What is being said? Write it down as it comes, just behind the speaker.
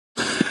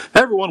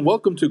Hey everyone,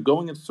 welcome to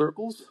Going in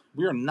Circles.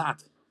 We are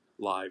not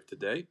live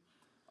today.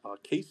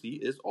 Casey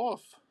is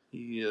off.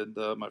 He and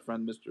my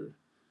friend Mr.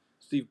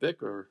 Steve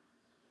Bick are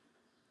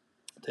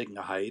taking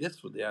a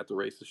hiatus with the At the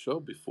Races show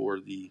before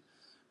the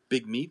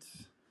big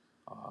meets.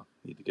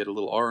 Need to get a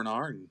little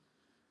R&R and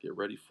get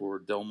ready for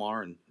Del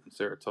Mar and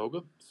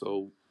Saratoga.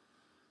 So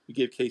we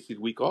gave Casey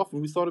the week off,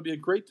 and we thought it'd be a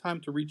great time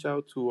to reach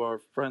out to our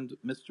friend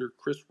Mr.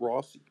 Chris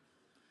Rossi.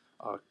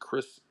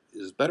 Chris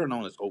is better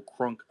known as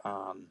O'Krunk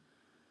on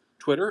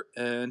Twitter,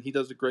 and he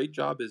does a great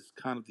job as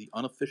kind of the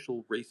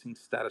unofficial racing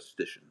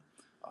statistician.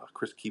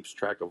 Chris keeps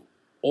track of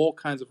all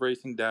kinds of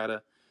racing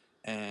data,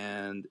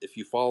 and if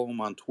you follow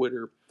him on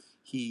Twitter,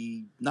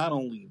 he not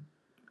only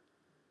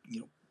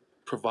you know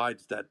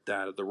provides that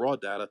data, the raw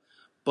data,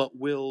 but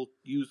will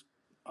use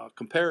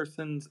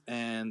comparisons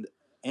and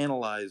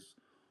analyze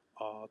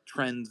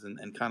trends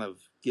and kind of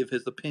give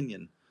his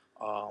opinion.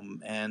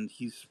 And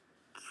he's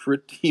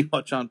pretty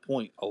much on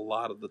point a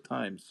lot of the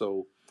time.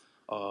 So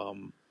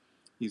um,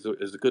 is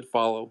a good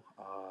follow.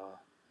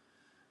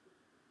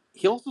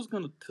 He also is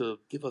going to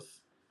give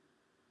us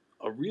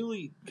a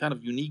really kind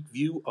of unique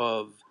view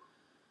of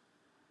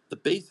the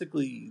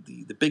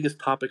biggest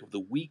topic of the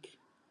week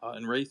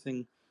in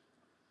racing,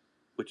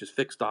 which is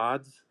fixed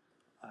odds.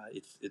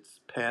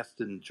 It's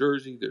passed in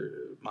Jersey.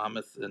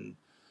 Monmouth and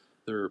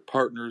their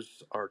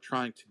partners are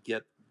trying to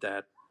get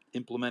that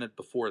implemented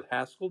before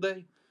Haskell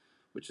Day,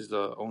 which is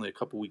only a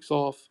couple weeks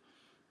off.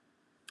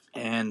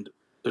 And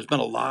there's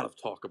been a lot of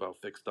talk about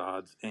fixed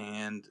odds,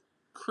 and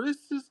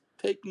Chris is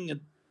taking a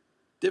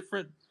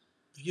different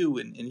view,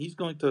 and he's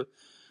going to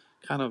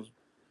kind of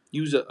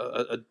use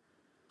a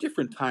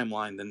different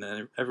timeline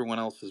than everyone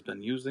else has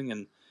been using,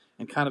 and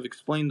kind of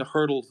explain the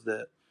hurdles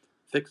that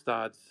fixed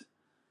odds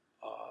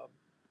uh,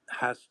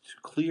 has to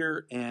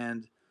clear,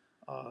 and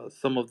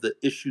some of the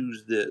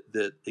issues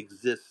that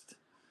exist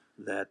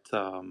that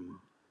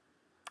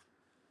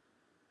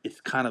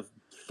it's kind of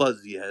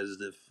fuzzy, as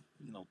if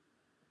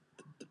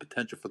the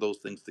potential for those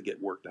things to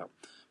get worked out.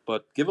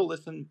 But give a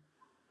listen.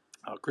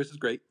 Chris is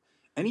great.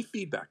 Any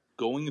feedback,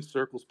 going in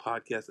circles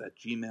podcast at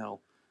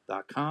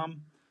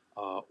gmail.com,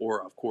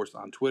 or of course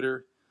on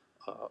Twitter,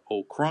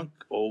 O'Krunk,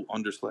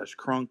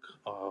 O_Crunk,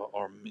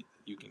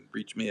 you can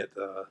reach me at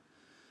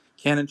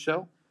Cannon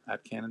Shell,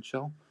 at Cannon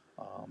Shell.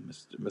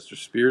 Mr.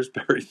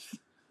 Spearsberry's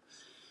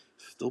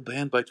still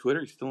banned by Twitter.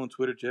 He's still in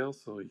Twitter jail,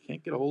 so you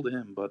can't get a hold of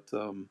him. But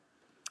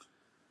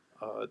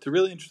it's a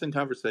really interesting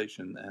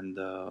conversation, and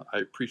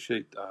I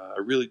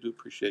really do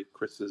appreciate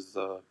Chris's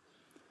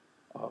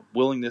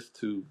willingness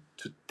to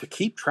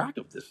keep track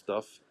of this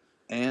stuff,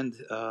 and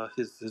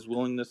his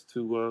willingness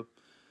to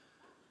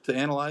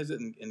analyze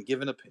it and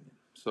give an opinion.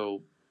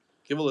 So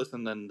give a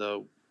listen, and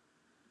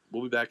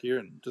we'll be back here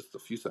in just a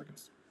few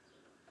seconds.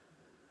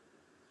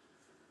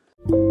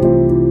 Hey,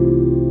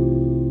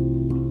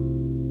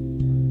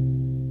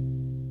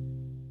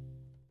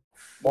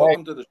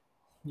 Welcome to the.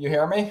 you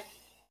hear me?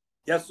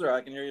 Yes, sir.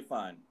 I can hear you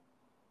fine.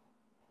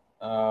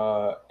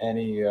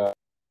 Any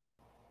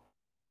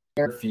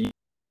feed?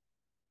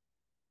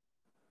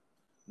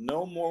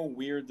 No more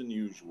weird than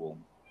usual.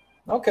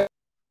 Okay.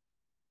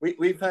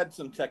 We've had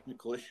some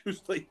technical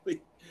issues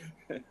lately.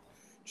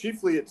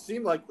 Chiefly, it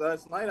seemed like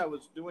last night I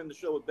was doing the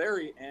show with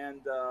Barry,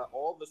 and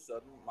all of a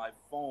sudden my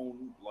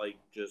phone,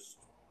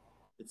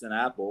 it's an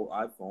Apple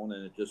iPhone,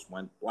 and it just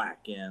went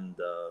black. And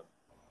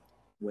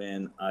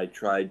when I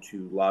tried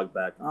to log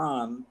back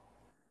on,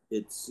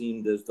 it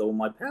seemed as though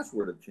my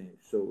password had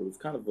changed. So it was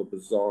kind of a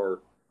bizarre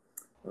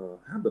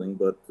happening,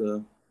 but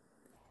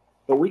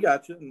we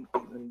got you,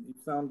 and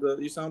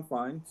you sound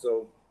fine.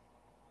 So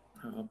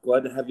I'm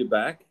glad to have you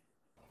back.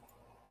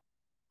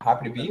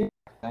 Happy to be here.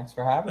 Thanks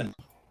for having me.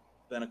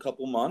 Been a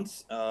couple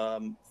months.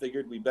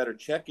 Figured we better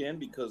check in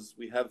because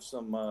we have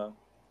some.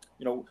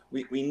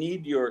 We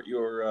need your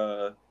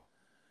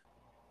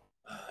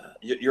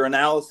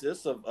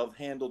analysis of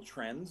handle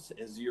trends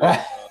as your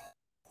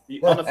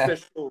the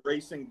unofficial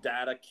racing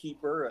data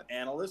keeper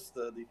analyst,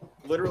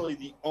 literally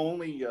the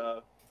only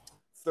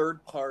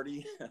third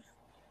party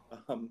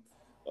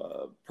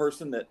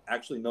person that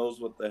actually knows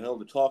what the hell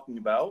they're talking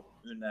about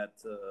in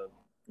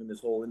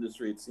this whole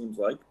industry. It seems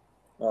like.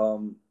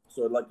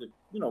 So I'd like to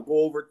go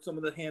over some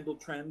of the handle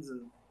trends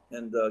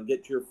and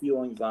get your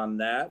feelings on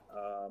that.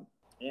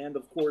 And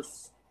of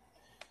course,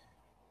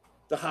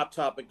 the hot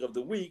topic of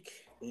the week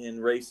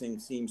in racing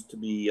seems to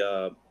be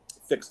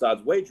fixed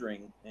odds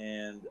wagering,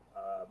 and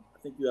I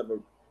think you have a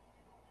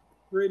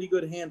pretty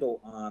good handle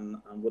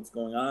on what's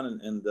going on,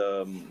 and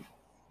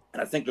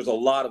I think there's a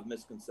lot of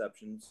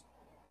misconceptions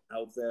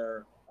out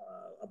there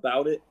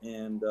about it,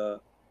 and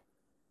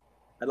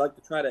I'd like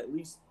to try to at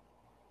least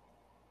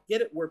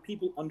get it where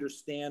people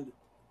understand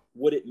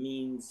what it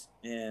means,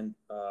 and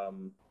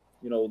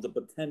the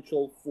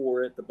potential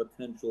for it, the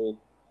potential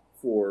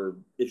for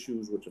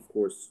issues, which of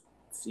course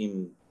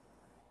seem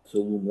to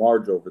loom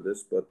large over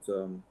this, but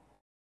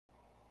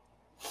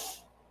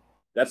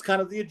that's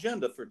kind of the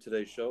agenda for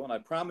today's show. And I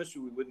promise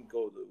you we wouldn't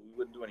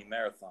do any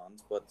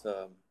marathons, but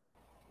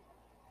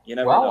you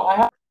never know.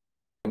 I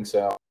think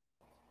so.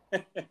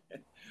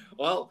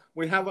 Well,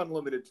 we have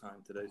unlimited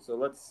time today, so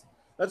let's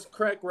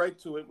crack right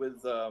to it.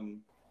 With I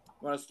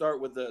want to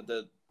start with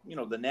the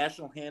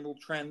national handle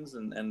trends,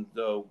 and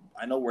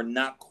I know we're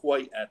not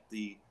quite at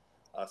the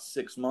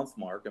 6 month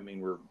mark. I mean,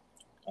 we're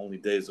only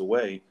days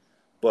away,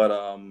 but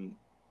uh,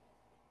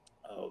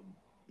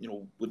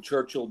 with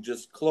Churchill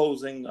just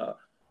closing,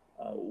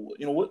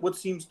 what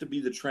seems to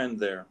be the trend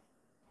there?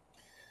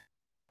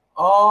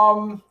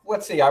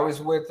 Let's see. I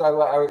was with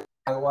my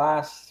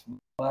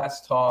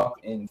last talk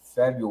in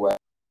February,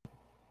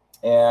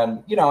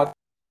 and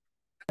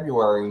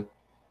February,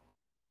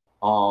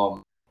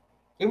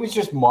 it was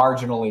just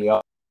marginally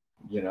up.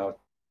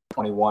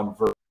 21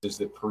 versus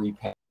the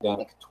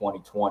pre-pandemic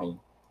 2020.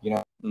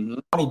 Mm-hmm.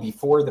 20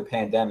 before the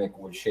pandemic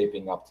was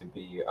shaping up to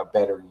be a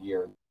better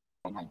year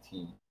than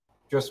 2019.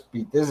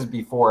 This is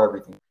before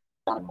everything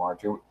in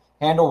March.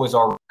 Handle was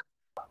already,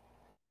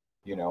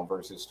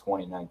 versus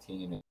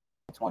 2019 and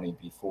 20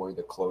 before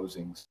the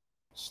closings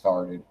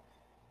started.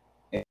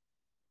 And,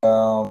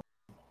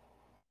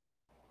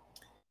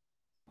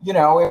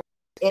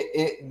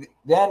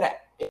 then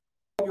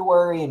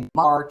February and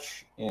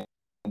March and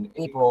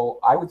April,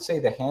 I would say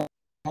the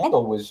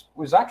handle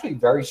was actually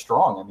very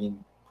strong. I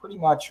mean, pretty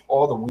much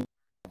all the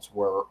weekends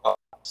were up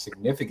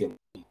significantly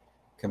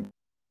compared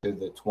to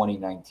the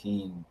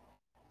 2019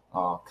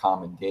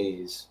 common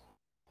days.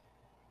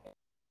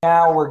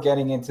 Now we're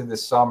getting into the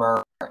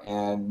summer,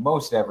 and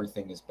most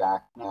everything is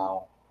back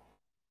now.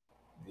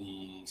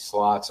 The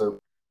slots are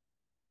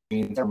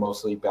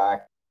mostly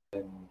back,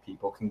 and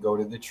people can go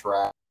to the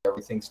track.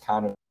 Everything's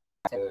kind of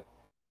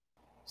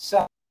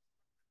set.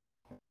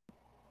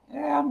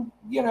 And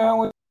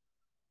a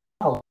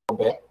little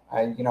bit.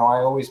 I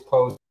always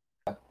post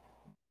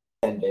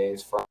 10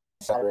 days from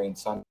Saturday and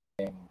Sunday.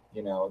 And,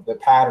 the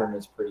pattern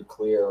is pretty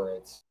clear.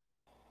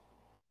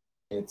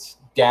 It's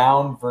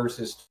down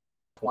versus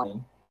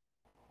 20,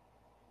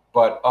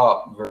 but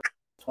up versus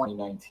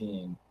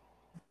 2019.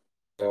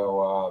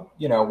 So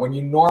when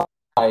you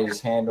normalize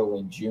handle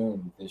in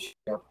June this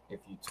year, if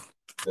you took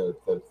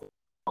the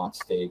Belmont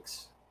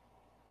Stakes,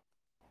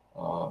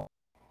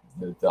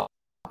 the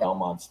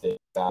Belmont Stakes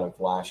out of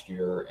last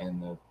year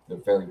and the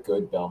very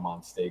good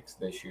Belmont Stakes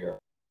this year,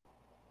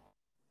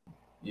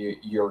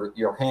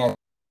 your hand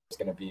is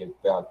going to be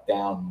about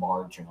down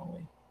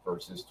marginally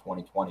versus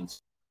 2020,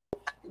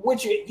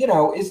 which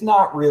is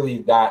not really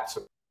that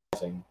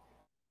surprising.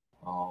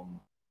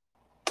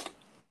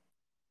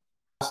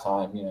 Last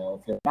time,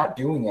 if you're not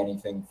doing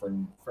anything for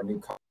new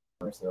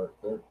customers,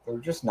 they're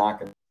just not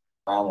going to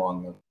how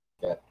long to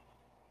get.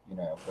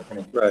 They're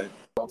going to Right.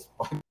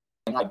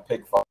 Like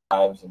pick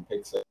fives and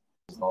pick sixes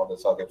and all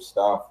this other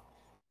stuff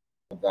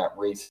that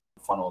race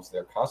funnels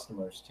their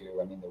customers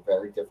to. I mean, they're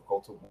very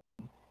difficult to win.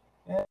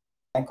 And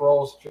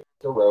bankrolls just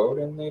the road,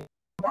 and they come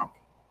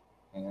back.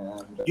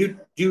 And do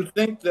you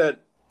think that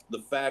the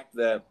fact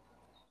that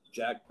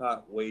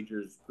jackpot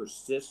wagers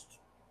persist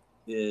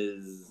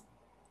is,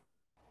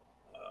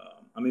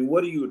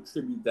 what do you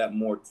attribute that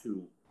more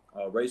to?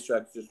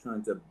 Racetracks just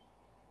trying to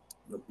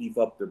beef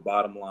up their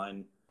bottom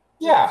line.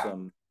 Yeah.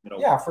 Some,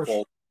 for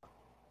sure.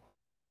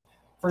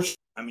 For sure.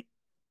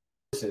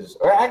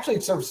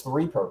 It serves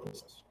three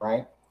purposes,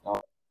 right?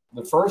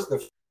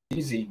 The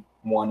easy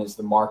one is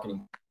the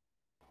marketing.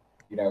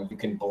 You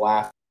can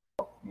blast,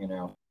 a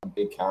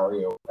big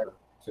carryover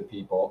to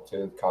people,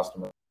 to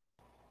customers.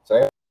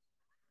 So,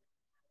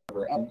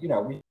 and we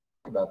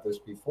talked about this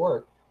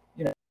before.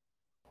 You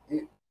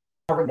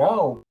never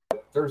know,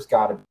 but there's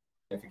got to be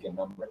a significant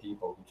number of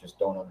people who just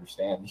don't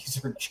understand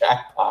these are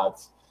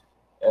jackpots.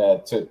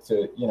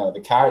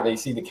 They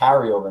see the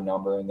carryover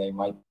number and they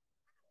might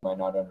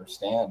not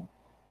understand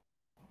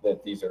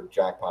that these are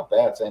jackpot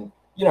bets. And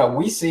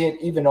we see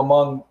it even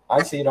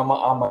I see it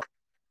among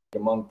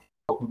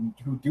people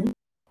who do,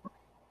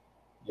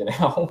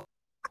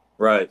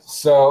 right.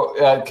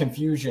 So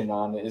confusion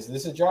on, is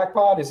this a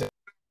jackpot? Is it?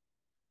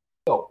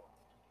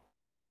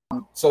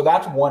 So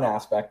that's one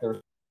aspect. There's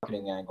a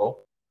marketing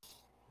angle.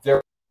 There's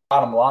a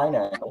bottom line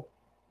angle.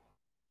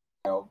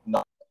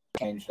 Not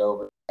changed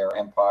over their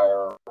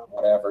empire or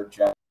whatever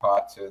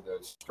jackpot to the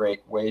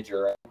straight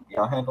wager.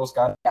 Handle's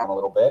gone down a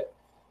little bit,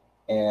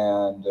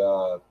 and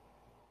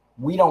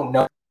we don't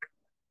know,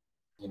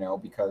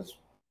 because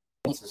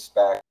we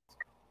suspect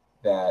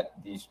that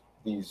these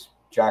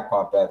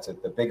jackpot bets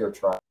at the bigger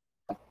track,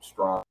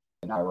 Strong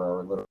and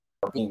Ira,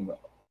 are being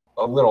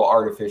a little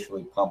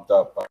artificially pumped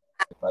up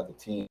by the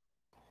team.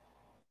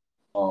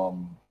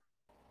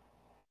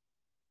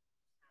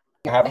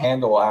 You have the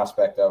handle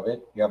aspect of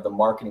it, you have the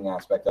marketing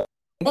aspect of it,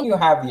 and then you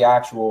have the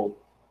actual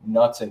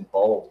nuts and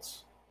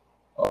bolts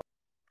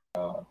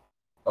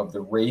of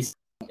the race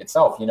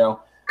itself.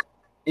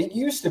 It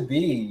used to be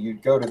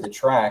you'd go to the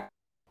track,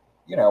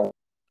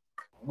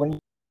 when you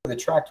go to the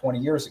track 20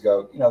 years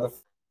ago, the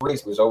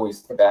race was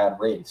always the bad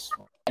race.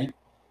 Right?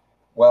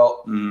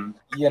 Well,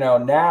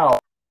 now,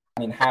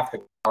 half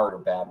the card are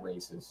bad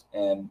races,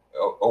 and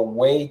a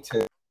way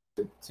to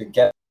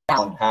get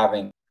down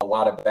having a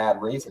lot of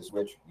bad races,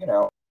 which,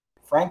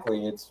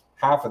 frankly, it's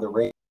half of the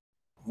race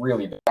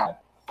really bad.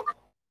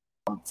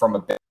 from a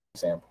betting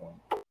standpoint.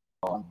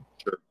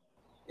 Sure.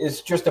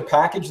 Is just to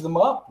package them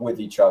up with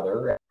each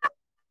other.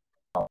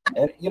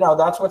 And,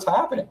 that's what's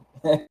happening.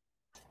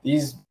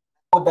 These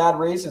bad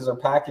races are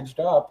packaged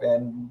up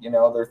and,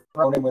 they're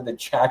thrown in with a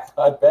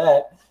jackpot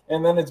bet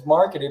and then it's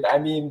marketed. I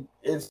mean,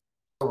 it's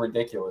so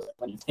ridiculous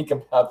when you think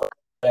about the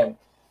thing.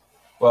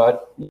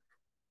 But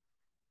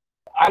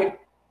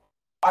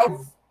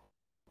I've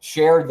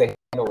shared the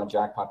handle in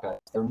jackpot bets.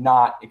 They're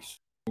not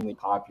extremely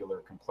popular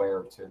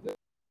compared to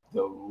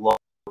the low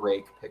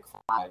rake pick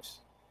fives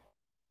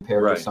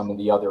compared to some of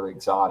the other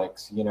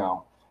exotics.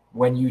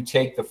 When you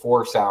take the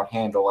force out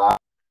handle out,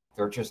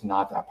 they're just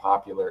not that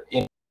popular.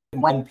 And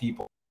when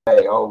people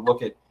say, "Oh,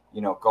 look at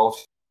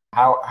Gulf,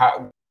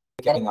 how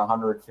getting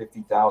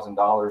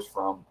 $150,000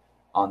 from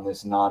on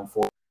this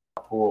non-force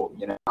pool,"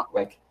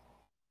 like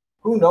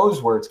who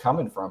knows where it's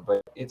coming from,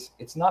 but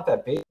it's not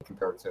that big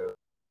compared to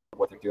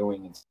what they're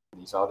doing in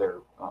these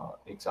other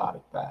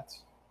exotic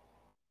bets.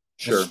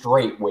 Sure. The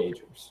straight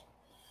wagers.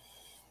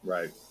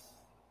 Right.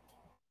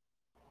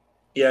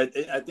 Yeah,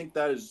 I think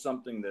that is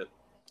something that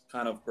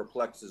kind of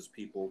perplexes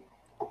people,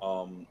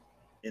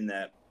 in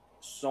that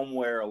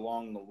somewhere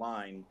along the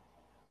line,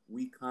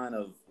 we kind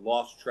of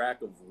lost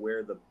track of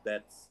where the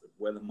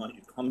money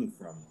is coming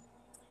from.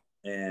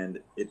 And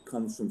it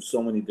comes from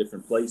so many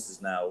different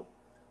places now.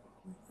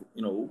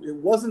 It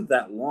wasn't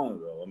that long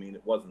ago. I mean,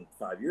 it wasn't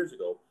 5 years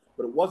ago,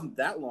 but it wasn't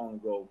that long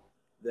ago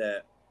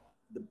that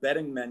the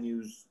betting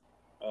menus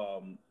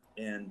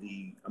and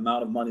the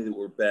amount of money that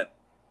were bet,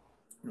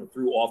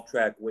 through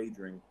off-track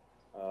wagering,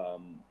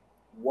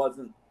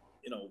 wasn't,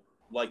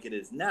 like it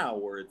is now,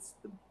 where it's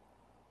the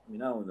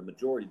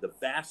majority, the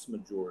vast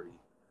majority.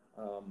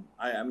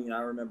 I mean,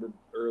 I remember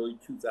early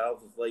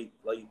 2000s, late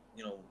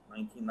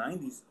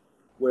 1990s,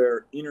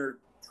 where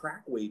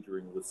inter-track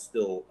wagering was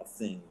still a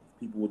thing.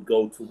 People would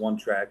go to one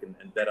track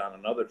and bet on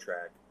another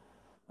track,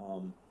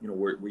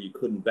 where you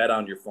couldn't bet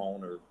on your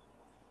phone or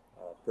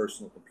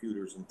personal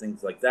computers and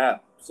things like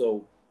that.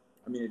 So,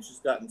 I mean, it's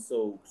just gotten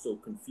so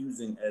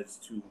confusing as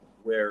to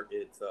where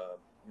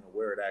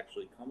where it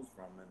actually comes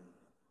from, and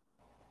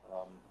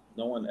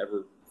no one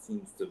ever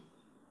seems to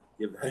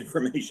give that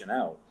information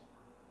out.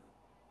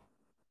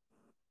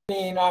 I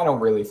mean, I don't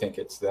really think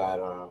it's that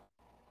of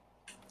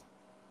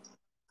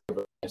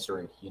a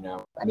mystery,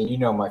 I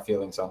mean, my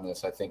feelings on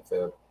this. I think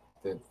the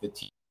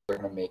teams are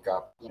going to make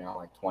up,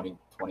 like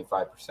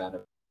 20-25%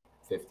 of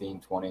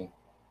 15-20.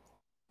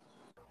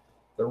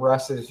 The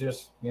rest is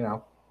just,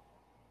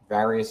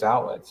 various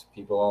outlets,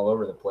 people all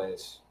over the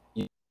place.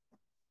 I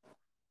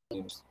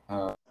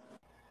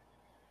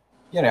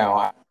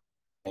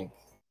think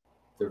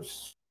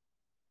there's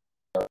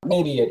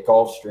maybe at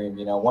Gulfstream,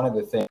 one of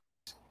the things,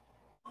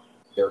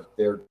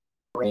 their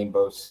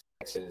rainbow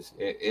sixes,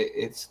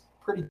 it's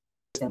pretty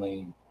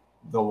consistently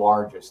the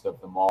largest of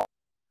them all,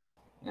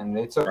 and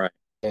it's a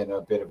bit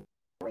of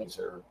a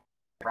razor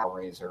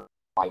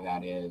why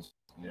that is.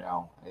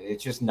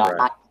 It's just not.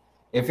 Right.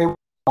 If it were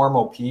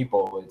normal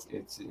people,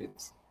 it's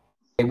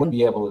they wouldn't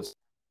be able to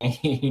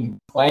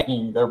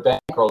playing. Their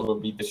bankrolls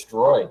would be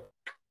destroyed.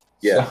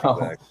 Yeah, so,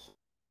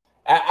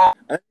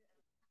 exactly.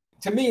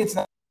 To me, it's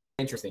not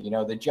interesting.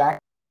 The jack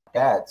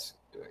bets,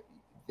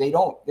 they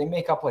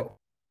make up like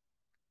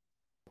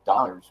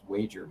dollars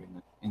wagered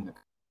in the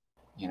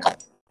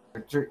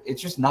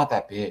it's just not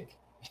that big.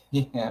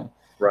 Yeah.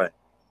 Right.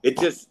 It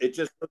just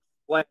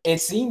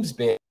it seems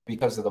big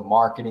because of the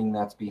marketing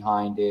that's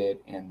behind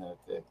it and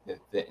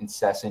the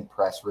incessant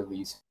press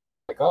release,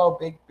 like, oh,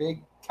 big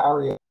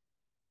carry.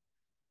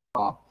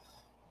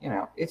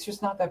 It's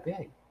just not that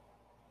big.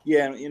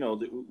 Yeah,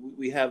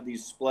 we have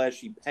these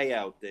splashy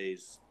payout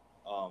days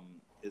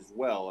as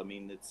well. I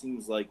mean, it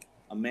seems like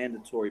a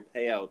mandatory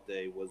payout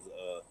day was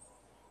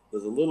a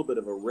little bit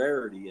of a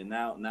rarity, and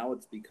now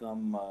it's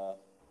become.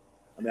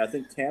 I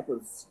think Tampa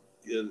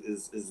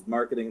is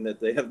marketing that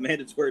they have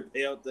mandatory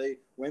payout day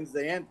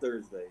Wednesday and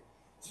Thursday.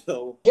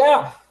 So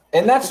yeah,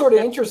 and that's sort of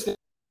interesting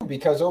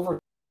because over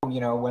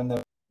when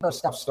the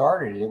stuff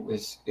started, it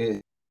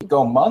would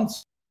go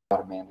months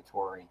without a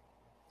mandatory.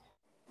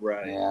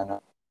 Right.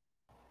 And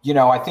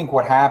I think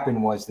what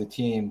happened was the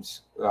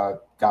teams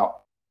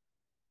got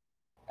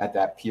at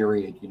that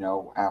period,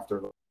 after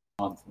the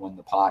month when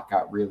the pot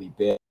got really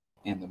big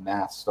and the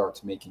math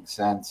starts making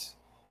sense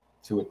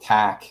to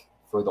attack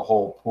for the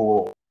whole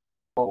pool,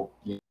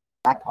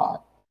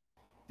 pot.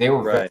 They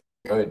were very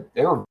good.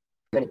 They were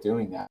good at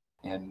doing that,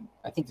 and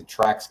I think the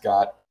tracks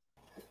got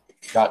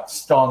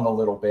stung a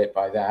little bit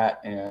by that,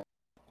 and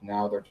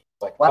now they're just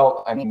like,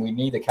 well, I mean, we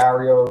need the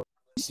carryover.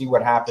 See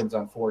what happens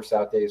on force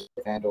out days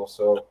with handle,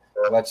 so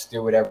let's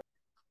do it every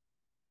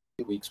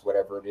 2 weeks,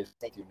 whatever it is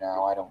they do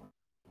now. I don't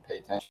pay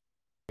attention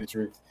to the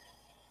truth.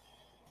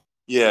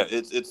 Yeah,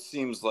 it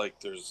seems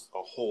like there's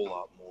a whole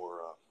lot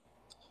more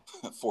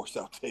force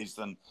out days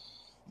than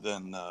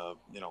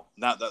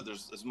not that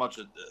there's as much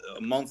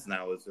a month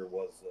now as there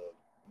was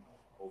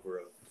over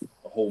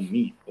a whole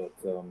meet, but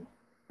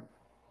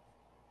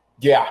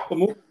yeah,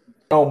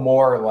 no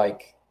more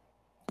like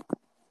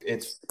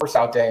it's force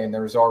out day and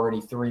there's already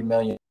 3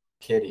 million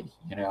kitty.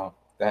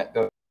 that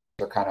those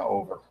are kind of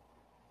over.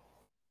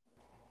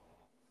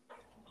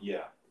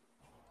 Yeah,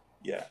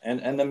 yeah,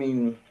 and I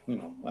mean,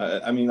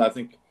 I mean, I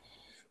think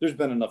there's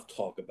been enough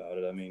talk about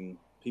it. I mean,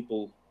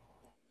 people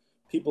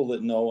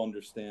that know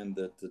understand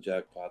that the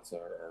jackpots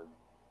are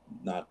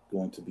not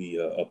going to be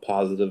a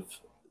positive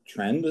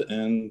trend,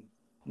 and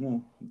you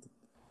know,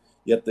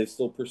 yet they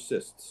still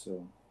persist.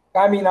 So,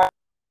 I mean,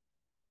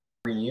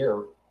 every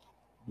year,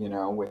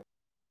 with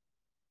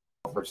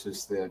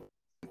versus the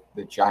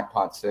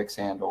jackpot six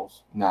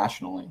handles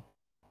nationally,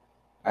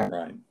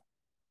 right,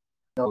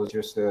 it's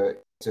just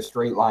it's a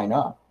straight line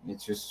up.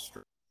 It's just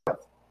straight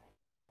up.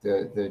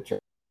 The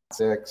jackpot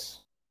six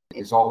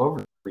is all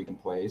over the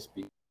freaking place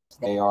because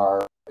they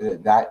are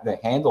that the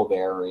handle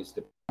there is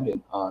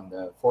dependent on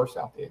the force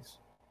out days.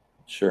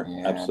 sure,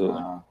 And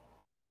absolutely.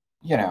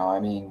 I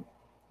mean,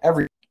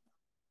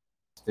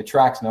 the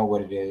tracks know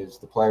what it is.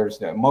 The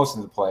players know. Most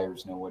of the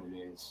players know what it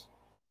is.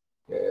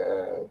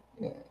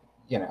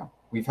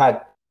 We've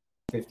had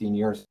 15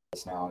 years of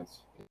this now.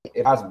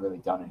 It hasn't really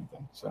done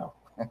anything. So,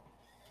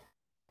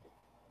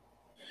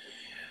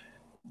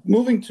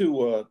 Moving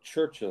to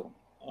Churchill,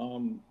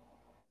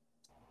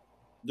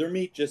 their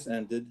meet just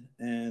ended,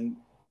 and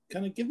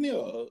kind of give me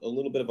a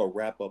little bit of a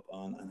wrap up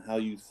on how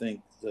you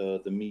think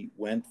the meet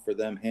went for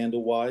them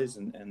handle wise,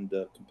 and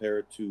compare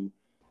it to,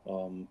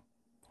 um,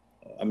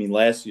 I mean,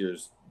 last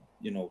year's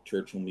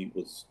Churchill meet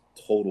was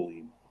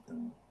totally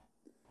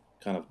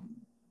kind of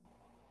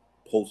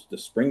post the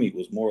spring meet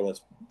was more or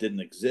less didn't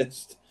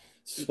exist.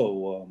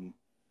 So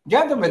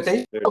yeah, I but guess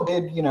they still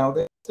did.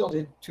 They still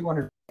did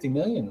 250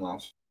 million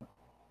last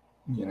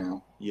yeah,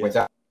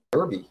 without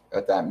Derby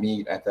at that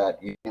meet, at that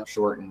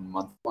shortened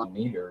month-long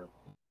meet or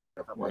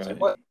whatever it was.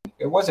 right.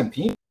 It wasn't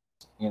peanuts.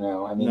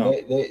 I mean, No,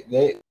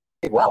 they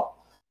did well.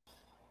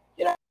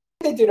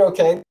 They did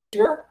okay this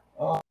year.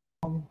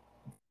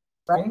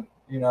 Spring,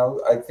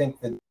 I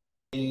think that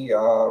he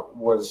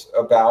was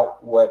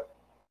about what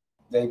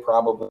they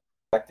probably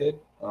expected.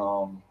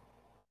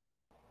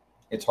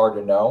 It's hard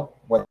to know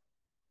what,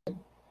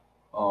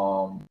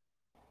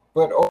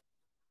 but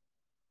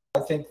I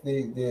think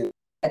the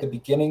at the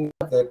beginning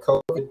of the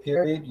COVID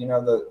period,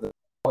 the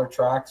smaller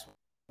tracks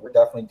were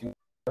definitely doing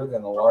better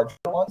than the larger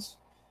ones,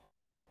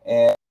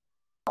 and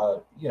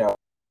now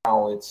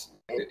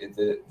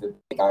the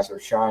big guys are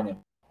shining,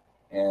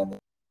 and the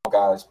small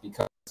guys,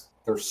 because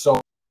there's so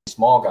many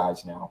small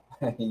guys now.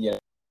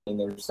 And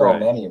there's so right,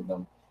 many of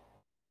them.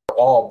 They're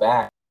all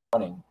back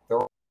running. They're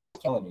all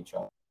killing each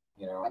other.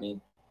 I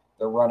mean,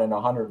 they're running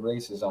 100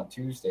 races on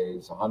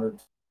Tuesdays, 100.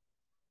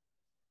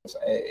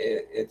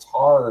 It's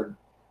hard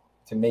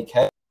to make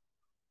head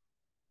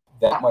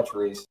that much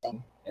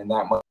racing and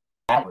that much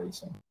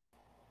racing.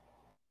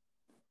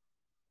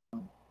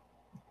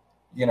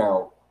 You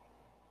know,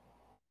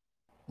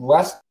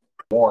 less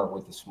more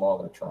with the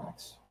smaller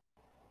tracks.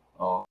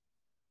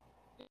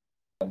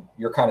 And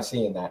you're kind of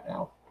seeing that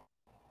now.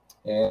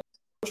 And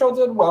Churchill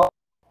did well.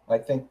 I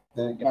think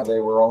they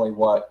were only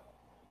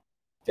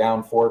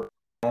down 4%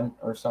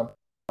 or something,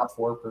 not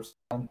 4%.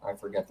 I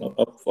forget the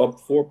up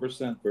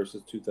 4%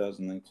 versus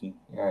 2019.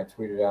 Yeah, I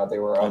tweeted out they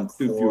were On up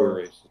two fewer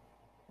races.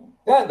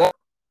 Yeah, that's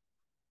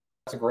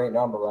a great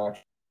number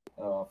actually.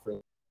 For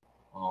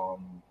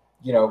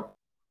you know,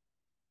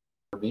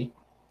 Derby,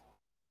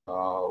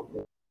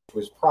 which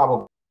was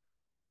probably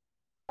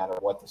no matter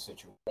what the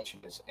situation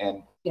is,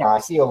 and I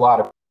see a lot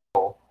of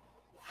people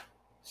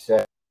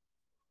say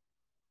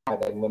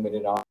they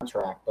limited on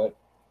track, but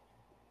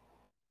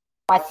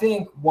I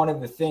think one of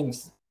the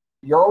things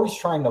you're always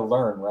trying to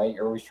learn, right?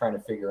 You're always trying to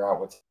figure out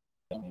what's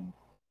happening.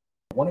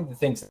 One of the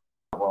things that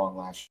went wrong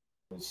last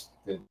year was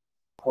the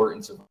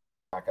importance of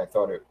track. I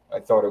thought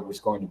it was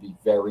going to be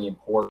very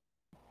important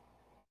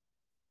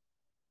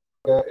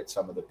at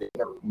some of the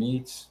bigger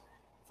meets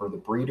for the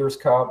Breeders'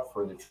 Cup,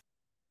 for the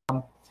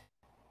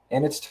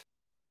and it's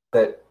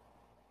that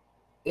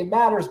it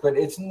matters, but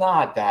it's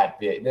not that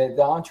big.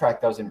 The on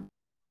track doesn't,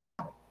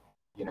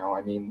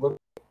 I mean,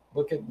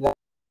 look at that.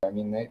 I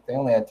mean, they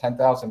only had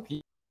 10,000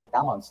 people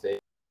down on stage.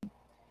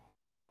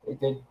 They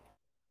did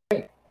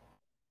great.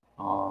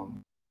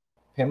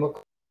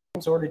 Pimlico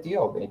sort of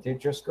deal. They did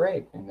just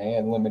great, and they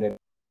had limited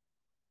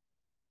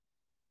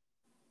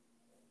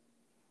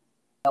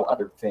no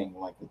other thing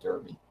like the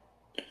Derby.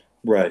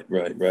 Right.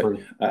 For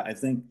I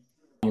think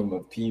volume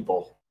of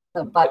people,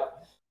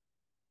 but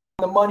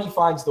the money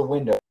finds the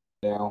window,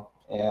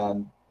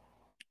 and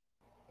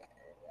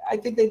I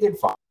think they did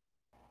fine.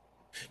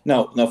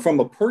 now from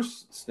a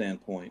purse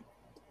standpoint,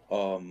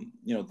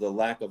 the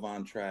lack of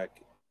on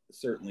track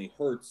certainly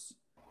hurts.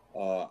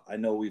 I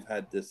know we've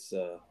had this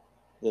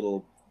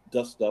little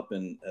dust up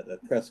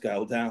at Presque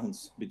Isle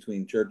Downs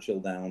between Churchill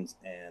Downs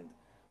and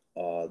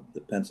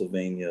the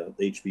Pennsylvania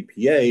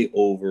HBPA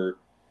over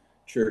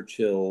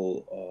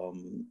Churchill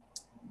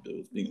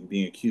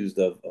being accused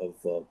of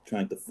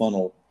trying to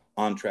funnel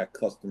on track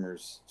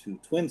customers to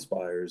Twin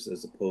Spires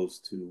as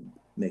opposed to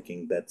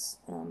making bets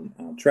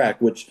on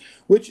track, which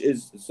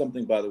is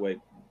something, by the way,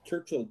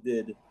 Churchill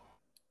did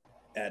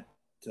at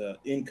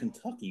in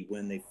Kentucky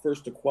when they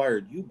first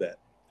acquired UBET.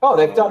 Oh,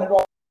 they've done it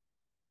all.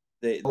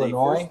 They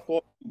Illinois, first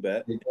caught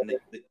UBET, they've and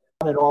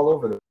done it all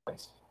over the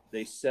place.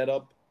 they set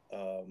up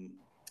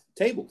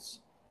tables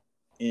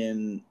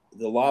in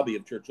the lobby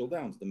of Churchill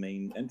Downs, the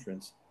main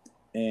entrance.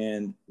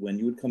 And when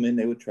you would come in,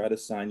 they would try to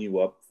sign you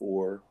up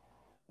for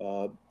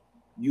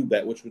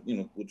UBET,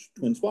 which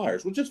Twin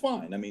Spires, which is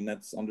fine. I mean,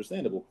 that's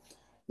understandable.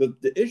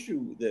 The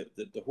issue that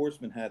the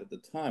Horsemen had at the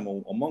time,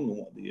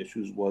 among the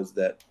issues, was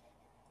that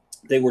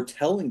they were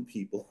telling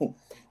people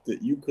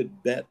that you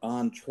could bet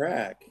on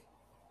track,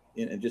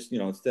 and just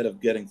instead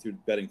of betting through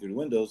the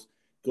windows,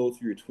 go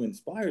through your Twin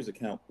Spires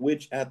account,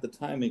 which at the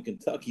time in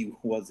Kentucky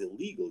was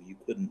illegal. You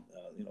couldn't,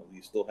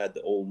 you still had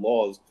the old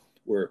laws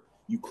where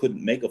you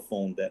couldn't make a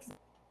phone bet,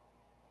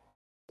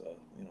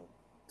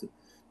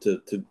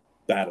 to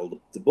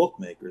battle the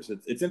bookmakers.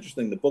 It's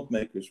interesting. The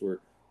bookmakers were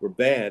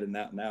bad, and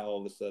now all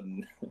of a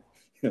sudden,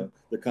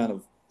 they're kind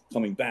of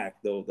coming back.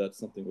 Though that's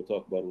something we'll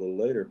talk about a little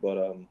later. But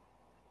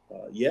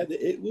yeah,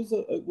 it was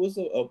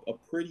a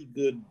pretty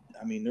good.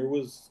 I mean, there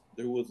was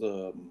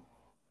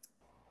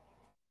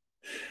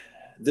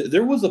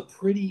a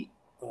pretty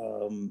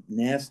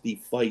nasty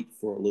fight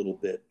for a little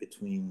bit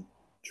between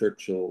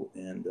Churchill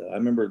and I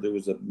remember there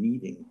was a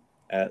meeting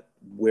at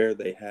where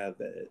they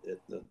have at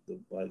the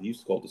I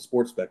used to call it the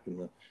Sports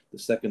Spectrum, the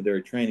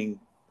secondary training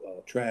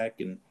track,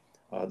 and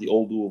the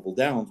old Louisville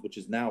Downs, which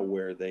is now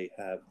where they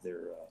have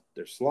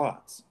their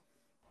slots.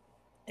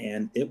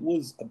 And it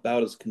was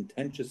about as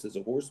contentious as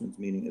a horseman's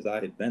meeting as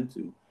I had been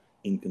to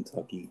in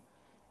Kentucky,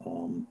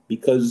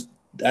 because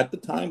at the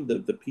time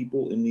the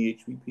people in the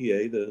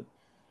HVPA,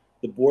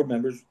 the board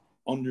members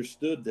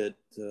understood that,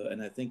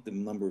 and I think the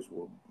numbers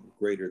were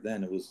greater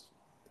then. It was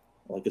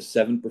like a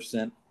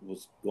 7%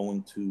 was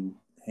going to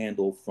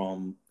handle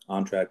from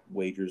on-track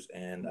wagers,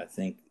 and I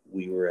think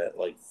we were at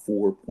like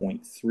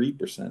 4.3%,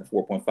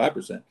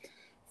 4.5%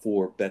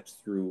 for bets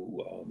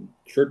through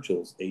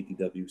Churchill's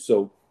ADW.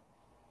 So,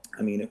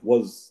 I mean, it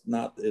was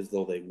not as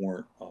though they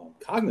weren't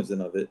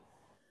cognizant of it.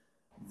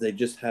 They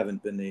just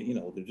haven't been,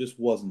 there just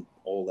wasn't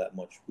all that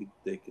much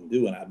they can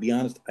do. And I'll be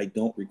honest, I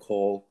don't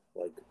recall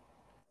like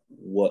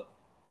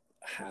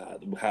how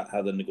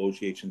the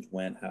negotiations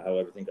went, how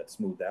everything got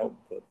smoothed out.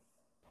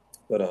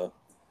 But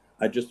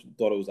I just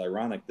thought it was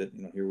ironic that,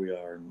 here we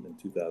are in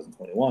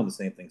 2021, the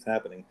same thing's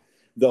happening.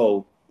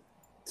 Though,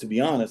 to be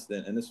honest,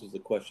 and this was the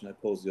question I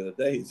posed the other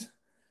day, is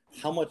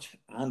how much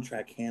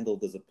on-track handle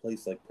does a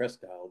place like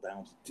Presque Isle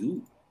Downs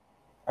do?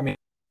 I mean,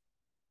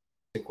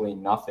 basically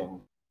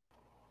nothing.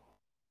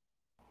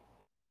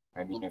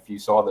 I mean, if you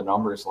saw the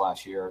numbers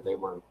last year, they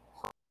were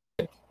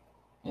horrific.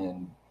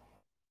 And,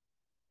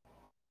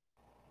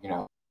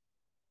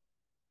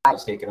 I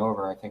was taken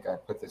over. I think I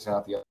put this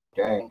out the other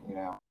day.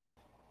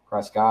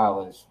 Presque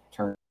Isle has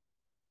turned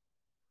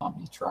on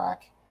the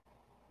track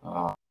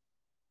 50%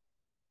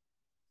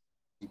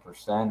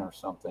 or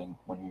something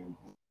when you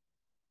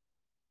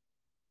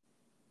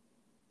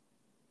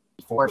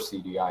before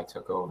CDI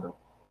took over.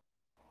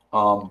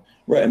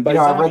 Right, and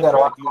I read that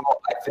article.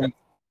 I think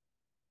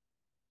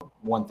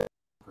 1%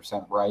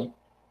 right.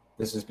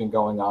 This has been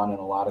going on in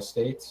a lot of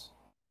states.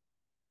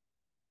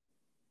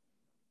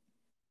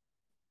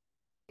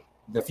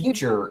 The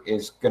future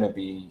is going to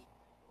be,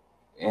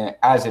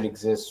 as it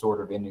exists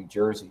sort of in New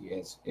Jersey,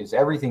 is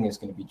everything is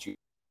going to be cheap.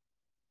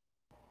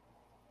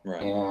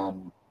 Right.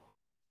 And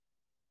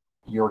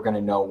you're going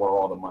to know where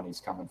all the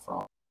money's coming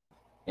from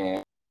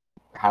and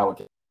how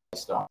it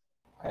gets done.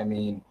 I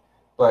mean,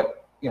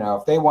 but,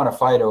 if they want to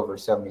fight over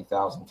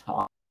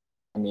 $70,000,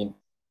 I mean,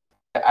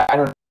 I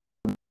don't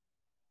know.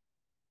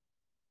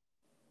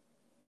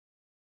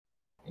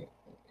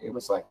 It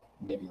was like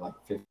maybe like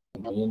 50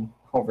 million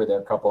over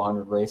their couple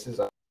hundred races,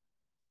 something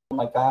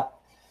like that.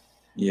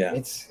 Yeah,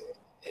 it's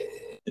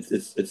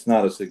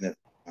not a significant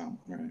amount,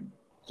 right?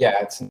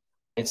 Yeah,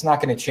 it's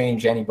not going to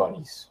change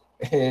anybody's.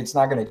 It's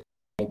not going to change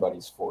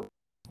anybody's fortune.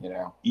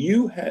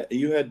 You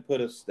had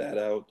put a stat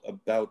out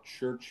about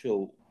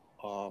Churchill,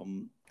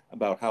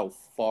 about how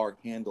far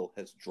handle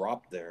has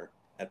dropped there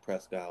at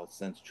Presque Isle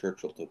since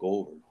Churchill took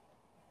over.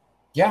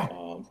 Yeah.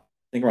 I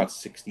think around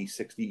 65,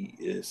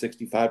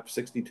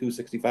 62,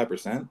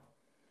 65%.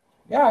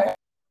 Yeah,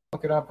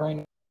 look it up right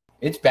now.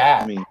 It's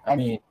bad.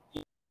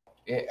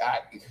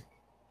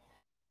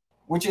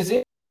 Which is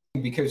it,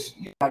 because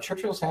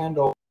Churchill's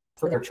handle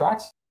for their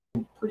tracks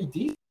is pretty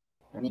deep.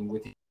 I mean,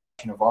 with the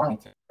exception of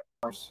Arlington,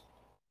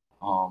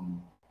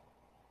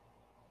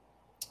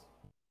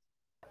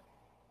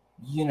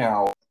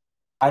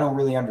 I don't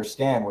really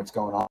understand what's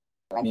going on.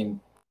 I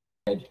mean,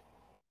 it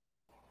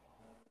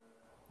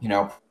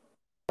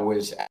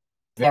was at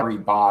the very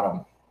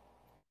bottom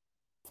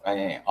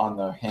on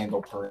the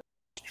handle per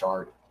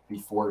chart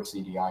before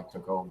CDI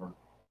took over.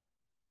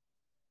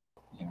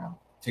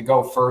 To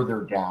go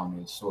further down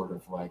is sort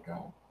of like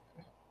a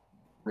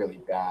really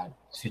bad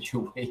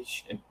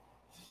situation.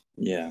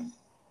 Yeah.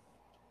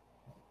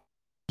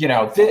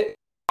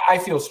 I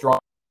feel strong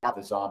about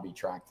the zombie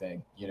track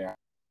thing.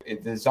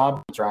 The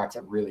zombie tracks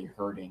are really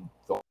hurting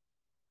the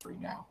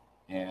industry now.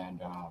 And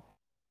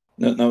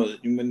no,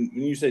 when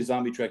you say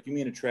zombie track, you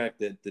mean a track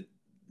that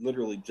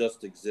literally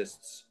just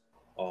exists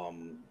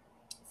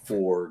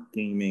for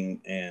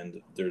gaming,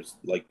 and there's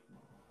like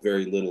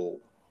very little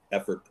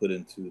effort put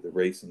into the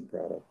racing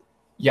product.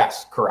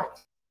 Yes,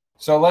 correct.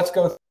 So let's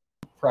go through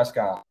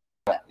Prescott.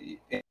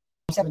 In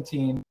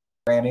 2017,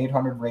 ran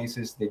 800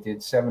 races. They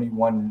did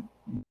 71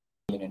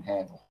 million in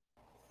handle,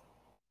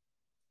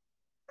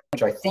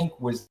 which I think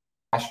was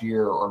last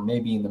year or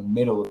maybe in the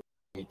middle of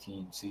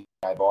 18 season.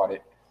 I bought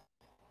it.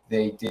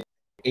 They did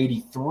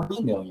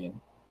 83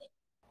 million,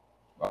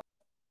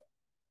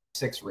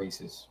 6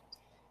 races.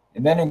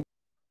 And then in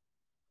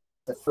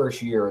the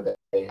first year that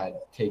they had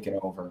taken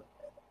over,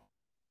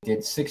 they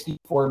did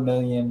 64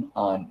 million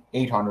on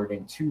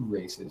 802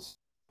 races.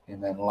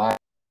 And then last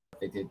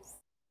year they did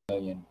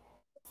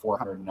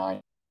 409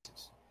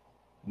 races.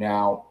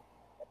 Now,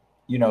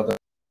 you know, the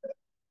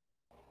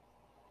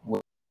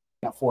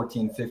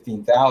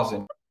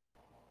 15,000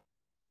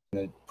 in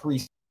the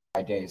pre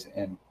days,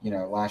 and you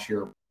know, last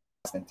year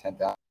less than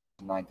 10,000,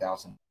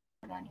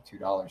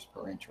 $9,092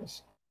 per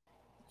interest.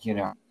 You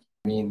know,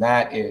 I mean,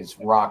 that is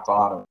rock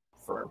bottom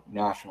for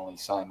nationally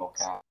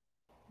simulcast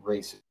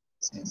races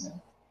in the,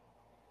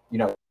 you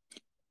know,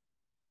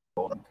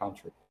 golden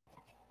country.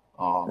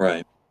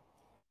 Right.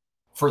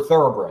 For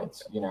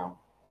thoroughbreds, you know.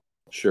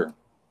 Sure.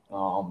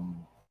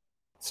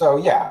 So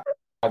yeah,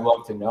 I'd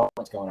love to know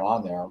what's going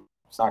on there.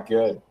 It's not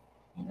good,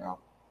 you know.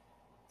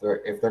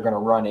 If they're going to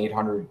run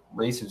 800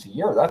 races a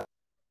year, that's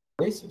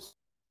races,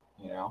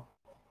 you know,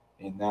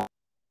 and that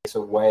takes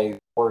away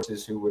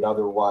horses who would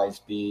otherwise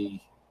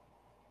be,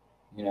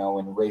 you know,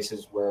 in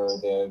races where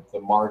the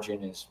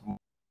margin is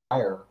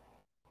higher.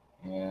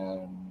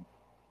 And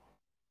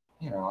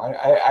you know,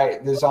 I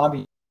the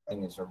zombie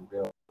thing is a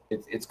real,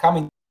 it's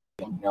coming.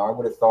 You know, I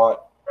would have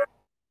thought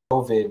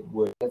COVID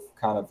would have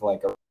kind of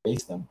like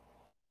erased them,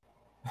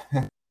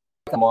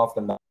 come off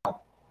the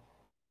map,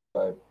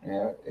 but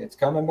yeah, it's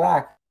coming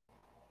back.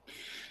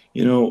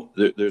 You know,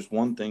 there's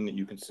one thing that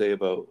you can say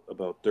about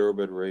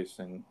thoroughbred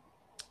racing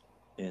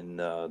in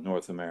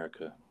North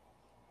America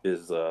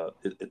is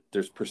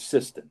there's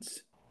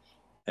persistence,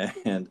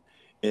 and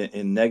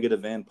in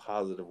negative and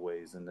positive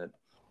ways, and that,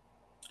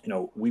 you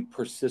know, we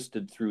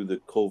persisted through the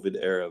COVID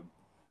era,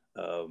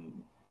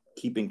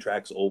 keeping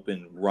tracks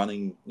open,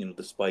 running, you know,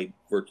 despite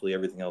virtually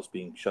everything else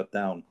being shut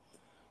down.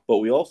 But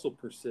we also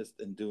persist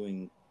in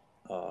doing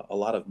a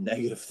lot of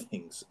negative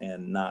things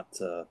and not,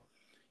 you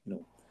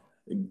know,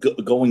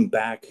 going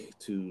back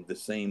to the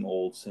same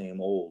old,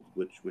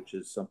 which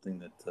is something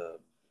that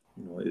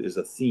you know, is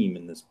a theme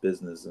in this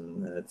business,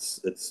 and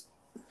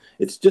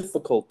it's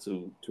difficult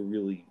to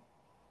really.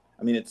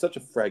 I mean, it's such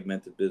a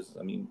fragmented business.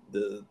 I mean,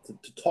 to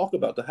talk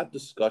about, to have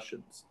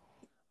discussions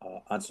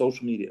on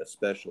social media,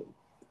 especially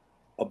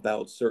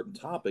about certain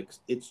topics,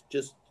 it's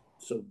just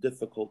so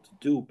difficult to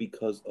do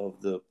because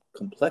of the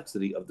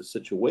complexity of the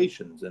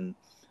situations, and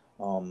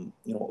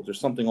you know, there's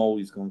something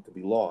always going to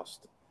be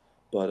lost.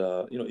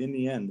 But you know, in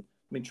the end,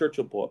 I mean,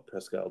 Churchill bought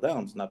Presque Isle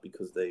Downs not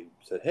because they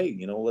said, "Hey,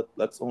 you know,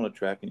 let's own a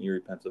track in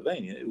Erie,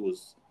 Pennsylvania." It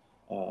was,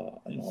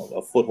 you know,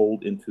 a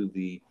foothold into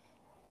the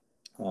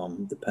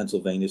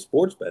Pennsylvania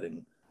sports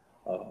betting,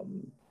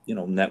 you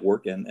know,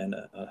 network, and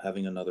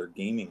having another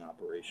gaming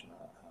operation.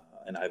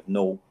 And I have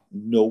no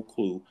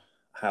clue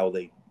how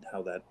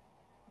that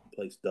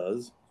place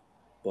does,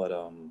 but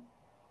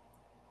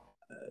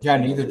Yeah,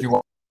 you know, neither do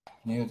I.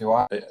 Neither do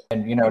I.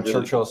 And you know, really,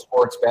 Churchill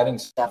sports betting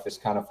stuff is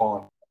kind of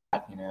falling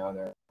flat. You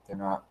know, they're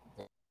not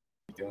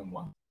doing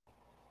well.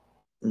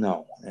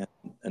 no,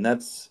 and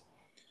that's,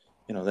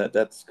 you know,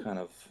 that's kind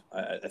of,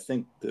 I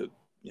think that,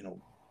 you know,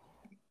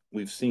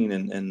 we've seen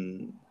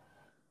in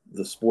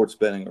the sports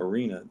betting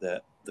arena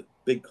that the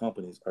big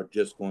companies are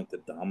just going to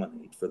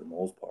dominate for the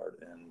most part,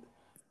 and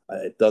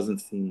it doesn't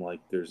seem like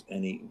there's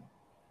any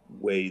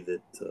way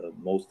that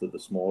most of the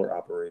smaller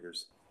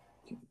operators,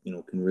 you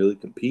know, can really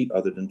compete,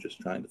 other than just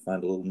trying to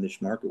find a little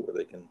niche market where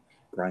they can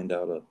grind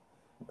out a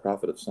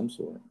profit of some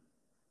sort.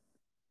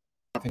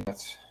 I think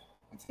that's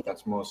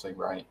mostly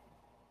right.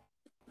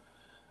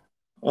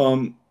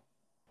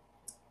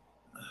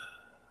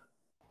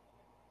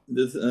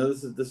 This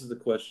is a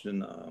question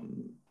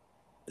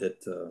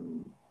that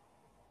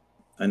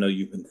I know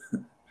you've been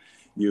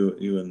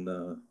you and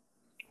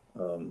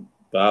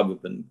Bob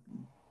have been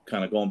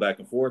kind of going back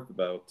and forth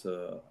about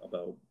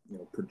you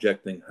know,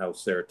 projecting how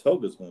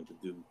Saratoga is going to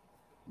do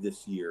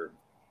this year.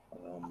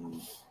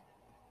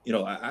 You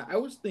know, I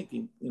was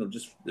thinking, you know,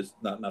 just this,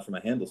 not from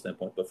a handle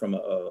standpoint, but from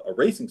a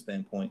racing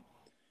standpoint,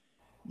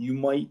 you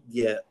might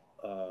get.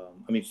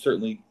 I mean,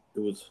 certainly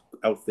there was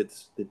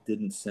outfits that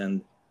didn't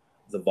send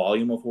the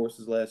volume of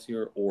horses last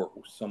year, or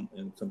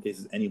in some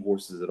cases any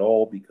horses at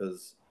all,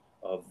 because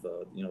of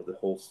you know, the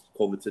whole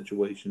COVID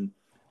situation.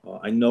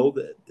 I know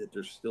that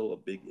there's still a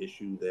big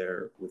issue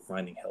there with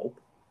finding help,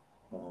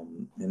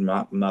 and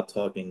I'm not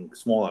talking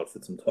small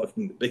outfits. I'm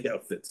talking the big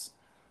outfits.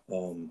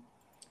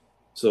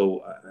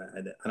 So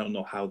I don't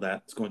know how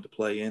that's going to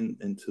play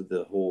into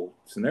the whole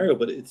scenario,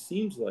 but it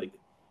seems like,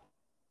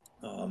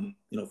 you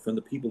know, from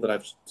the people that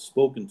I've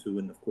spoken to,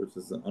 and of course,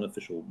 this is an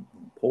unofficial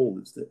poll,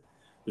 is that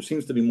there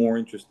seems to be more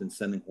interest in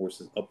sending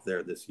horses up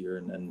there this year,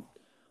 and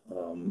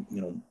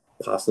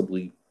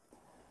possibly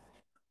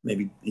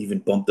maybe even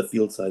bump the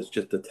field size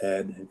just a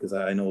tad, because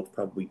I know it's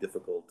probably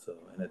difficult,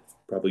 and it's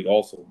probably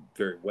also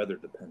very weather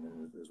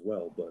dependent as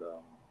well. But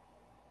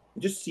it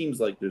just seems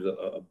like there's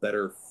a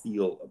better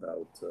feel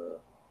about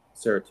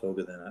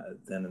Saratoga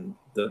than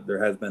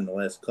there has been the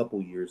last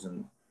couple years,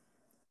 and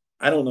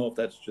I don't know if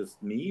that's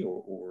just me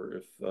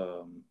or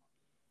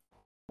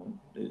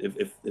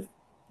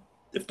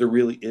if there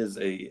really is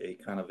a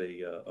kind of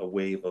a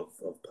wave of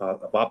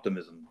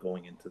optimism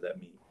going into that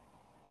meet.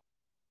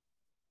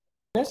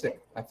 I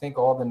think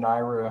all the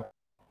NYRA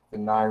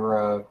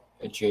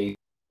adjacent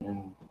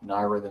and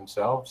NYRA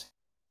themselves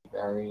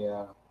very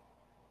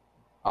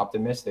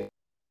optimistic.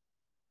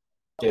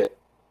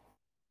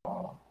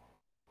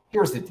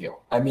 Here's the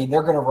deal. I mean,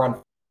 they're going to run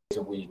 5 days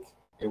a week.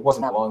 It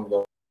wasn't that long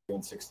ago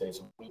doing 6 days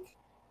a week.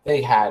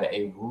 They had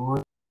a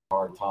really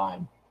hard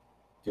time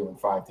doing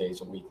 5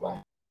 days a week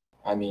last.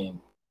 I mean,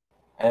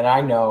 and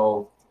I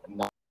know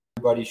not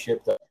everybody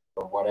shipped up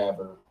or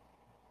whatever,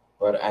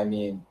 but I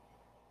mean,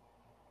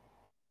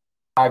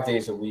 5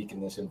 days a week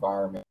in this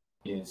environment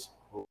is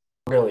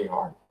really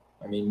hard.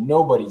 I mean,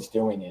 nobody's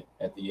doing it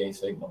at the A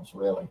signals,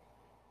 really.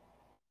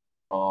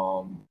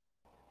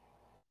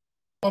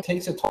 It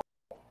takes a toll.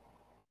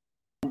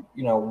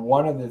 You know,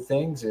 one of the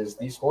things is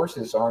these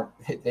horses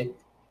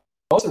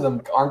most of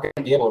them aren't going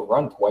to be able to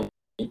run twice.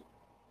 You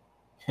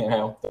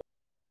know,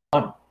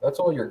 that's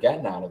all you're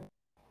getting out of it.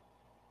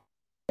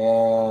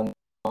 And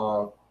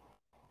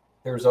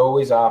there's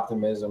always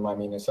optimism. I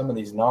mean, some of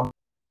these numbers,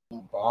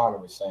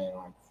 Bob was saying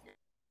like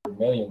 100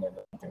 million,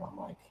 I'm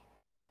like,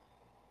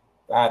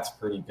 that's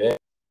pretty big.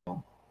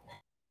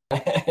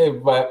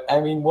 But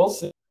I mean, we'll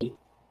see.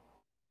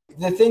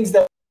 The things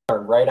that are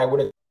right, I would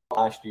have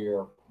last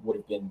year would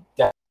have been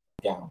definitely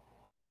down.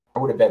 I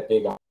would have bet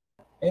big on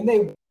it.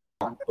 And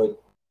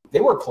but they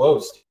were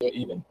close to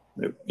even.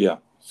 Yeah,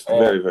 it's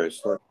very, very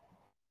slow.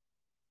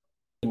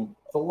 The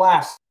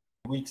last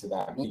weeks of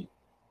that meet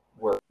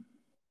were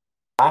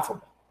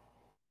laughable.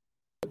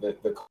 The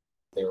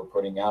they were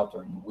putting out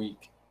during the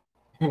week.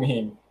 I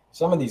mean,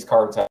 some of these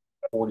cards have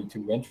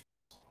 42 inches.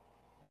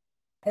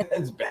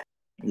 It's bad.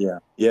 Yeah,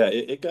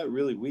 it got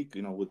really weak,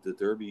 with the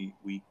Derby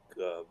week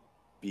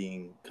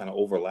being kind of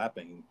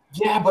overlapping.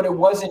 Yeah, but it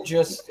wasn't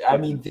just. I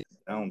mean,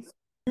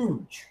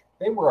 huge.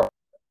 They were up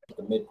at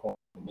the midpoint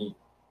of the meet.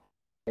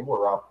 They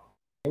were up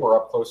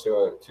close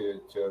to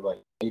like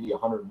 80,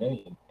 100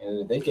 million,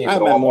 and they gave. I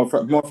meant more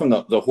from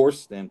the horse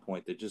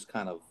standpoint. That just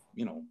kind of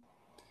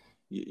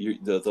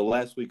the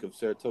last week of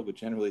Saratoga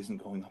generally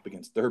isn't going up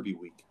against Derby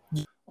week.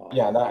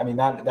 Yeah,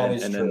 that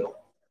is true.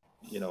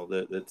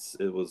 Then,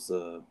 it was.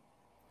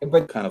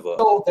 But kind of a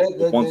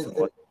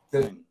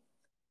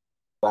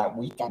that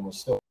weekend was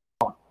still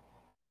fun.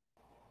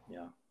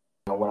 Yeah.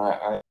 When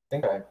I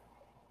think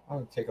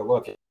I'll take a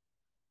look. It's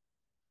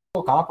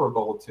still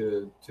comparable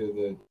to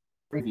the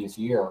previous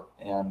year,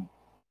 and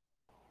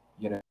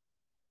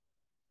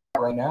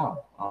right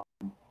now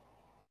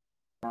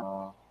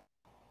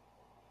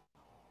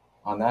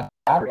on that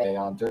Saturday,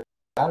 I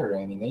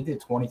mean, they did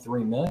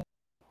 23 million.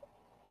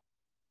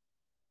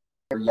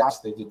 Yes,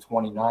 they did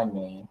 29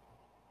 million.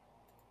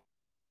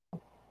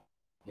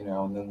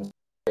 And then the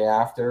day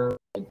after,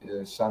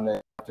 the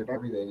Sunday after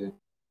Derby, they did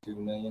 2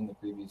 million. The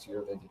previous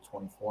year, they did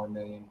 24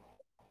 million.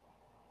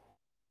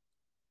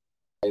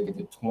 They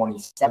did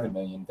 27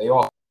 million. They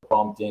all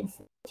bumped in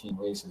 14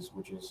 races,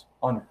 which is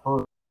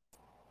unheard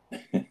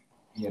of.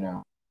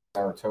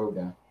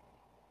 Saratoga.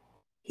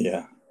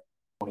 Yeah.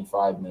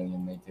 25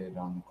 million they did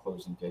on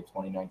closing day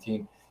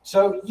 2019.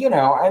 So,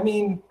 I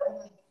mean,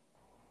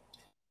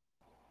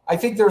 I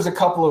think there's a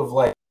couple of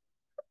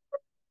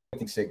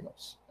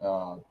signals.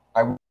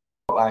 I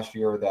last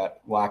year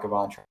that lack of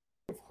on-track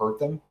hurt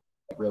them.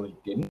 It really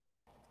didn't.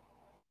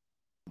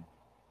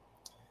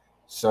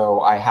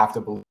 So I have to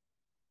believe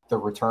the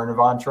return of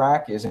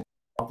on-track isn't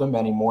help them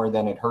any more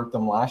than it hurt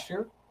them last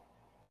year.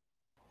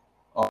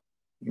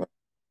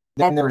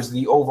 Then there's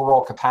the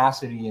overall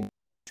capacity in the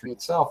country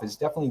itself is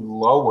definitely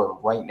lower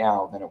right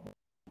now than it was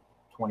in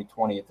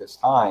 2020 at this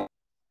time.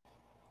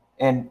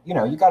 And, you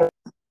got to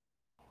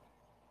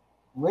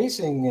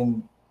racing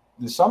in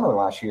the summer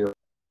last year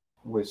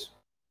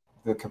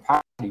the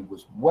capacity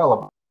was well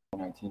above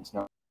 2019's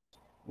numbers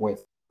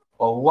with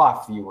a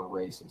lot fewer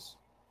races.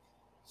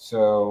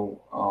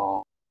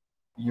 So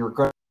you're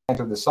going to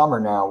enter the summer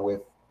now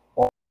with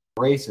all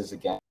races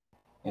again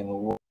and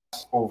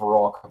less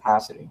overall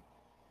capacity.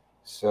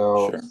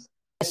 So sure.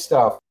 this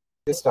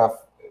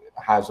stuff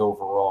has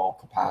overall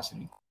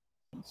capacity.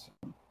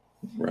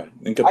 Right.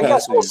 And capacity, I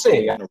guess we'll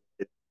see.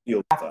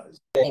 Field size.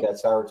 That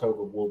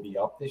Saratoga will be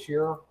up this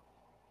year.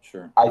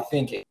 Sure. I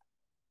think it's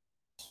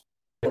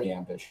really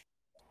ambitious.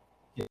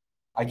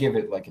 I give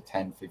it like a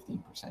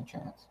 10-15%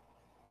 chance.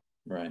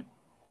 Right.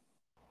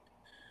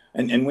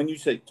 And when you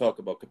talk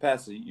about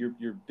capacity,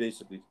 you're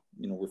basically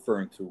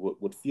referring to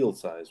what field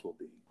size will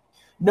be.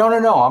 No.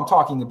 I'm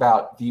talking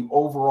about the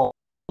overall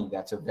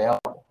that's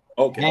available.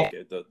 Okay.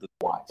 The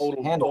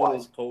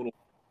total.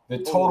 the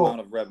total total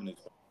amount of revenue.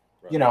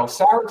 Right. You know,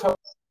 Saratoga,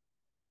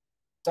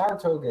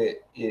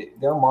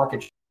 their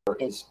market share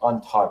is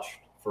untouched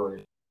for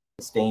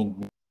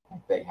sustained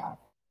like they have.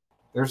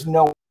 There's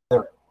no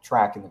other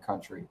track in the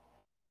country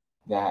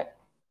that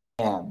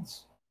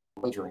ends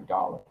wagering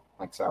dollar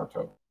like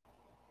Saratoga.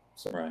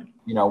 So, right.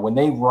 You know, when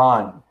they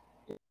run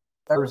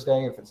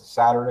Thursday, if it's a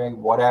Saturday,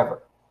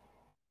 whatever,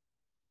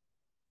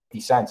 50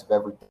 cents of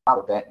every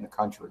dollar bet in the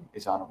country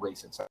is on a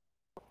race at Saratoga.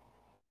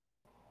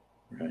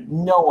 Right.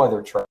 No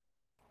other track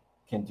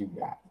can do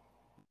that.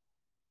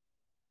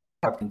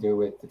 Can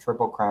do it. The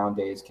Triple Crown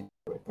days can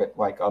do it, but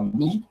like an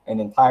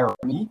entire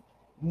meet,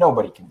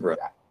 nobody can do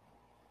that.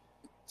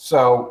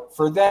 So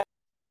for them,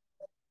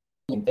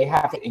 they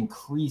have to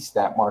increase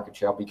that market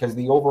share because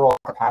the overall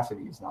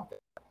capacity is not there.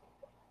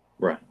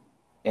 Right.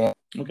 And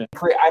okay.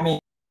 I mean,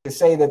 to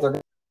say that they're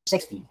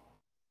 60%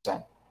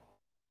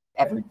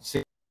 every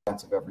 60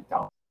 cents of every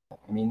dollar.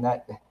 I mean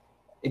that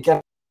it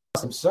gets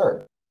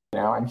absurd. You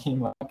know, I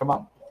mean, like, come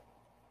on.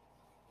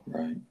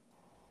 Right.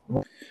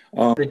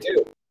 What to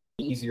do?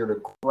 Easier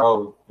to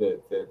grow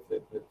the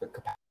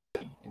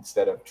capacity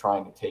instead of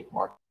trying to take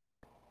market.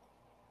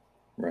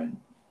 Right.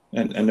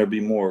 And there'll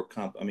be more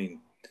I mean,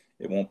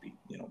 it won't be,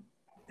 you know,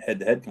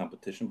 head-to-head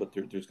competition, but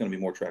there's going to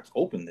be more tracks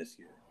open this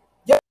year.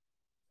 Yeah.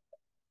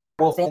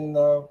 Well, in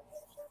the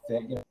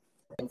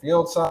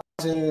field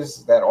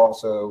sizes, that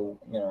also,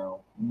 you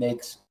know,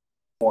 makes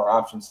more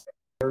options.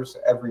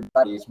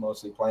 Everybody is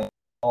mostly playing at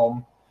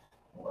home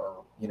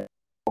or, you know,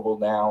 mobile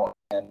now.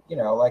 And, you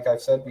know, like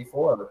I've said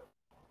before,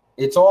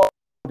 it's all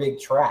a big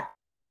track,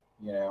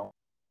 you know.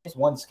 It's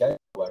one schedule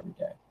every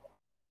day.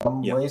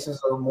 Some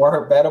races are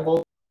more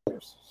bettable than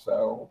others.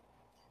 So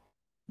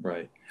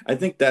right. I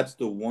think that's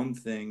the one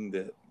thing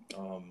that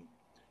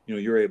you know,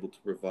 you're able to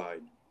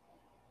provide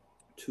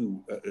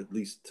to at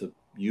least to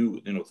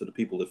you know, to the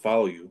people that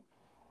follow you.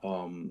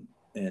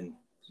 And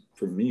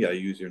for me, I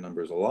use your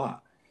numbers a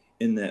lot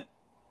in that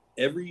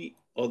every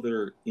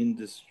other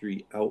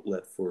industry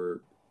outlet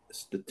for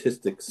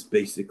statistics,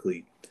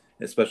 basically,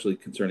 especially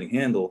concerning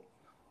handle,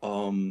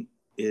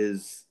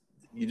 is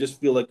you just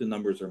feel like the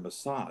numbers are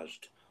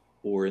massaged,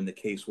 or in the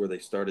case where they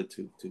started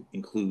to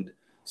include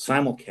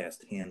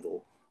simulcast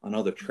handle on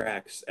other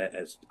tracks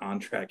as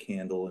on-track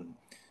handle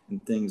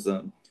and things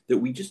that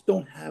we just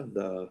don't have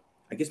the.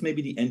 I guess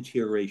maybe the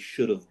NTRA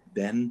should have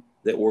been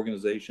the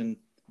organization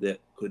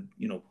that could,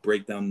 you know,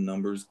 break down the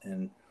numbers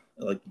and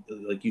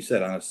like you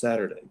said, on a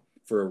Saturday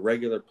for a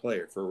regular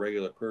player, for a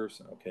regular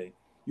person, okay,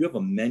 you have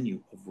a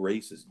menu of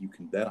races you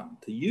can bet on.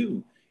 To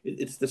you,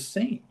 it's the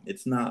same.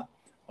 It's not,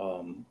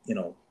 you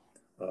know,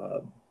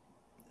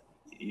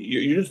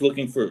 you're just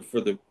looking for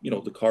the, you know,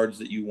 the cards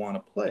that you want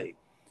to play,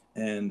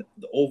 and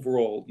the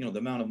overall, you know, the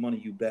amount of money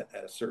you bet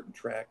at a certain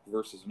track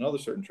versus another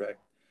certain track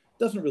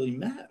doesn't really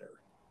matter,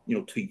 you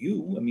know, to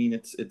you. I mean,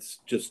 it's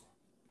just,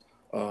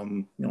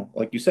 you know,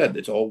 like you said,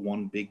 it's all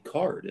one big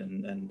card,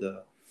 and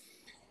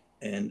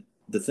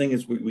the thing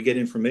is, we get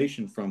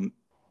information from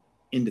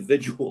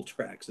individual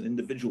tracks and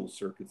individual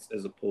circuits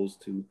as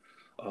opposed to,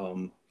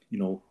 you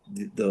know,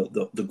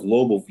 the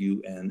global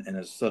view, and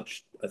as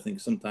such, I think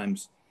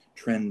sometimes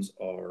trends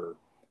are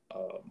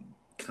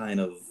kind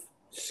of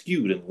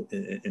skewed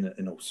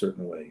in a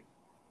certain way.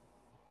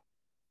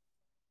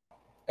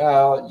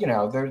 You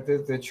know,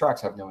 the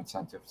tracks have no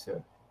incentive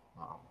to,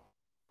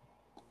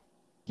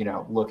 you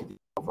know, look at the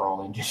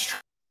overall industry.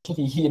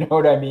 You know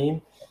what I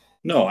mean?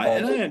 No,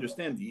 and I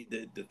understand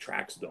the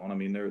tracks don't. I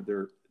mean,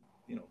 they're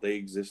you know, they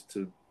exist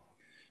to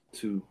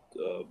you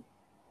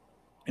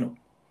know,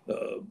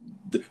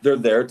 they're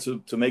there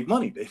to make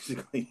money,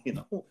 basically. You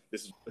know,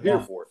 this is what they're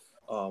here for.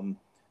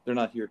 They're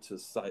not here to,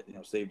 you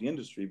know, save the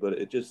industry, but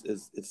it just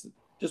is. It's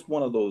just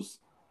one of those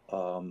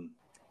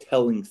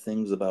telling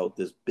things about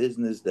this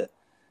business that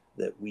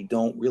we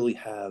don't really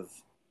have.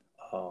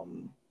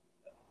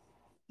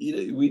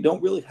 We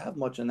don't really have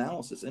much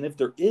analysis, and if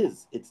there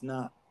is, it's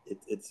not.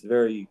 It's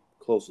very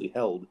closely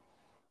held,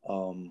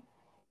 and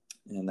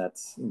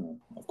that's, you know,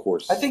 of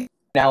course. I think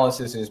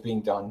analysis is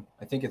being done.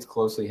 I think it's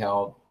closely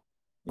held.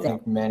 I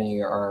think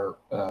many are.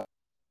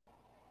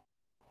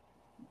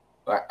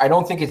 I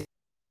don't think it's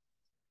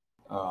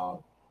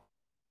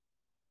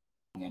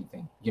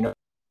anything. You know,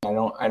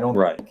 I don't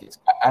right. think it's.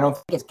 I don't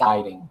think it's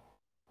guiding.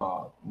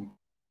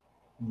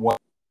 What.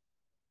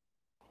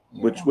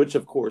 Which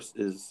of course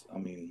is, I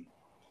mean,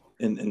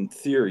 in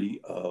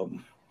theory,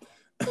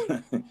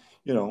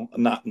 you know,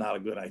 not a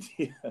good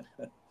idea.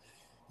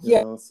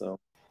 You know, so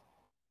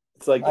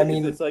it's like, I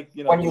mean, it's like,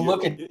 you know, when you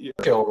look at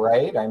Churchill,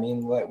 right? I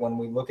mean, when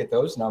we look at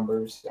those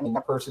numbers, I mean,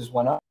 the purses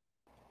went up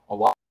a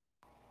lot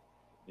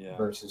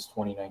versus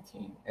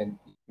 2019, and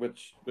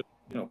which you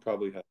know,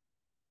 probably has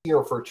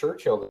easier for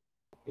Churchill.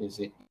 Is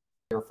it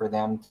easier for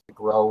them to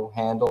grow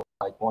handle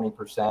by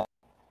 20%,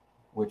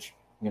 which,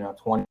 you know,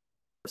 20%,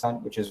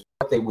 which is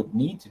what they would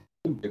need to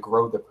do to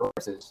grow the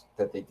purses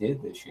that they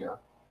did this year?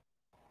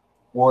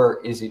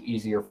 Or is it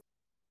easier,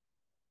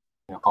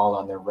 you know, call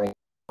on their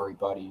regulatory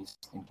buddies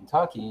in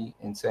Kentucky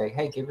and say,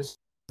 hey, give us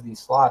these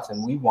slots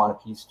and we want a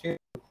piece too.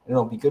 And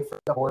it'll be good for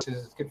the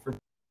horses, it's good for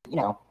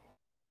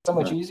so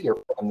much easier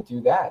for them to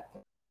do that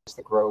than just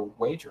to grow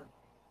wager.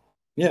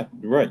 Yeah,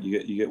 right.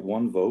 You get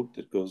one vote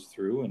that goes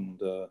through, and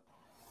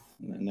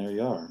there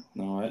you are.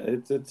 No,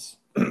 it's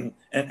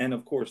and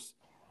of course,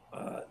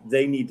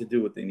 they need to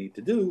do what they need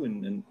to do,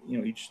 and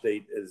each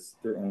state has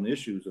their own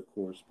issues, of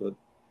course, but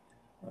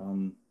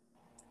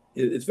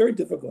it's very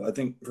difficult, I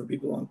think, for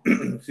people on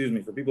excuse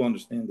me, for people to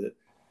understand that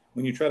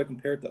when you try to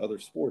compare it to other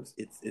sports,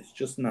 it's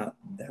just not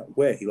that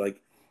way.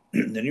 Like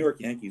the New York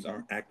Yankees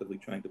aren't actively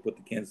trying to put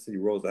the Kansas City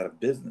Royals out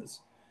of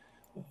business.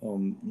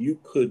 You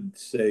could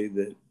say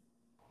that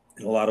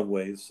in a lot of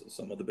ways,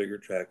 some of the bigger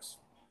tracks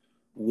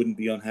wouldn't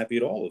be unhappy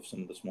at all if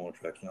some of the smaller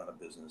tracks went out of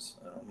business.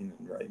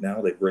 Right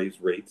now they've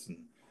raised rates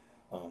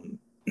and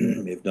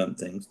they've done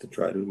things to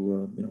try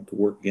to to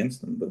work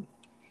against them, but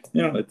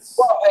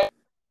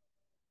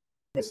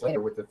it's later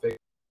with the big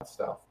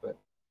stuff, but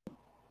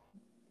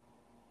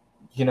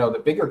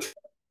the bigger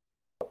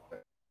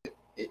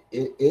it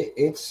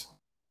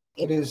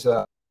is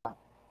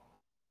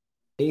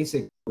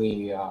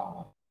basically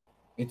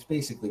it's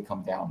basically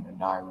come down to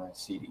NYRA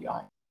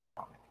CDI.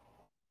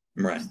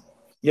 Right.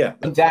 Yeah.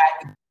 And that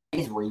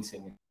is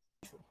racing.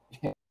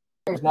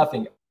 There's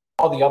nothing.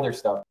 All the other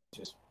stuff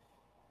just.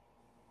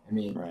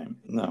 Right.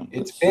 No,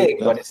 it's big,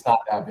 but it's not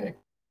that big.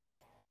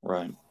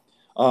 Right.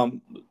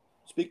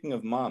 Speaking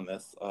of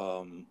Monmouth,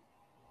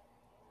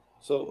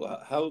 so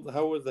how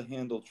were the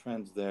handle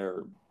trends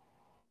there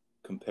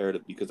compared to?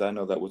 Because I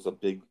know that was a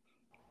big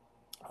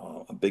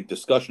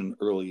discussion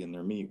early in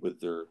their meet with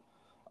their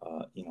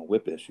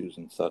whip issues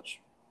and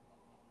such.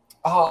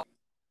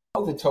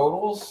 The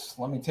totals.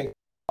 Let me take,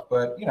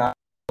 but I'm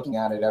looking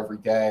at it every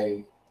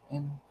day,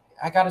 and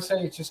I got to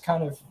say it's just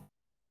kind of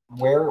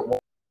where it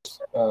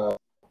was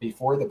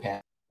before the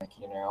pandemic.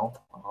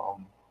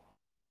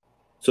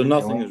 So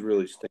nothing is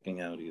really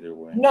sticking out either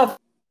way. Nothing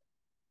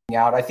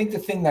out. I think the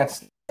thing that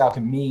sticks out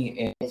to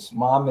me is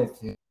Monmouth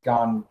has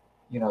gone.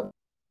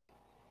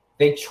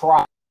 They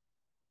try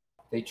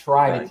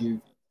to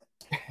do,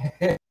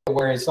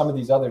 whereas some of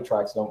these other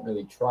tracks don't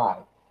really try.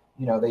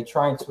 They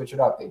try and switch it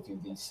up. They do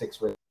these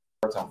 6 races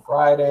on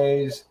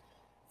Fridays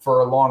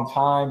for a long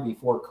time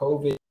before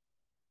COVID.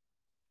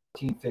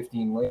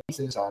 15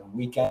 races on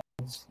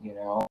weekends.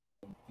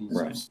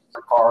 These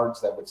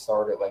cards that would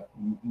start at like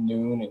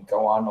noon and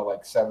go on to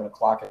like 7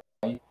 o'clock at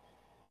night.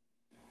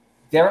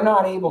 They're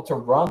not able to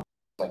run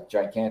like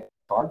gigantic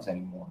cards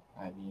anymore.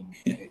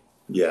 They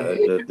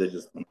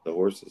just want the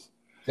horses.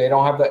 They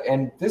don't have the,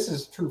 and this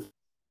is true.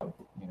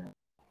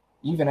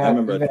 Even I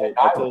remember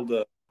I told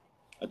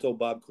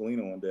Bob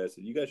Colino one day. I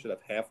said, "You guys should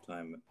have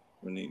halftime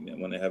when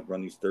they have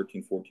run these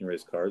 13, 14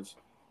 race cards.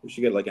 We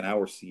should get like an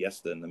hour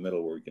siesta in the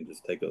middle where we can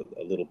just take a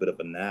little bit of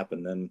a nap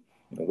and then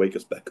wake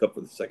us back up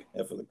for the second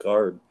half of the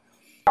card."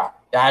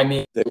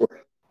 They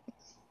were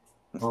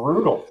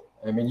brutal.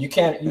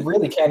 You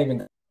really can't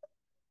even.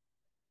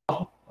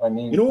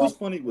 What's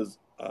funny was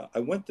I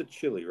went to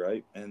Chile,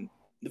 right? And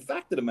the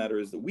fact of the matter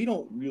is that we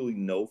don't really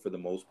know, for the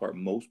most part,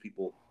 most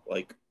people,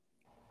 like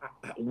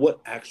what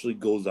actually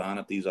goes on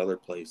at these other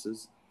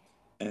places.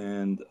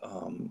 And,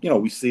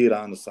 we see it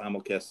on the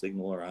simulcast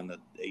signal or on the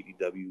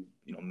ADW,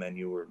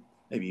 menu, or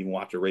maybe even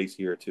watch a race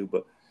here or two.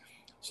 But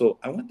so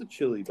I went to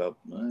Chile about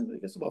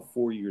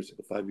 5 years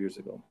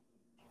ago.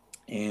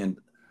 And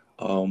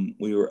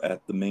we were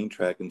at the main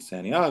track in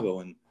Santiago,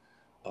 and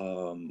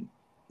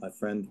my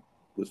friend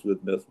was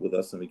with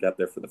us, and we got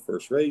there for the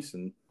first race,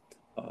 and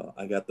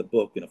I got the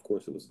book, and of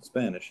course it was in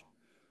Spanish.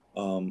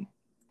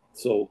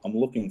 So I'm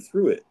looking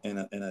through it, and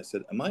I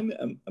said, "Am I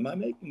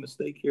making a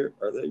mistake here?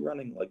 Are they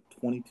running like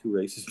 22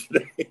 races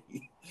today?"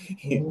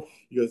 He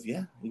goes,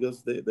 "Yeah." He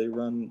goes, "They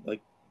run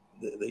like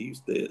they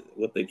used to.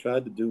 What they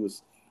tried to do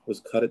was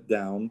cut it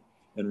down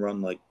and run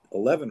like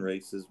 11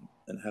 races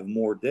and have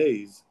more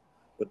days,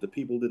 but the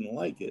people didn't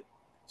like it,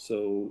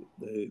 so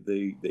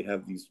they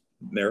have these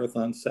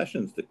marathon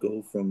sessions that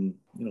go from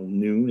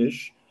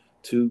noonish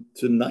to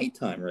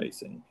nighttime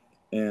racing,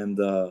 and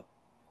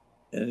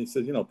he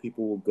said,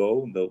 people will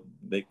go and they'll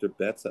make their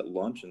bets at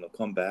lunch and they'll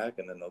come back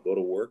and then they'll go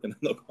to work and then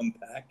they'll come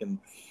back. And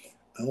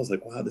I was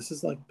like, wow, this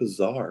is like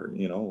bizarre,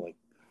 I don't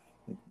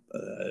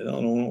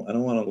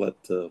want to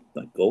let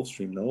like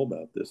Gulfstream know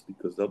about this,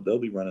 because they'll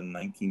be running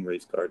 19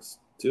 race cards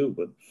too.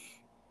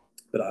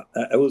 But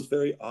I was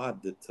very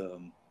odd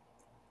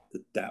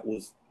that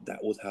was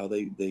how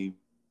they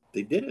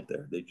did it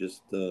there. They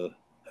just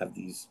have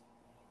these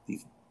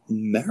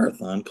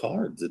marathon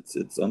cards.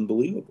 It's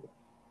unbelievable.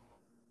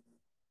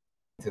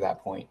 To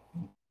that point,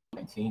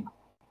 19.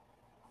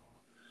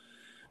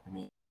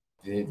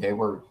 They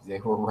were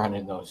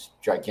running those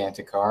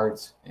gigantic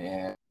cards,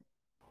 and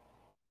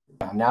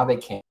now they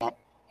can't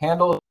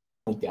handle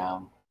it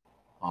down.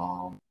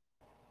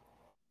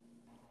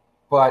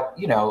 But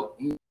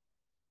the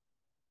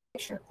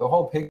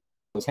whole pig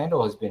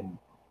handle has been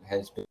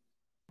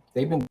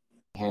they've been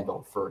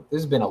handled for.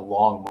 This has been a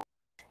long.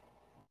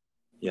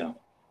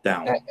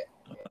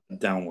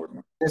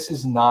 Downward. This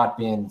has not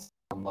been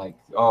like,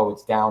 oh,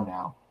 it's down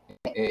now.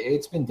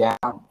 It's been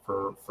down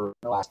for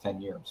the last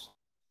 10 years,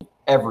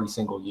 every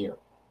single year.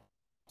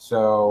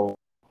 So,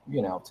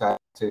 to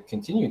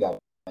continue that,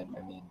 I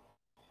mean,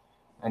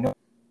 I know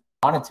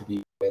I want it to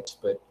be rich,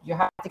 but you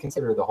have to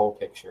consider the whole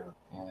picture.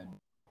 And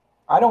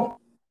I don't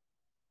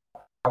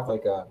have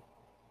like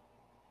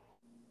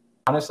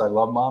honest, I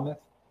love Monmouth.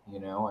 I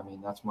mean,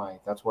 that's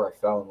where I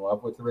fell in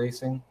love with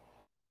racing.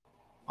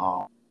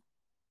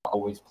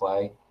 Always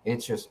play.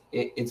 It's just,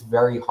 it's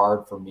very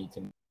hard for me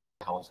to know what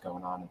the hell is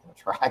going on at the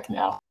track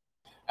now.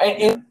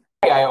 And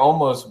I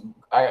almost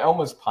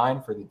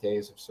pine for the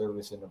days of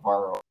service in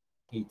Navarro. I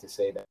hate to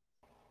say that,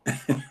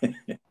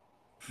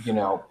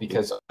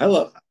 because I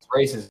love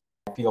races.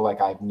 I feel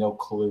like I have no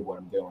clue what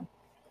I'm doing.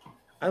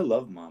 I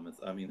love Monmouth.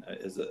 I mean,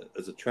 as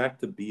a track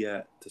to be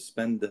at, to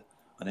spend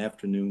an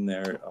afternoon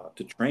there,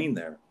 to train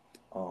there.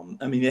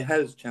 I mean, it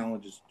has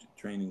challenges to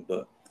training,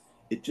 but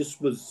it just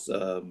was.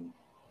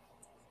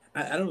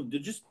 I don't know. There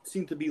just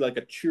seemed to be like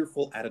a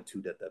cheerful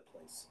attitude at that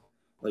place.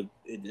 Like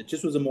it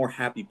just was a more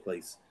happy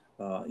place.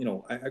 I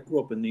grew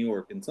up in New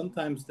York, and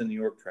sometimes the New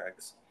York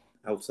tracks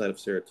outside of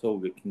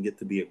Saratoga can get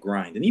to be a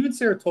grind. And even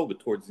Saratoga,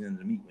 towards the end of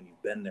the meet, when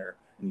you've been there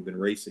and you've been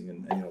racing,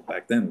 and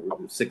back then it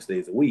was 6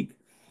 days a week.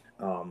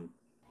 And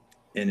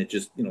it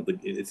just,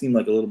 it seemed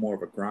like a little more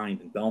of a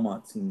grind. And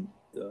Belmont seemed,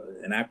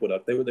 an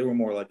Aqueduct, they were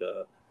more like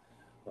a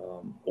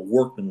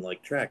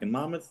workman-like track. And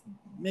Monmouth,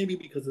 maybe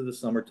because of the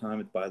summertime,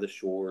 it's by the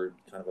shore,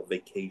 kind of a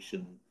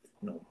vacation,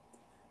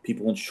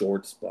 people in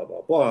shorts, blah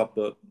blah blah.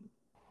 But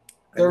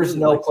there's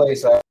no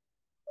place I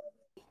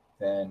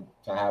than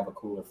to have a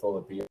cooler full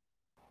of beer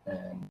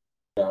and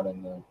out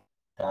in the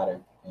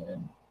paddock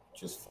and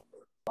just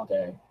all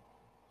day.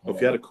 Well,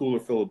 if you had a cooler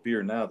full of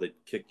beer now, they'd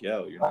kick you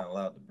out. You're not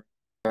allowed to bring.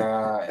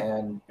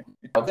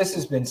 And this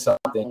has been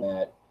something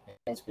that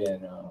has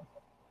been,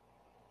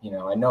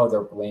 I know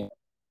they're blaming,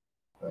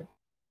 but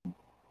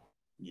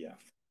yeah,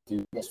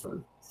 do this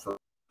for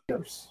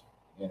years,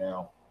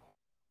 Well,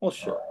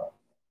 sure.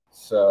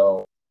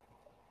 So,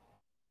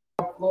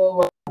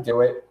 let's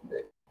do it.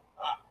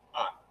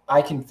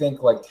 I can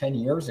think like 10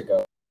 years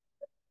ago,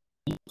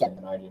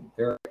 and I didn't.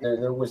 There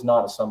was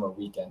not a summer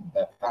weekend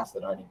that passed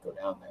that I didn't go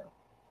down there.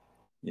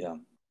 Yeah,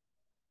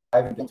 I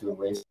haven't been to a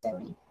race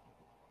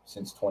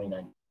since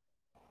 2019.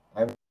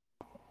 Right.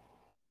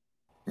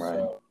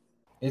 So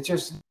it's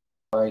just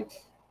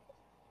like,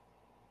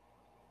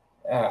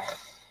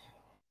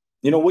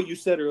 what you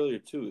said earlier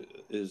too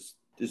is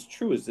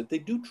true. Is that they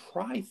do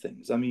try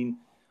things. I mean,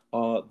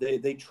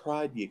 they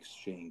tried the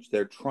exchange.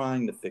 They're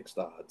trying the fixed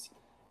odds,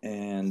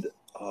 and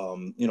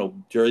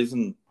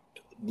Jason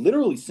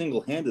literally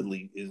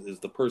single-handedly is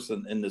the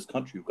person in this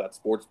country who got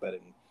sports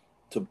betting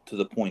to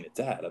the point it's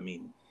at. I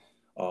mean.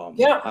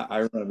 I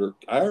remember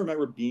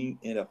being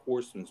in a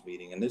horseman's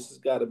meeting, and this has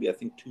got to be, I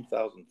think,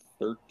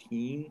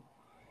 2013,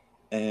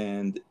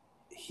 and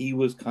he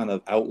was kind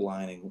of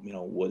outlining,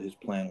 what his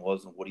plan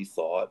was and what he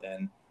thought.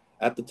 And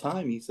at the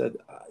time, he said,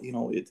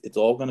 it's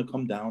all going to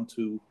come down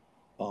to,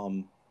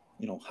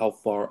 how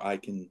far I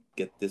can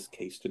get this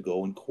case to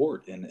go in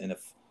court, and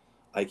if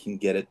I can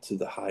get it to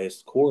the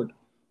highest court,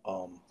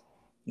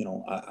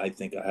 I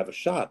think I have a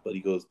shot. But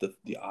he goes,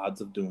 the odds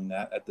of doing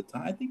that at the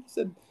time, I think he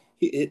said.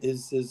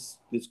 His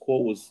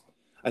quote was,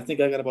 I think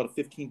I got about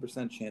a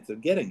 15% chance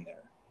of getting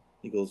there.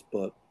 He goes,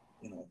 but,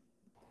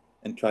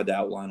 and tried to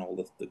outline all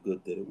the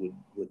good that it would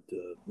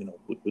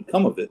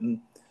come of it. And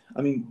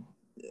I mean,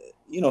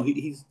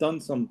 he's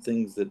done some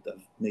things that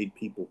have made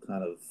people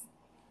kind of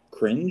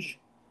cringe.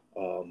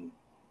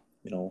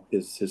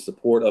 His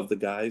support of the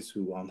guys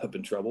who wound up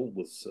in trouble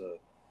was,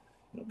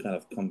 kind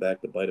of come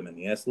back to bite him in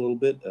the ass a little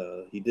bit.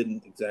 He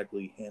didn't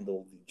exactly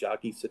handle the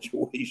jockey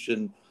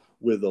situation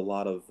with a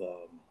lot of,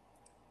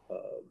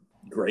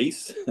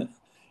 grace,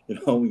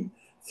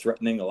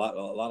 threatening. A lot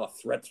of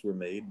threats were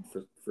made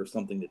for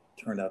something that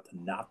turned out to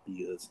not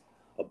be as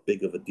a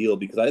big of a deal,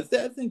 because I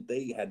think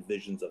they had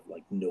visions of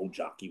like no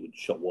jockey would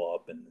show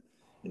up and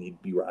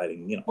he'd be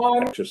riding,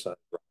 exercise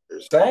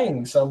riders,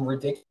 saying some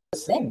ridiculous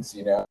things,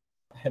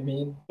 I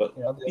mean, but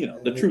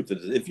the truth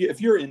is,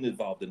 if you're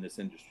involved in this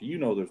industry,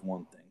 there's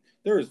one thing: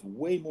 there is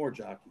way more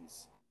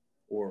jockeys,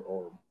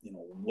 or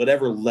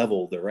whatever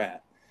level they're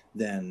at,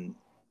 than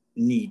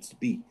needs to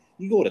be.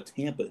 You go to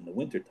Tampa in the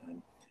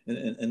wintertime,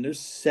 and there's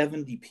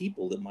 70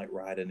 people that might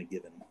ride in a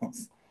given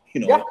month.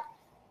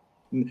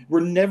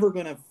 We're never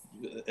going to,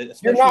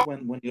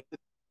 especially when you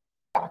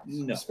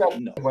when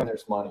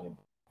there's money.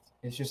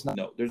 It's just not.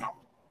 No, there's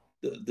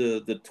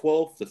the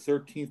 12th, the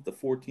 13th, the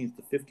 14th,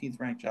 the 15th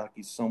ranked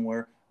jockeys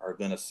somewhere are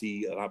going to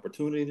see an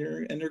opportunity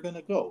there, and they're going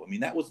to go. I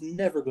mean, that was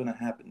never going to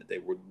happen, that they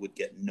would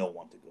get no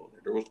one to go there.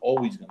 There was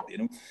always going to be.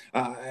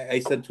 I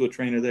said to a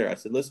trainer there, I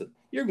said, listen,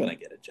 you're going to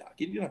get a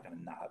jockey. You're not going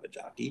to not have a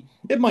jockey.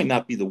 It might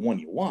not be the one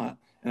you want.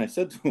 And I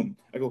said to him,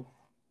 I go,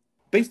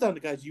 based on the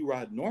guys you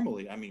ride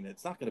normally, I mean,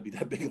 it's not going to be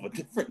that big of a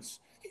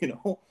difference,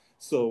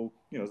 So,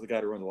 as the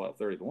guy who runs a lot of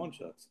 30-1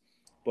 shots.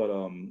 But,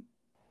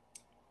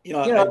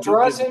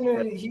 for us,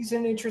 he's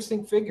an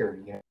interesting figure.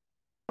 I've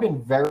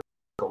been very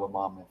critical of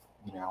Monmouth,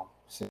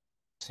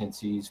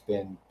 since he's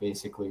been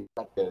basically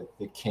like the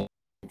king of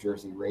New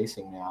Jersey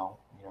racing now.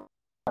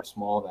 How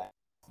small that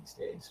these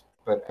days.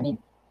 But I mean,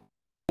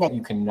 that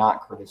you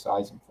cannot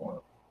criticize him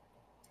for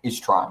is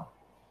trying.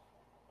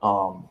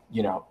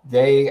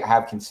 They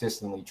have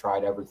consistently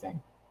tried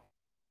everything.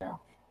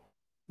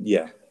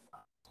 Yeah.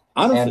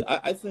 Honestly, And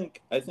I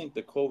think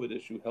the COVID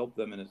issue helped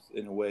them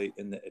in a way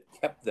in that it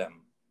kept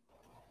them,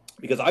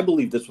 because I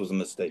believe this was a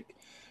mistake,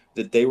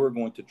 that they were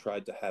going to try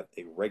to have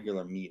a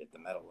regular meet at the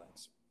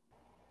Meadowlands,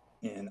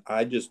 and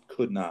I just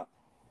could not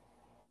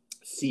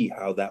see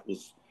how that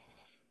was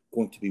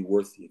going to be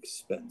worth the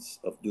expense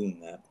of doing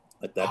that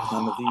at that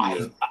time of the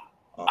year.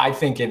 I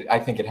think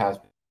it has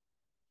been.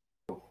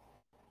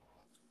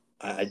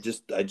 I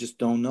just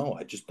don't know.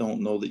 I just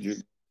don't know that you're.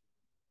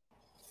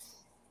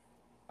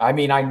 I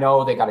mean, I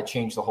know they got to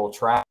change the whole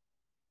track,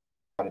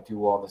 got to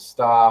do all the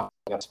stuff,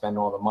 got to spend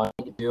all the money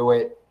to do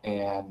it,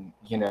 and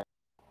Well,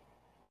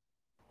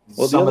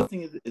 the some other of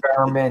thing is, the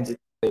experiments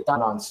they've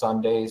done on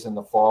Sundays in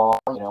the fall.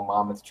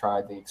 Monmouth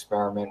tried the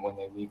experiment when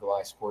they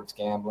legalized sports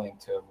gambling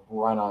to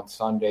run on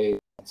Sundays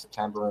in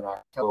September and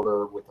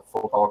October with the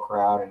football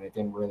crowd, and it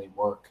didn't really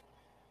work.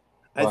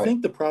 I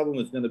think the problem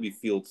is going to be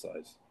field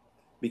size,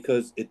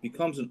 because it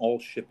becomes an all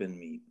ship-in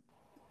meet,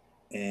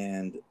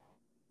 and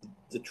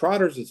the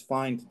trotters is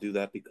fine to do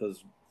that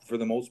because for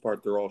the most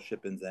part they're all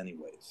ship-ins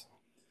anyways.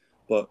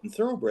 But in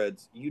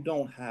thoroughbreds, you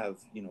don't have,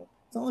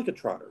 it's not like a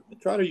trotter. The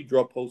trotter, you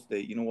draw post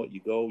date, you know what, you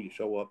go, you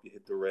show up, you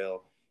hit the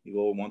rail, you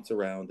go once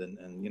around,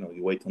 and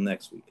you wait till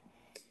next week.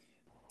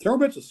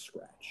 Thoroughbreds a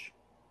scratch.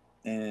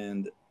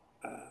 And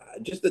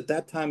just at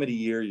that time of the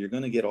year, you're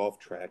going to get off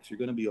tracks, you're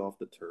going to be off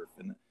the turf.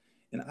 And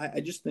I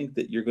just think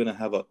that you're going to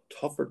have a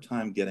tougher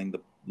time getting the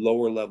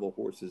lower level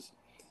horses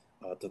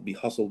to be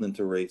hustled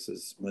into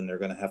races when they're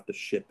going to have to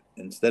ship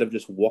instead of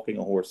just walking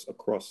a horse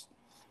across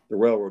the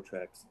railroad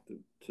tracks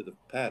to the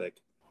paddock.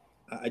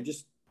 I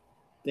just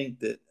think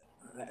that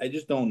I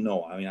just don't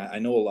know. I mean, I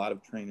know a lot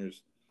of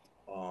trainers,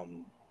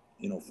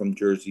 from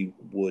Jersey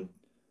would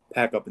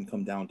pack up and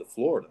come down to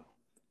Florida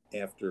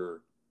after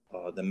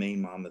the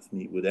main Monmouth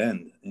meet would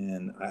end,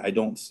 and I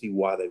don't see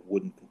why they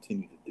wouldn't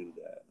continue to do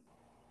that.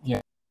 Yeah,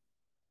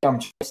 I'm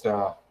just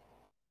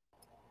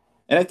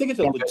and I think it's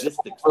a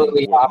logistics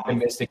really thing.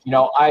 Optimistic.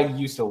 I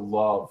used to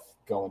love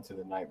going to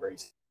the night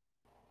race,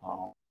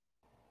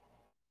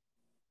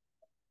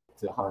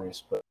 to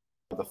harness, but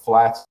the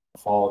flats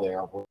fall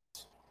there was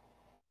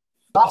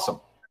awesome.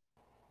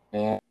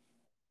 And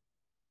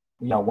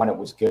when it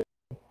was good,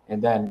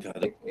 and then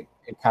it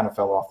kind of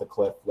fell off the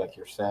cliff, like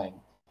you're saying.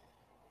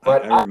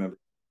 But I remember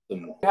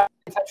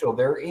potential.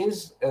 There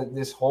is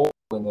this hole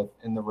in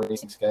the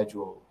racing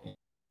schedule in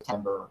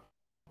September,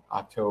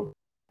 October,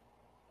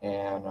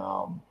 and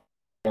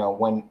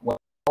when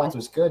balance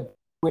was good,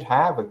 we would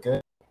have a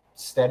good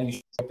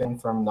steady shipping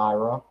from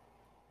Naira,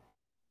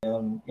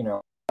 and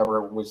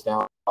wherever it was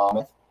down in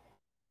Monmouth,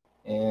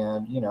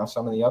 and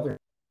some of the other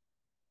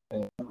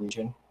in the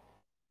region.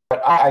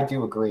 But I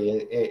do agree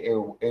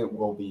it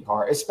will be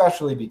hard,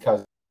 especially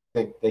because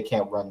they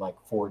can't run like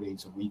 4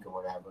 days a week or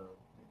whatever.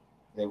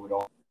 They would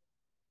only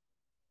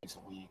days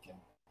a week, and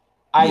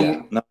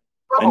I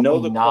know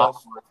the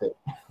cost. Worth it.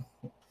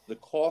 The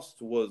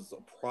cost was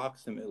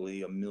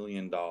approximately $1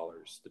 million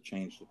to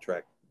change the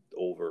track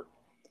over,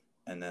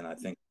 and then I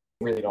think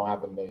really don't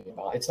have $1 million.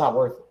 It's not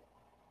worth it.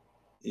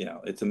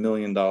 It's $1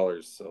 million.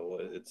 So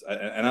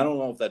and I don't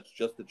know if that's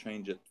just to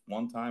change it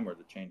one time or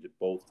to change it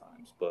both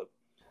times, but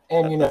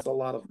that's a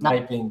lot of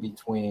sniping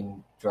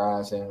between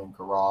Drazen and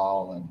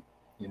Corral,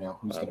 and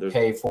who's going to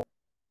pay for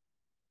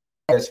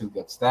it, who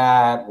gets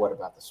that, what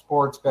about the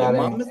sports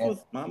betting?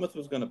 Monmouth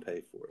was going to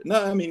pay for it.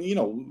 No, I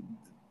mean,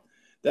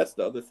 that's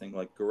the other thing.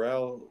 Like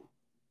Corral,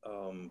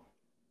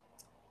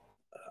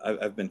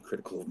 I've been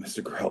critical of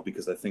Mr. Corral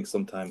because I think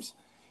sometimes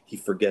he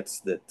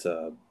forgets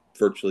that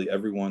virtually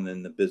everyone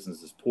in the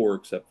business is poor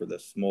except for the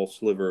small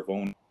sliver of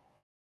owners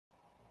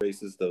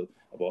races,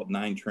 about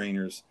 9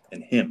 trainers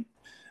and him.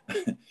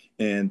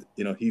 And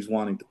he's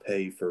wanting to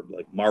pay for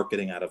like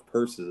marketing out of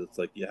purses. It's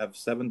like you have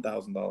 $7,000,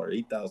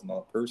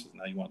 $8,000 purses.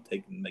 Now you want to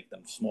take and make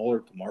them smaller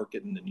to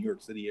market in the New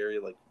York City area.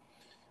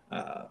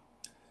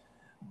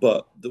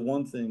 But the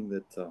one thing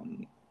that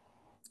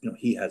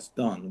he has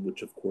done,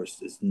 which of course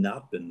has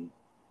not been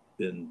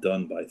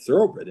done by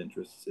thoroughbred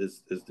interests,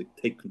 is to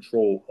take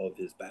control of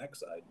his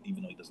backside,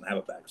 even though he doesn't have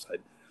a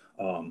backside.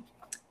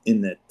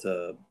 In that,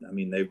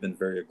 they've been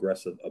very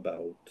aggressive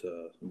about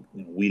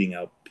weeding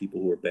out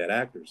people who are bad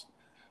actors.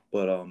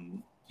 But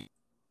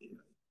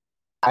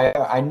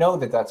I know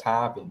that's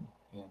happened,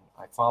 and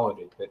I followed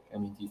it. But I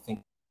mean, do you think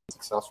it's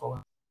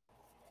successful?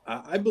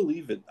 I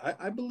believe it.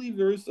 I believe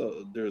there's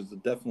a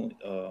definitely,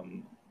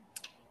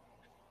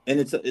 and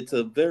it's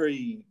a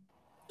very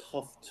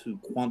tough to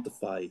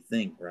quantify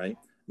thing, right?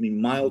 I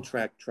mean, mile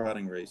track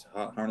trotting race,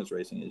 harness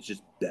racing is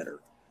just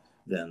better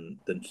than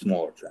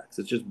smaller tracks.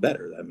 It's just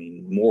better. I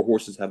mean, more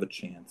horses have a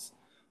chance.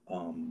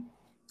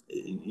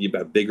 You've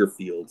got bigger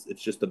fields.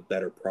 It's just a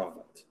better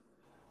product.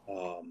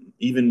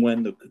 Even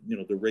when the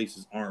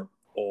races aren't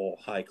all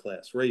high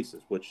class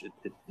races, which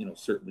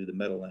certainly the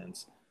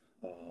Meadowlands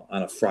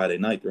on a Friday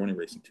night, they're only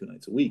racing 2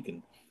 nights a week,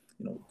 and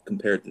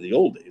compared to the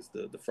old days,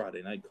 the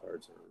Friday night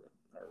cards are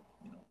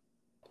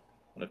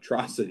an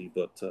atrocity,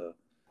 but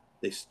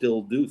they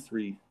still do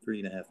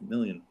 3.5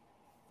 million.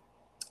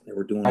 They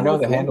were doing I know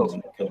over the 4 handles.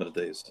 million some of the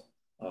days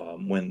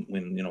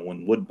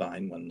when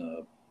Woodbine,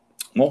 when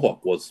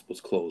Mohawk was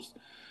closed.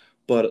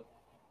 But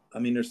I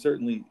mean, there's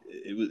certainly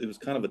it was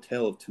kind of a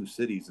tale of two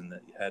cities in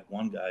that you had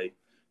one guy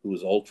who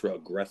was ultra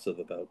aggressive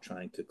about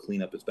trying to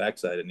clean up his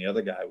backside, and the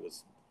other guy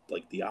was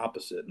like the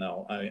opposite.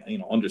 Now,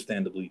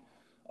 understandably,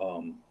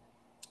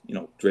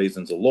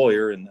 Drazen's a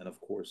lawyer, and of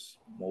course,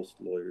 most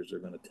lawyers are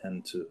going to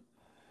tend to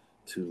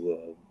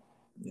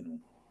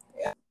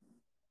Yeah.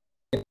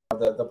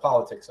 The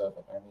politics of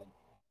it. I mean,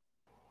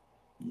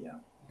 yeah,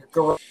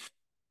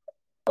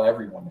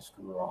 everyone to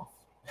screw off.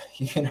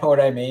 You know what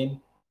I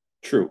mean?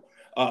 True.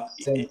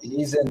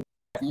 He's in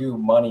a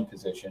money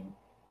position.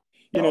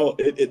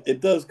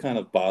 It does kind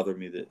of bother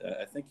me that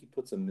I think he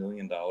puts $1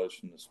 million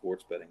from the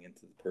sports betting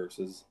into the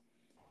purses,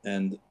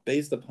 and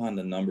based upon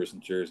the numbers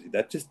in Jersey,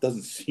 that just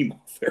doesn't seem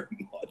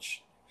very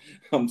much.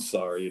 I'm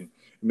sorry, and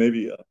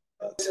maybe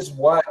this is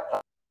what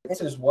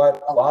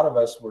a lot of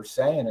us were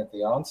saying at the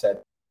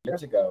onset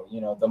years ago.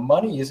 The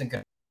money isn't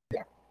going to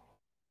be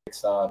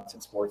fixed odds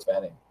in sports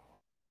betting.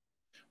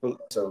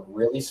 It's a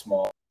really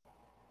small.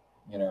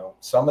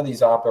 Some of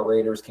these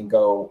operators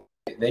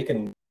they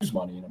can lose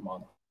money in a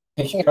month.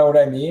 You know what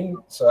I mean?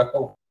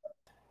 So,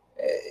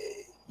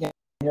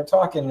 you're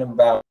talking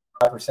about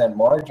 5%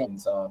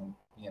 margins on,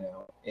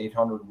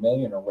 800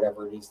 million or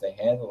whatever it is they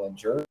handle in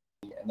Jersey.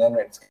 And then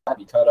it's got to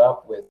be cut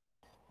up with,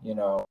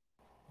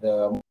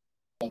 the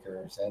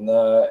makers and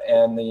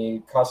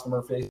the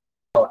customer facing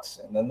products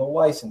and then the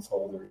license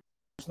holders.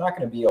 There's not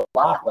going to be a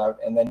lot left,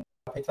 and then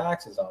you pay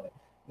taxes on it.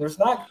 There's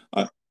not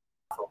at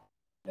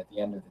the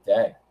end of the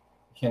day.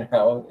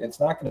 It's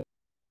not going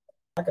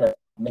to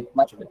make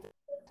much of it.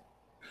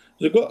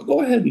 So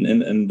go ahead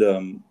and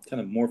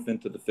kind of morph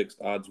into the fixed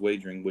odds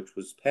wagering, which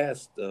was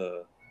passed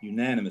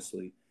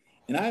unanimously.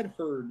 And I had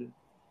heard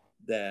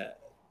that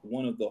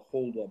one of the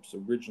holdups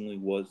originally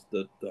was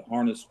the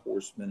harness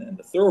horsemen and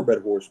the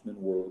thoroughbred horsemen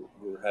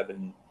were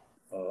having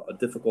a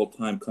difficult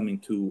time coming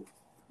to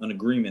an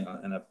agreement.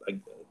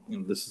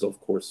 And this is of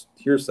course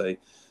hearsay,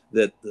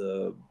 that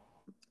the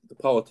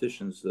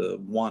politicians the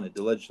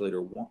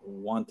legislator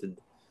wanted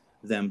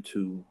them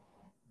to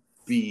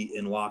be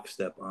in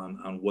lockstep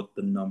on what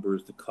the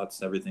numbers, the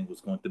cuts, everything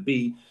was going to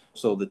be,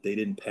 so that they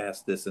didn't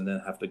pass this and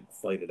then have to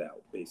fight it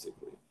out,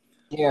 basically.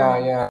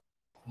 Yeah.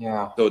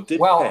 So it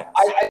did pass.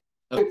 I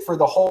think for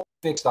the whole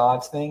fixed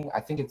odds thing, I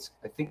think it's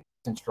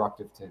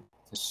instructive to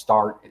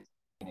start at the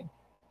beginning.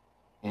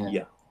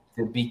 And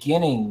the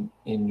beginning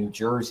in New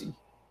Jersey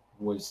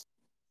was,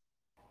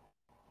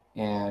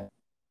 and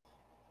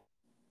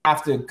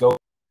have to go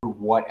through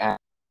what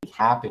actually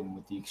happened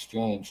with the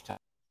exchange to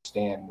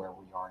understand where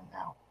we are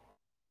now.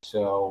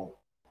 So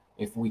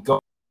if we go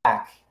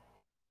back,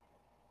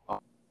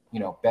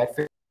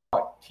 Betfair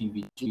bought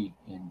TVG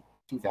in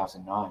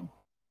 2009,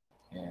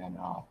 and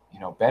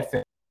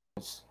Betfair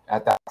was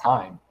at that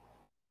time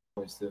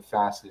was the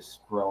fastest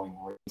growing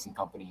racing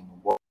company in the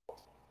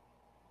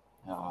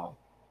world,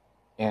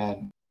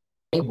 and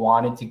they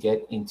wanted to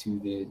get into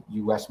the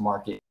U.S.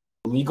 market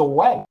legal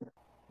way,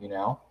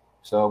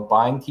 So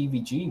buying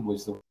TVG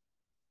was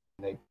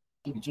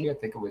TVG, I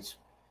think it was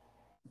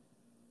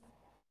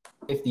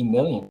 50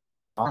 million.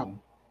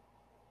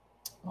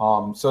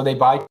 So they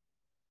buy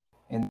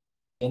and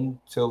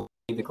to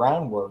lay the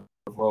groundwork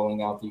of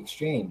rolling out the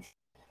exchange.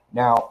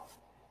 Now,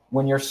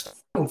 when you're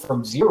starting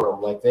from zero,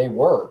 like they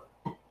were,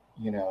 a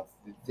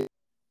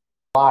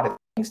lot of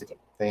things to do.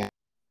 They have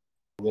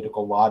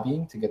political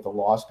lobbying to get the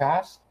laws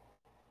passed.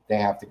 They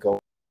have to go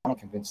and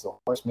convince the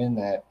horsemen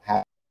that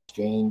have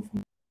exchange,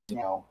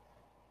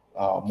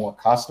 more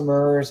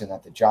customers, and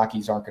that the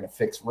jockeys aren't going to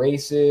fix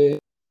races.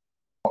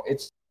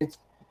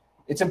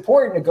 It's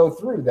important to go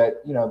through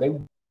that.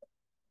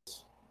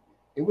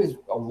 It was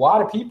a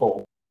lot of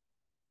people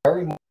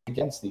very much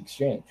against the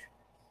exchange.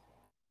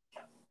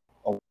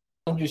 A lot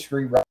of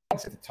industry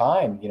ranks at the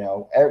time,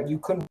 you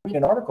couldn't read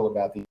an article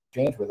about the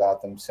exchange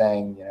without them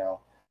saying,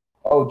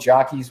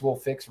 jockeys will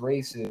fix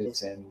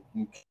races, and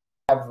you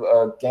have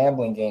a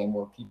gambling game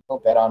where people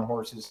bet on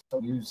horses to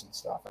use and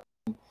stuff.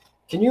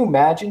 Can you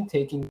imagine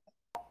taking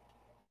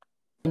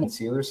it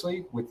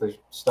seriously with the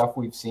stuff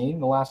we've seen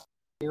the last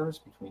years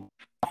between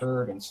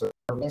Herd and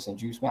Service and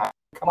Juice Man?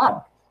 Come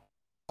on.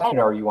 What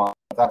are you on?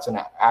 That's an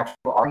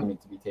actual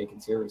argument to be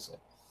taken seriously.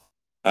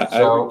 I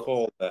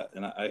recall that,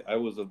 and I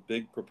was a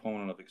big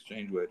proponent of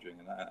exchange wagering,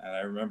 and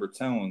I remember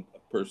telling a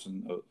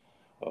person,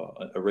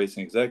 a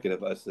racing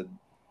executive, I said,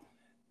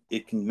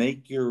 it can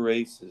make your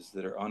races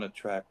that are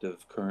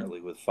unattractive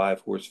currently with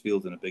 5-horse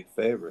fields and a big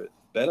favorite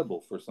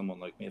bettable for someone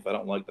like me if I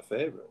don't like the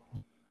favorite.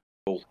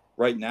 So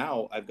right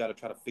now, I've got to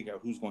try to figure out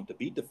who's going to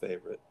beat the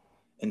favorite.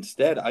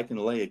 Instead, I can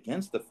lay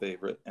against the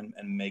favorite and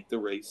make the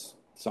race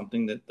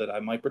something that I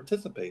might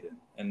participate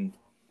in.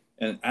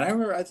 And I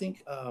remember, I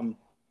think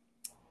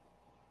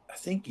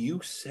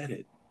you said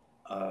it.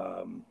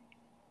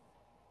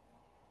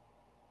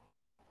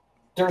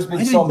 There's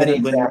been so many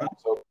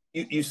examples.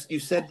 You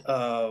said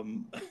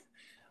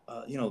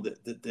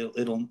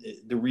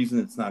the reason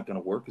it's not going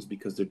to work is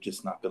because they're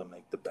just not going to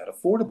make the bet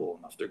affordable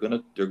enough. They're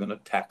going to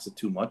tax it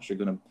too much.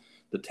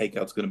 The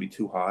takeout's going to be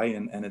too high,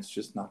 and it's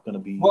just not going to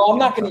be. Well, I'm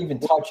not going to even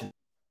touch it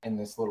in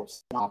this little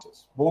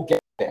synopsis. We'll get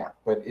there,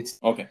 but it's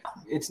okay.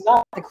 It's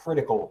not the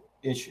critical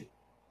issue.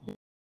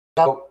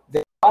 So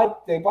they buy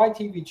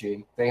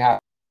TVG. They have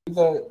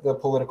the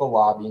political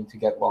lobbying to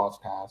get laws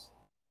passed.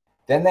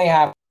 Then they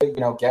have to,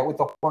 get with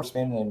the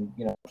horsemen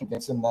and,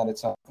 convince them that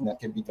it's something that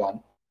can be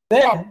done. Then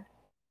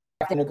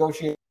they have to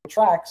negotiate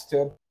tracks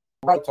to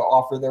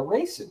offer their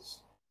races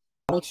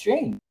in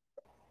exchange.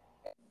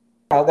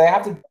 They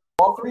have to do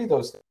all three of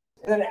those things.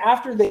 And then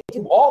after they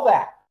do all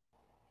that,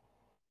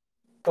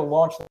 to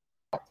launch the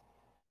product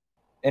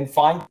and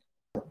find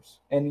customers.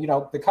 And,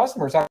 the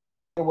customers have to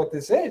know what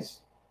this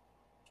is.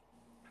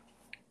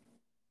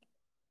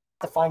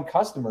 To find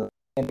customers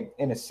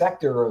in a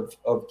sector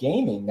of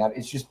gaming that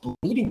is just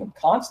bleeding them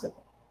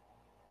constantly.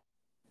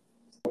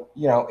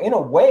 In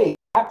a way,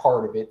 that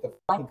part of it, the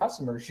finding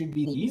customers, should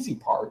be the easy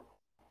part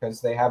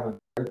because they have a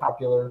very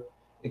popular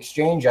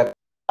exchange at the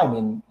time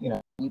in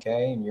UK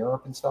and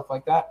Europe and stuff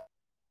like that.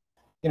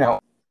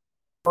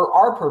 For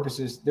our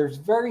purposes, there's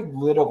very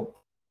little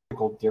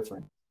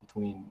difference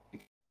between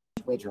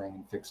wagering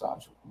and fixed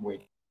odds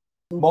wagering.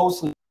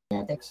 Mostly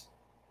semantics,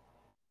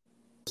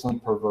 mostly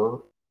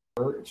pervert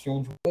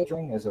exchange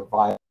wagering as a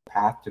viable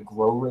path to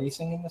grow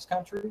racing in this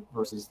country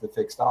versus the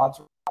fixed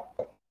odds.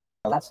 But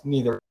that's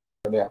neither here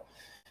nor there.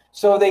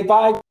 So they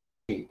buy.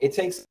 It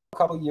takes a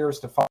couple of years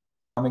to find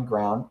common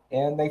ground,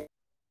 and they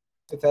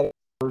synthetic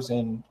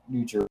in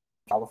New Jersey,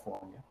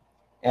 California,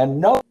 and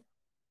no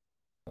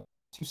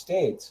two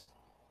states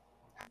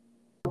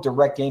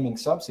direct gaming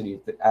subsidy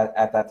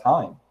at that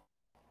time.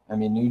 I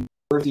mean, New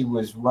Jersey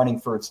was running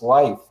for its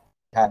life,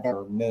 had their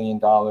 $1 million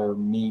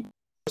meat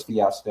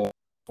fiesta in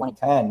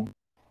 2010,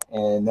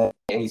 and then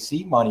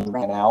AC money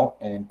ran out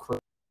and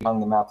hung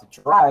them out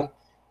to dry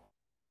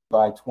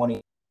by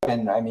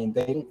 2010. I mean,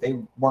 they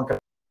weren't going to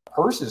have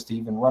purses to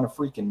even run a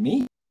freaking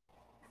meet.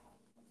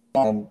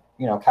 And,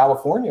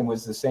 California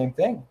was the same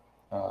thing.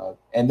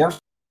 And there's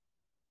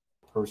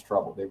purse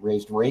trouble. They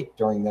raised rate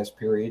during this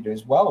period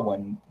as well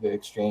when the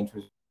exchange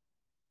was.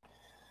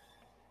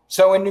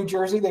 So in New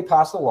Jersey, they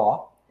passed a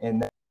law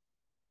and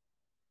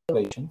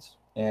regulations.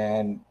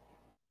 And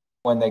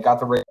when they got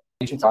the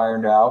regulations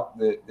ironed out,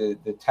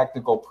 the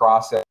technical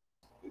process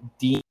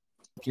deemed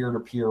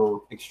peer-to-peer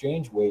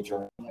exchange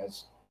wagering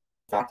as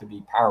in fact to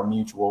be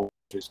pari-mutuel,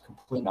 which is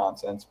complete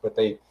nonsense. But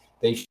they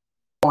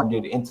formed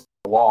it into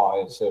the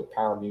law as a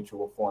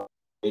pari-mutuel form of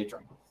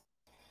wagering.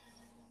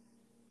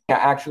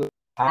 Actually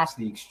passed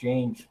the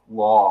exchange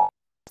law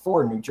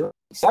for New Jersey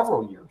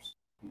several years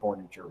before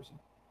New Jersey,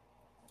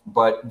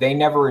 but they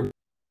never admitted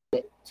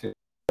it to the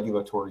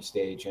regulatory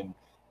stage, and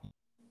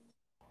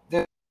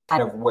this is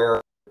kind of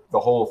where the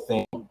whole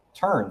thing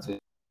turns.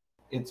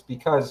 It's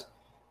because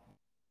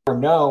there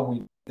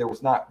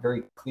was not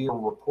very clear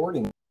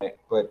reporting on it,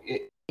 but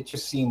it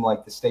just seemed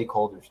like the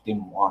stakeholders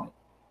didn't want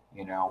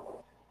it.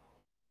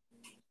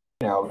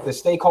 The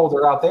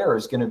stakeholder out there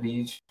is going to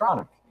be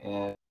Stronic,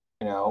 and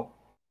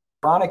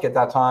Stronic at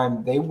that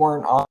time, they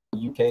weren't on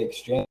the UK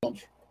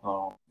exchange.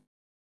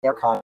 Their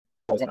contract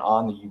wasn't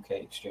on the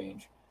UK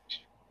exchange.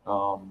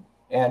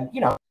 And,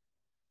 they've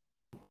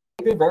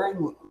been very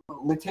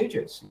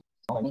litigious.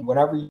 I mean,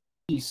 whenever you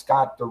see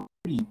Scott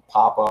DeRudy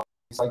pop up,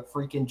 it's like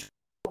freaking,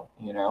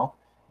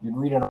 you'd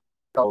read an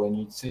article and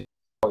you'd see,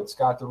 it's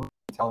Scott DeRudy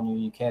telling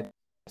you can't,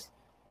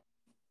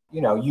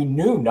 you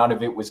knew none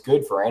of it was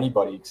good for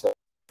anybody except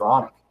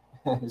Stronic.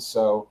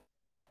 So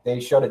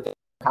they shut it down.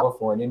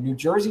 California. New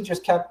Jersey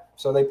just kept,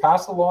 so they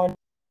passed the law,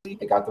 they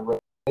got the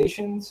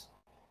regulations,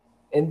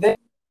 and then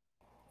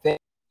they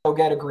go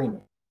get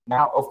agreement.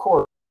 Now, of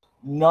course,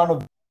 none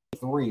of the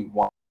three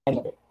want any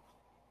of it.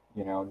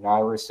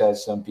 Naira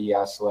says some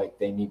BS like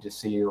they need to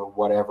see or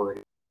whatever it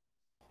is.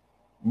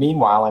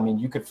 Meanwhile, I mean,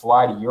 you could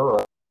fly to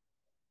Europe,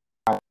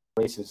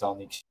 races on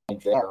the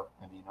exchange there.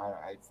 I mean,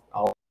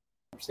 I'll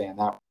understand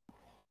that.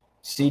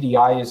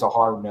 CDI is a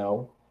hard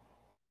no.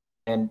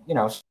 And,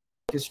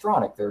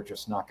 Stronic, they're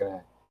just not going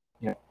to,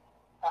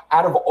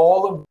 out of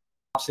all of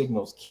the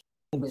signals,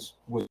 Kings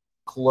was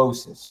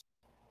closest.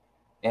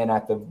 And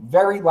at the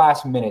very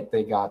last minute,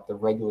 they got the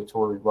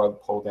regulatory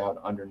rug pulled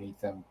out underneath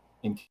them.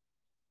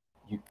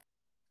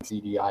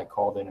 CDI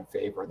called in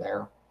favor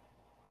there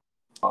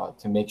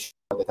to make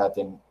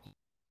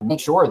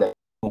sure that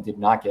did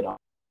not get on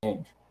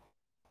change.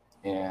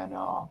 And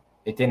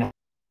it didn't.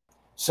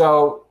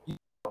 So,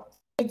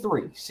 big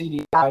three,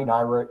 CDI,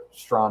 Naira,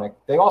 Stronic,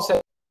 they all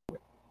said,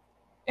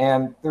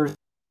 and there's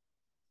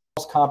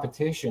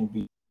competition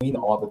between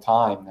them all the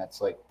time that's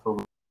like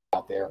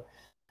out there.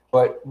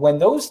 But when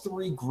those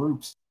three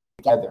groups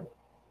together,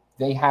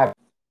 they have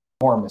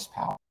enormous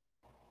power.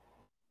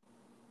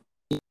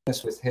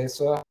 This with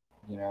HISA,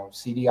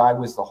 CDI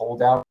was the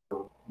holdout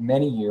for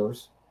many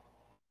years.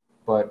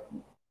 But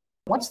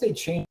once they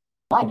changed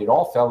their mind, it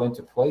all fell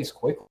into place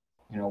quickly.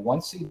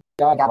 Once CDI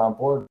got on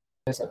board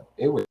with HISA,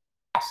 it was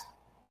fast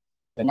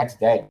the next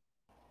day.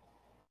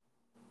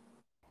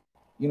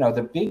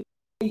 the big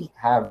three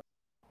have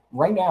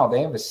right now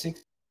they have a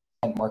 6%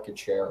 market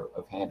share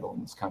of handle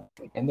in this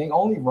country, and they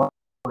only run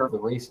part of the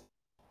races.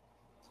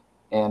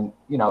 And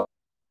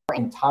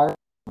entire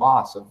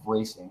loss of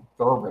racing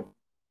thoroughbred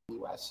in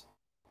the U.S.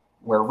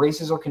 where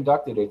races are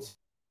conducted, it's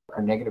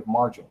a negative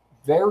margin.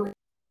 Very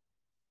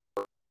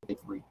big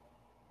three,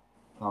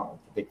 the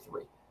big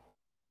three,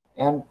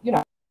 and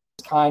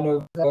it's kind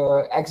of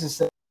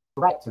existential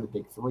threat to the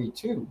big three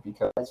too,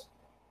 because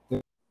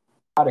the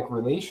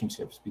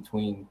relationships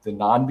between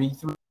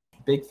the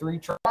big three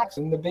tracks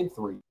and the big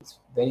threes,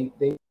 they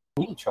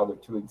need each other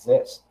to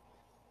exist.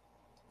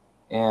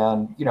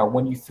 And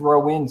when you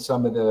throw in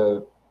some of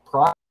the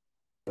product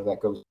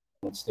that goes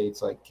in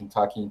states like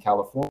Kentucky and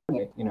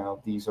California,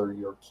 these are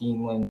your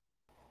Keeneland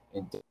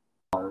and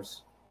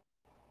Daytoners,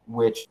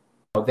 which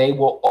they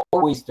will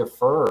always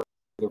defer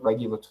the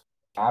regulatory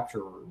capture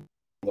in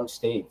those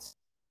states,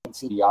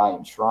 CDI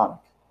and Stronach.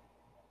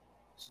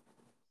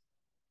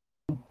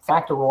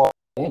 Factor all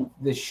in,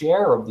 the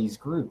share of these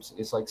groups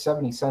is like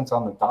 70 cents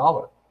on the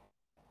dollar.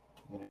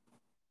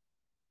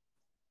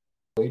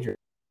 Major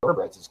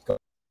thoroughbreds is going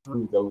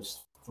through those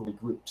three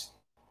groups.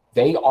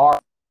 They are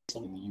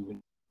in the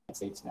United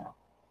States now.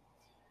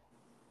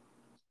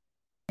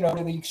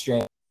 To the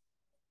exchange.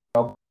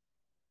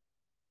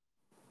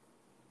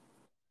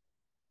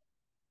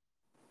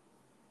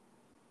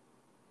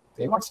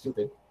 They weren't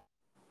stupid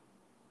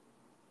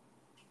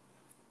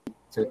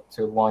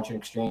to launch an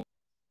exchange.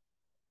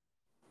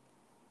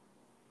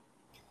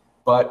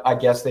 But I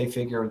guess they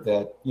figured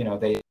that,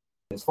 they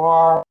as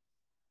far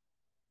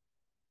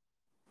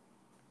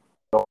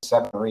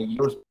 7 or 8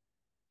 years.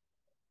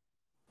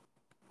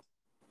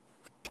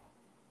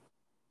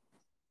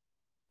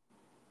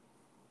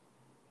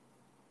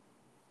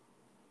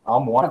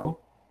 I'm one of them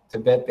to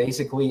bet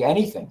basically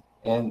anything.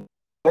 And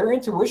their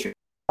intuition,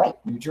 right?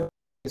 New Jersey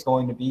is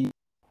going to be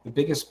the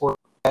biggest sport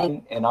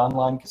betting and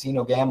online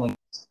casino gambling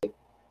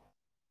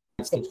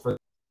state for the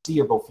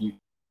foreseeable future.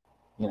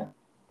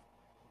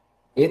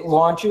 They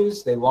launched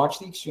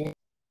the exchange.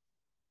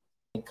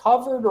 It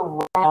covered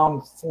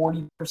around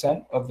 40%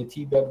 of the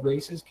T-bet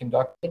races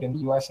conducted in the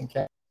U.S. and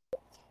Canada.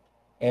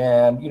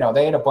 And,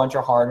 they had a bunch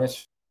of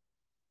harness,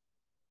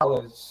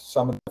 as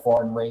some of the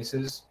foreign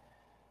races.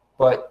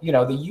 But,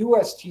 the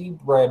UST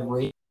bred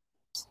races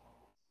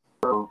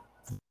are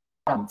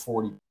around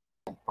 40%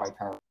 by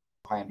pound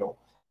handle,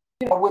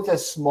 with a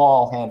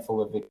small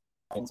handful of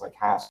things like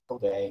Haskell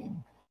Day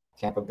and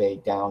Tampa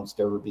Bay Downs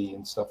Derby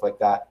and stuff like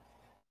that.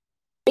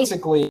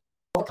 Basically,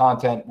 the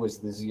content was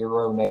the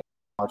zero negative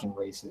margin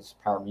races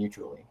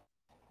pari-mutually.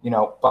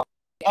 By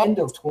the end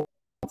of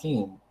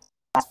 2019,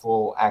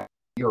 full active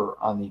year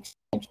on the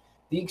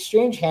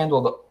exchange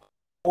handled a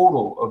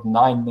total of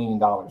 $9 million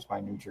by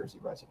New Jersey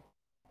residents,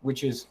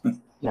 which is,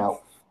 a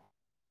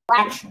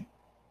fraction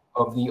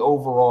of the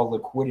overall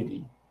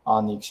liquidity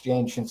on the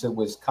exchange, since it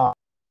was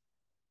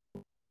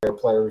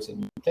players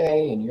in UK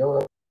and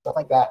Europe, stuff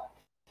like that.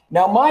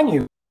 Now, mind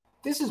you,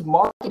 this is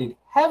marketed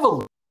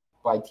heavily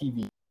by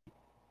TV.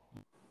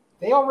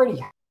 They already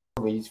have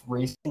these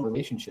racing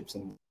relationships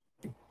in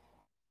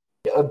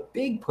a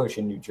big push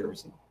in New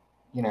Jersey.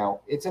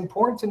 It's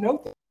important to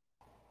note that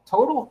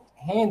total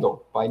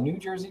handle by New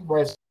Jersey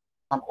residents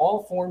on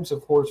all forms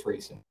of horse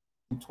racing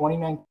in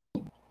 2019,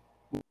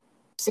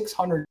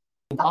 $600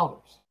 million.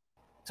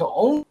 To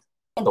only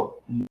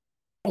handle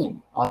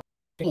on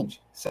exchange,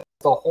 so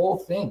the whole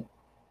thing.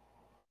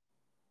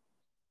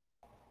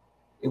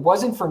 It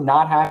wasn't for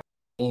not having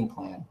a game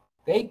plan.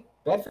 They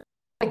bet for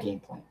a game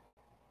plan.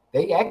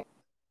 They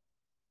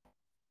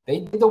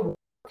did the work.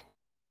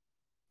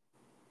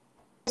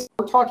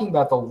 We're talking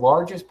about the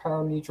largest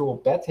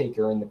pari-mutuel bet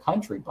taker in the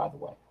country, by the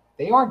way.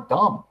 They aren't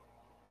dumb.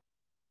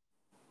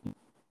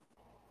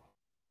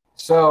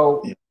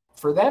 So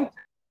for them,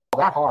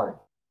 that hard,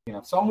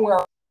 somewhere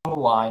on the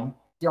line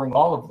during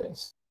all of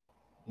this,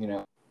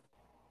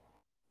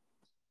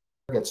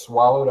 gets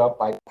swallowed up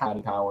by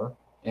Paddy Power,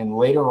 and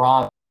later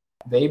on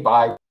they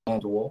buy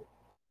FanDuel,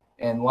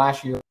 and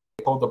last year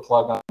they pulled the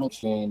plug on the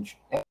exchange,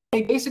 and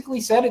they basically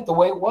said it the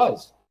way it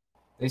was.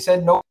 They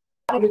said no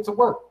wanted it to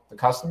work. The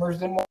customers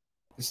didn't want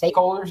it, the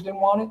stakeholders didn't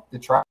want it, the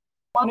track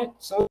didn't want it,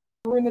 so they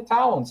threw in the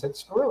towel and said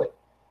screw it,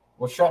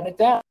 we're shutting it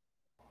down.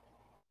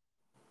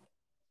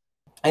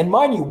 And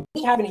mind you,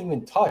 we haven't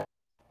even touched,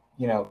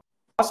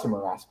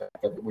 customer aspect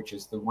of it, which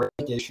is the rate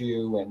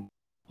issue and,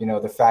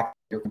 the fact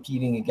that you're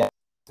competing against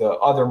the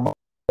other money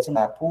that's in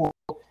that pool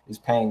is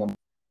paying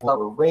a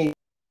lower rate,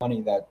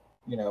 money that,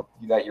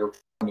 that you're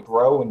trying to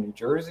grow in New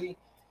Jersey.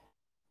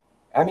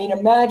 I mean,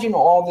 imagine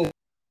all this.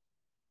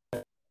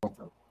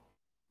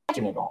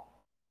 Imagine it all.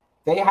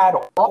 They had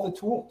all the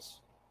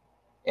tools.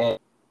 And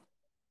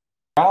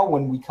now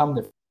when we come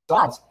to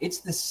sides, it's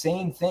the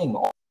same thing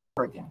all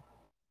over again.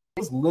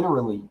 It's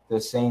literally the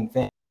same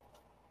thing.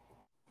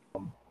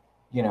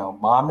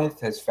 Monmouth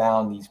has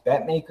found these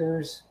bet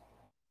makers.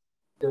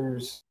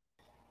 There's,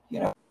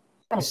 an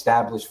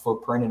established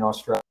footprint in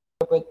Australia,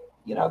 but,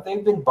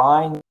 they've been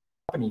buying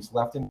companies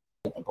left and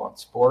right. They bought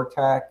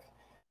Sportech,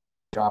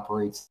 which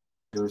operates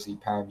Jersey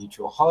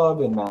Parimutuel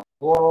Hub in Mount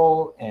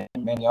Laurel and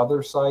many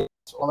other sites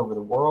all over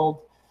the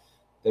world.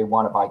 They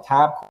want to buy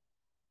Tab.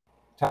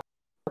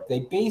 They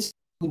basically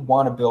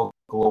want to build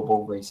a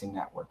global racing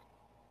network.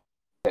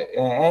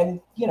 And,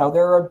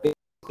 they're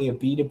basically a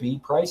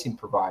B2B pricing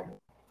provider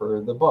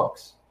for the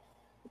books.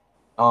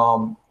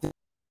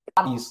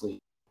 Obviously,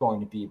 going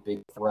to be a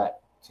big threat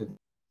to the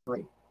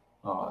three,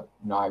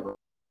 NYRA,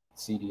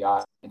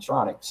 CDI, and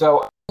Tronic.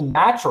 So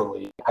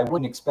naturally, I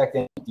wouldn't expect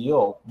any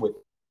deal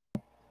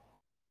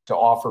to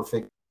offer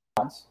fixed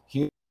odds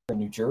here in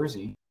New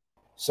Jersey.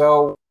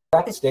 So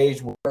at the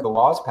stage where the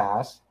laws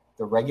pass,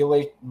 the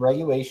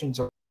regulations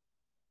are,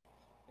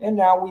 and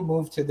now we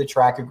move to the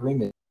track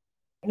agreement,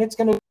 and it's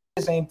going to be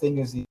the same thing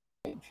as the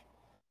exchange.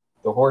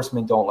 The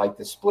horsemen don't like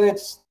the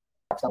splits, the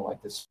tracks don't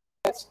like the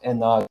splits,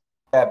 and the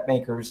bet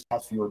makers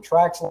have fewer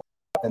tracks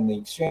than the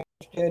exchange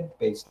did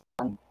based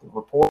on the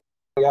report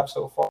we have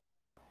so far.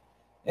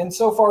 And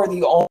so far,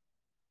 the only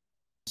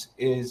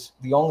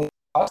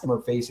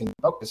customer-facing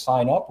book to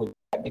sign up with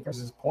bet makers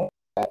is point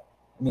that.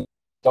 I mean,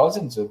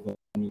 dozens of them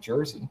in New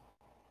Jersey,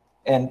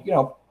 and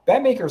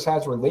bet makers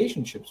has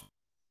relationships with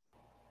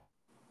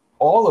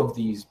all of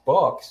these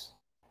books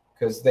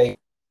because they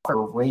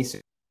offer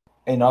racing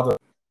in other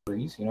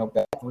countries.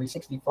 Bet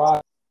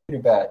 365,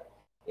 Bet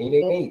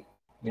 888.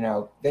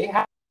 They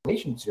have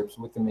relationships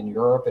with them in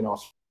Europe and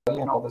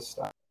Australia and all this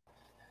stuff.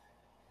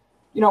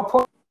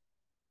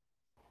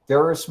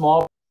 They're a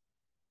small,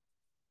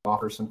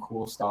 offer some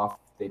cool stuff.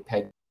 They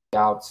peg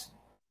out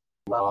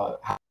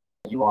how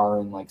you are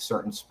in like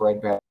certain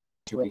spread bet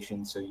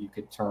situations, so you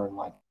could turn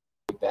like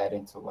a bet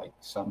into like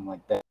some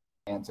like bet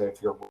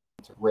if you're willing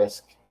to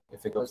risk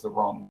if it goes the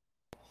wrong way.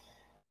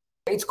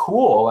 It's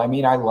cool. I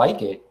mean, I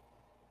like it,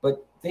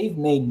 but they've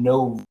made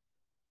no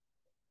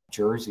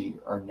Jersey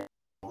or in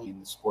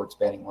the sports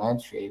betting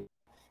landscape.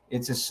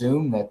 It's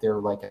assumed that they're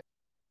like a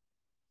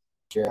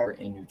share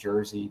in New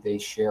Jersey. They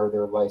share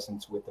their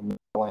license with the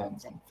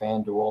Meadowlands and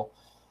FanDuel.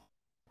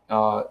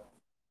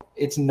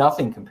 It's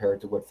nothing compared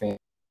to what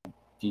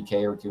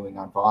DK are doing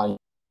on volume.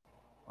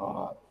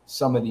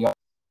 Some of the others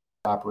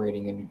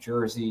operating in New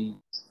Jersey,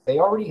 they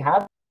already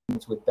have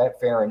agreements with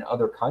Betfair in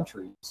other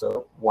countries.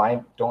 So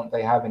why don't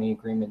they have any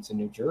agreements in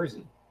New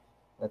Jersey?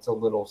 That's a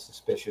little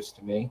suspicious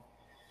to me.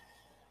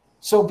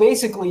 So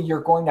basically,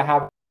 you're going to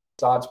have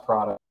odds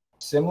product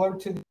similar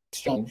to the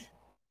exchange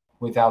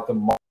without the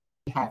market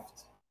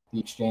heft the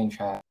exchange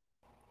has.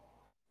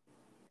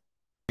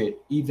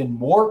 Even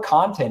more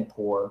content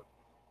poor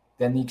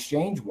than the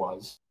exchange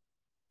was.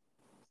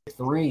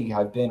 Three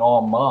have been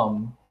all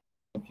mum.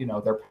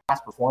 Their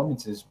past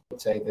performances would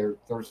say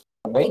there's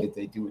no way that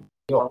they do a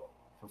deal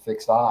for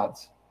fixed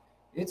odds.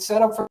 It's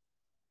set up for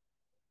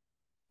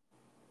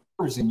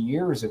years and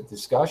years of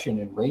discussion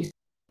and racing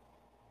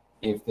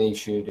if they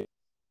should.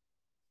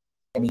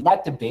 I mean,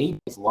 that debate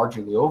is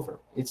largely over.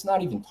 It's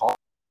not even talked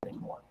about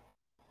anymore.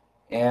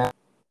 And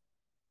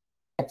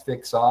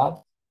fixed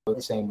odds go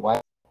the same way.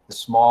 The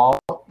small,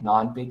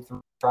 non-big three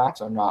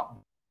tracks are not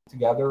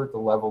together at the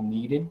level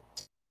needed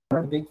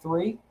for the big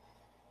three.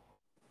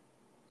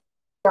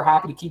 They're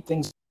happy to keep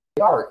things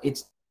they are.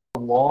 It's a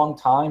long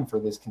time for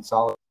this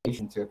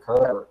consolidation to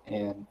occur,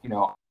 and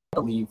I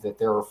believe that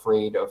they're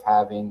afraid of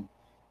having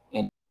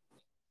a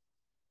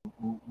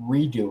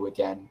redo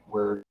again,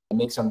 where they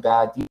make some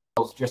bad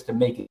deals just to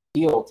make a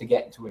deal to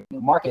get into a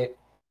new market,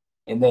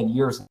 and then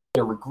years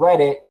later regret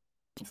it.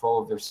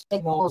 Control of their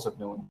signals, of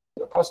knowing who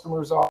their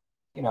customers are.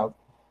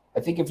 I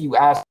think if you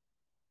ask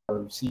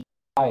CI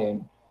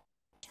and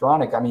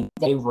Stronic, I mean,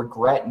 they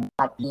regret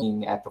not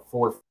being at the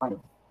forefront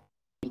of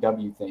the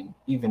PW thing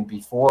even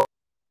before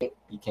it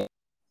became.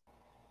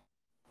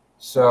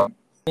 So,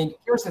 I mean,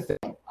 here's the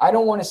thing. I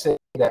don't want to say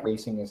that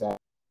racing is at a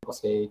critical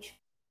stage.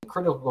 The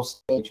critical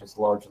stage has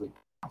largely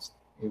passed.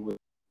 It was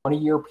a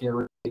 20-year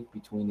period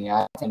between the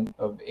advent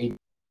of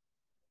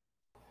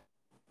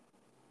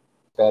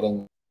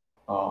betting.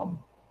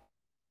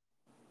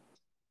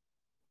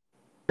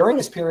 During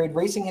this period,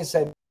 racing has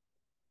said,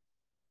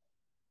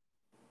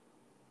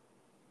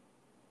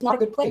 not a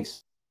good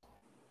place.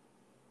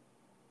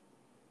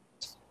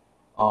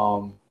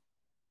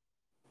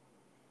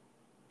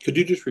 Could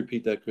you just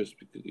repeat that, Chris?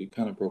 Because you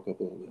kind of broke up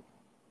a little bit.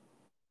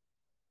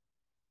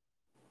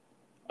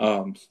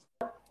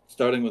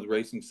 Starting with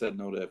racing said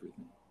no to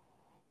everything.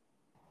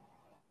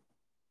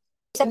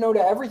 Said no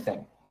to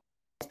everything.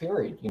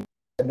 Period.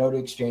 Said no to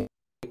exchange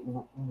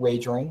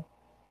wagering.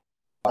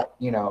 But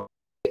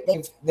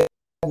they've said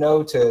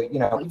no to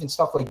even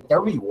stuff like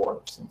Derby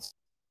Wars and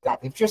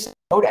that. They've just said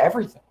no to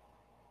everything.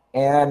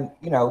 And,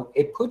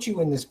 it puts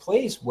you in this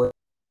place where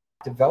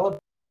you develop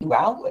new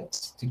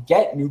outlets to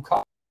get new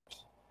customers.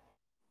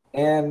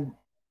 And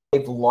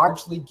they've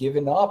largely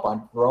given up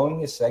on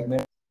growing a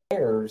segment of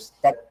players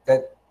that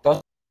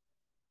doesn't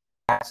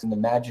pass in the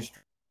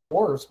magistrate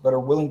course, but are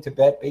willing to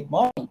bet big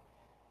money.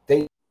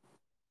 And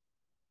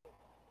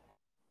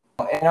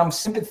I'm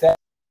sympathetic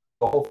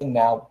to the whole thing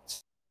now.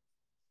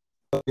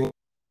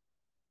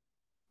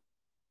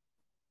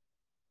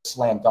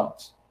 Slam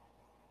dunks.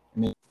 I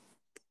mean,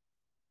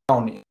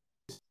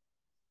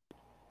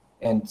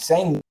 And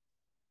saying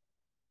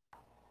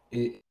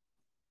it,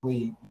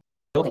 we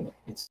building it.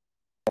 It's,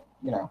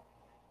 you know,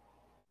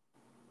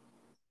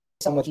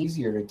 so much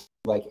easier to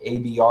like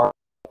ABR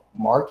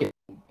market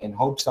and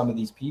hope some of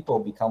these people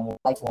become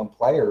lifelong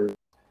players,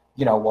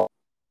 you know, while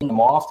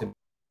them off to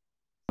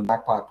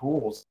jackpot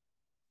pools.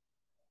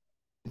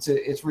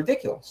 It's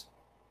ridiculous.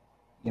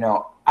 You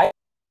know,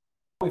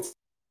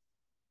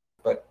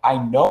 but I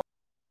know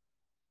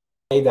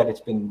that it's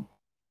been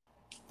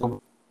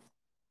to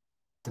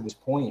this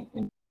point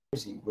in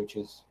Jersey, which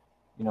is,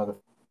 you know,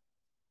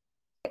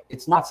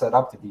 it's not set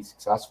up to be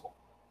successful.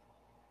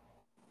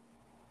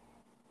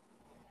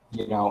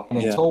 You know,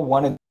 and until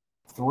one of the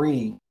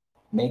three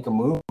make a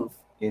move,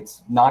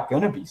 it's not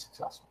going to be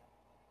successful.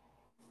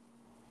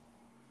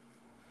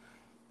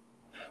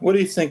 What do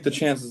you think the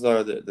chances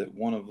are that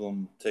one of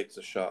them takes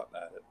a shot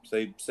at it?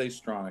 Say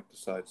Stronach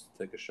decides to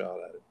take a shot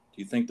at it.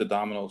 Do you think the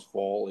dominoes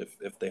fall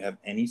if they have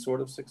any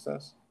sort of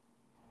success?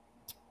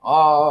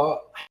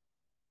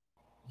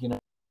 You know,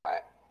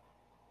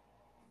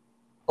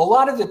 a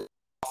lot of the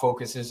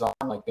focuses on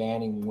like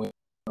banning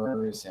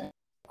winners and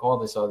all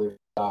this other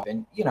stuff,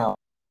 and you know,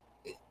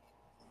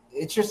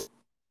 it's just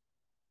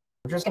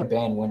we're just going to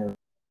ban winners.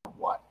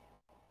 What?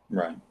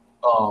 Right.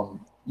 You know,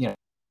 it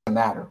doesn't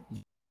matter.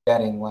 You're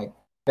getting like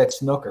bet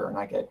snooker, and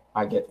I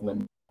get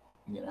limit.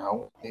 You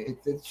know,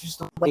 it's just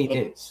the way it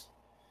is.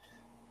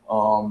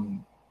 I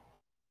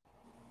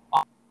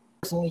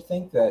personally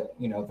think that,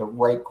 you know, the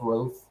right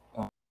growth,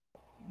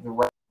 the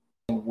right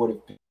thing would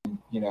have been,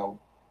 you know,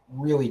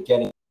 really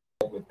getting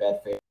with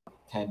Betfair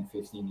 10,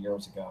 15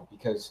 years ago,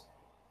 because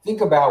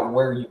think about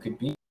where you could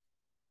be.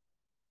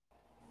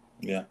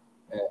 Yeah.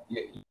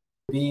 You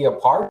be a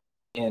part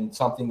in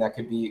something that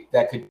could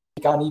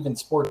take on even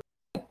sports.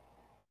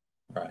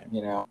 Right.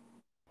 You know,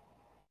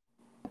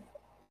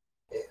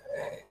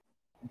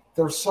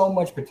 there's so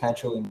much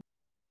potential in.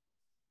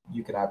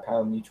 You could have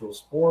pari-mutuel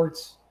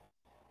sports.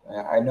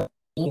 I know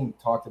Ian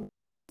talked about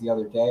it the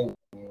other day when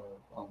we were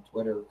on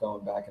Twitter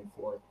going back and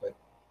forth, but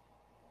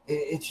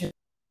it's just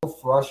so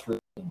frustrating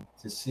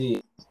to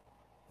see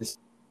the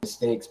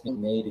mistakes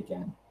being made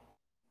again,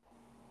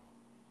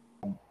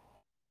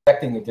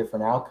 expecting a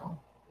different outcome.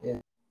 It's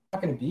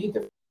not going to be a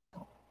different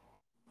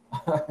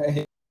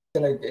outcome.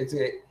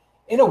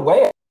 In a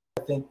way,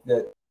 I think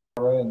that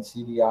and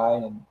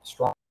CDI and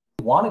Strong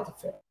wanted to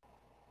fail.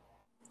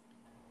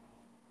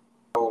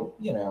 So,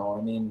 you know,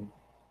 I mean,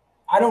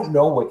 I don't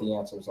know what the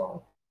answers are.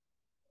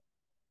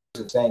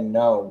 Saying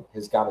no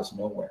has got us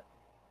nowhere.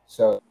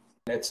 So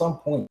at some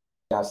point,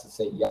 he has to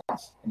say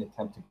yes and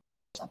attempt to do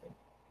something.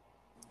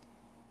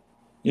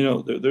 You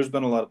know, there's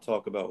been a lot of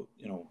talk about,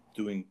 you know,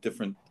 doing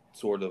different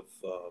sort of,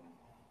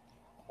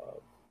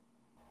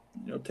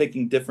 you know,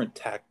 taking different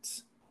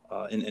tacts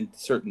in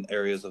certain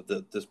areas of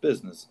this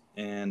business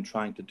and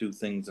trying to do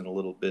things in a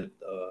little bit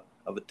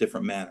of a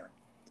different manner.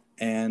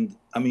 And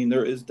I mean,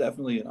 there is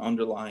definitely an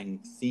underlying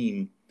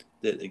theme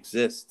that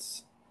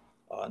exists,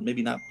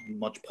 maybe not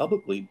much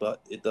publicly,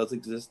 but it does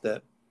exist,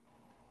 that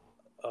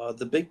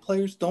the big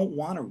players don't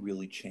want to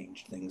really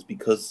change things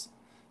because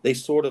they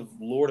sort of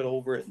lord it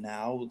over it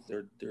now.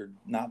 They're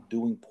not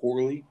doing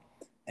poorly,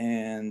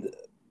 and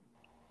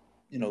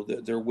you know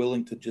they're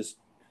willing to just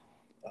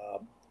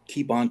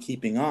keep on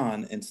keeping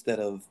on instead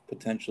of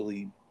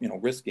potentially, you know,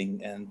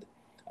 risking. And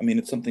I mean,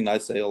 it's something I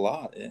say a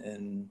lot,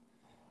 and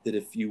that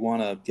if you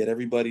want to get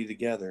everybody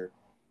together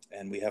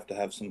and we have to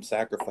have some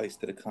sacrifice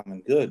to the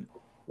common good,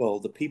 well,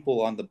 the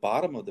people on the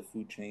bottom of the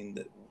food chain,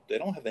 that they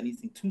don't have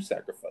anything to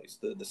sacrifice.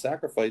 The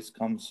sacrifice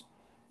comes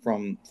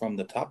from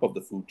the top of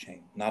the food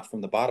chain, not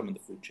from the bottom of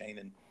the food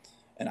chain.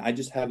 And I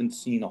just haven't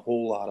seen a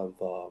whole lot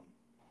of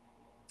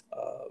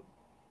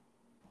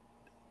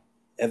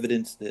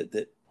evidence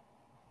that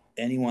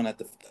anyone at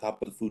the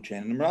top of the food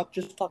chain, and I'm not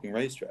just talking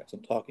racetracks,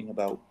 I'm talking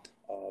about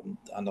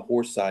on the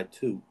horse side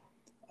too,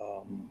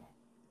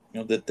 you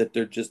know, that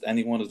they're just,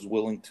 anyone is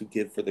willing to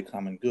give for the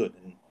common good.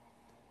 And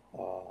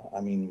I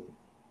mean,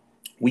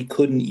 we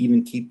couldn't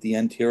even keep the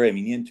NTRA. I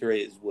mean, the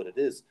NTRA is what it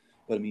is,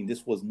 but I mean,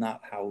 this was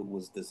not how it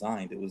was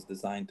designed. It was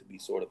designed to be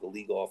sort of a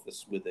league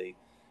office with a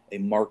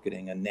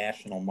marketing, a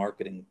national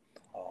marketing,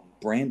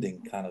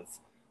 branding kind of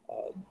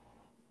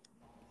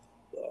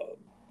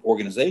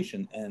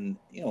organization. And,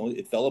 you know,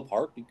 it fell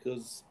apart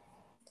because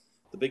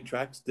the big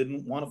tracks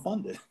didn't want to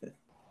fund it.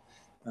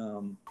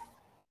 So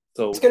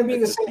it's going to be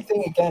the same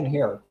thing again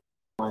here.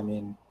 I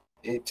mean,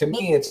 to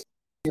me, it's a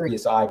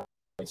serious eye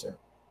raiser.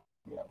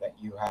 You know, that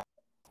you have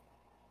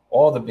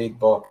all the big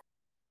books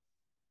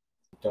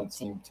don't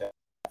seem to,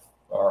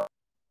 or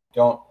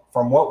don't,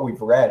 from what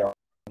we've read, are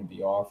going to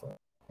be offering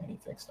any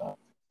fixed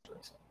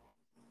options.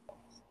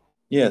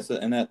 Yes,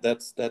 and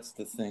that's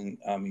the thing.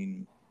 I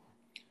mean,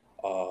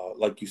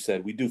 like you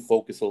said, we do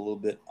focus a little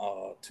bit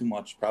too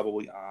much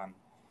probably on,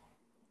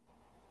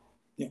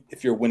 you know,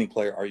 if you're a winning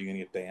player, are you going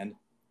to get banned?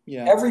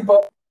 Yeah.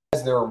 Everybody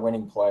says they're a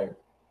winning player.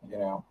 You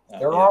know,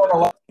 there aren't a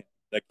lot.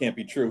 That can't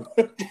be true.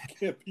 That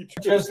can't be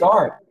true. Just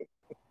aren't.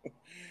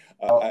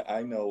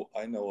 I know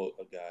a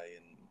guy,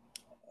 and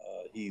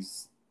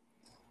he's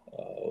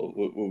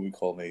what we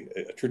call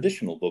a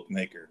traditional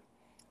bookmaker.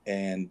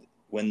 And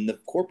when the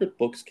corporate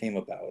books came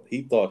about,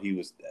 he thought he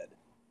was dead.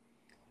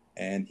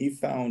 And he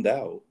found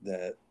out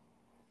that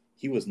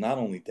he was not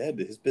only dead,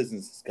 but his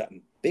business has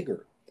gotten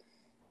bigger,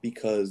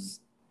 because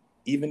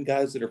even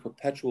guys that are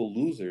perpetual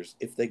losers,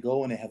 if they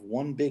go and they have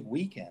one big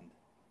weekend,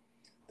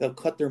 they'll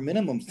cut their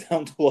minimums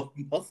down to like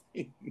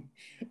nothing,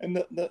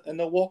 and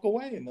they'll walk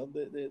away, and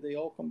they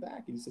all come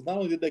back. And he says, not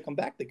only did they come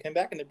back,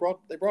 and they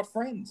brought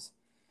friends.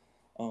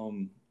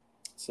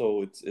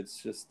 So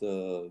it's just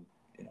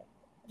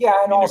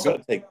Yeah, and also, you're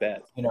going to take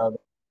bets.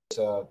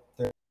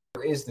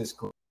 there is this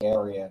gray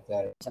area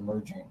that is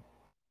emerging.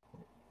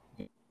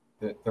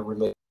 The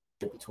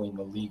relationship between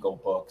the legal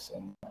books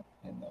and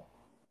the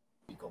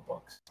legal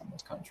books in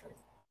this country.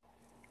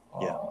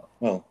 Yeah.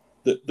 Well,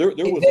 there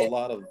was a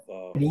lot of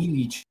need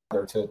each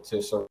other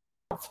to sort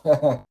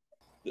of.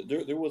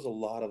 there was a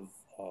lot of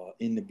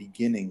in the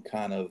beginning,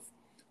 kind of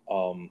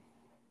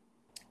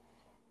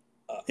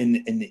in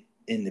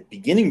the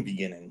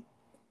beginning,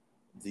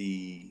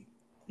 the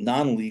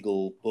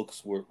non-legal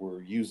books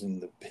were using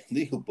the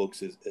legal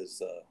books as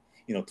to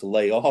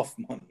lay off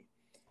money,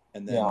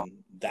 and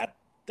then that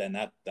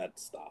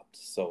stopped.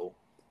 So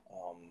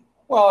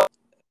well, it's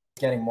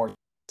getting more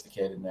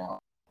sophisticated now.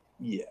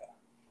 Yeah,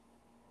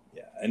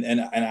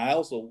 and I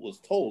also was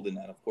told, and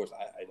of course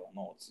I don't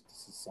know,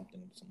 this is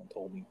something someone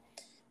told me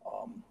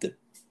that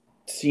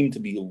seemed to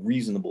be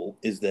reasonable,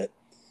 is that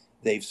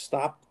they've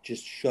stopped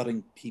just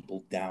shutting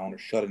people down or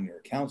shutting their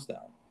accounts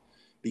down,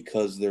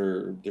 because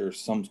there's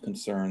some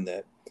concern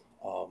that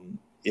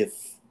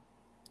if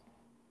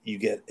you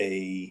get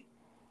a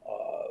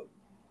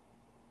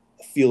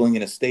feeling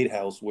in a state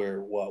house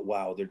where,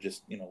 wow, they're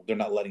just, they're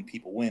not letting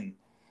people win,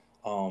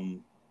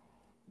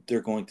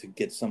 they're going to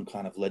get some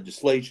kind of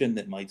legislation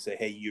that might say,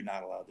 hey, you're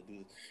not allowed to do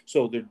this.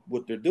 So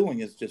what they're doing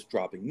is just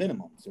dropping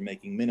minimums. They're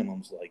making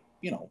minimums like,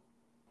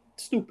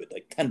 stupid,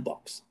 like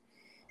 $10.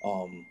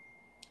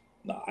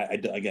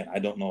 Again, I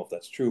don't know if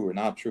that's true or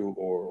not true,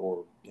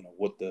 or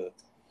what the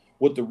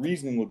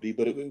reasoning would be,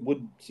 but it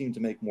would seem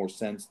to make more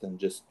sense than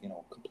just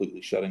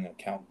completely shutting an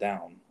account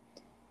down.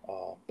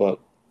 But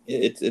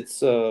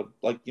it's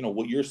like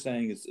what you're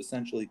saying is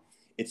essentially,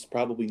 it's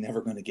probably never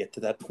going to get to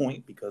that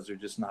point, because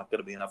there's just not going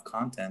to be enough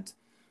content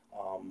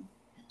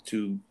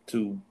to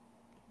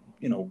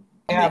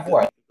have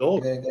what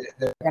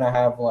they're going to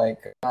have,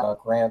 like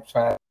Grand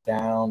Pass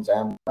Downs,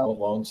 Amarillo,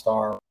 Lone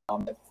Star,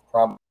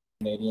 probably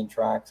Canadian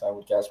tracks. I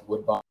would guess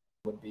Woodbine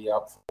would be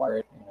up for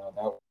it.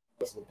 That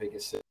was the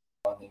biggest city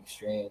on the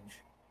exchange.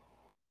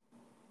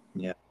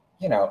 Yeah.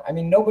 I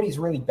mean, nobody's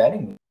really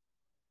betting.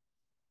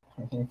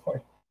 I mean,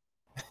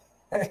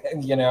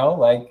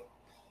 like,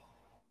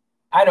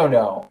 I don't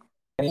know.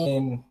 I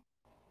mean,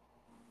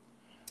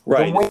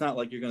 right. It's not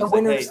like you're going to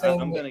say, hey,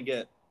 I'm going to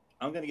get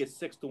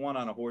 6-1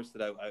 on a horse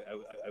that I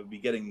would be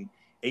getting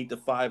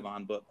 8-5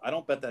 on, but I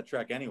don't bet that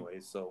track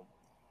anyways. So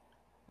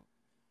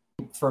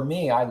for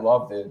me, I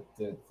love the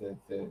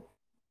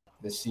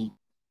C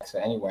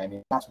anyway. I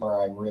mean, that's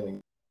where I really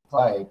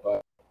play,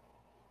 but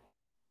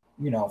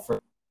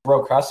for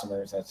pro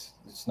customers,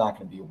 it's not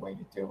going to be a way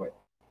to do it.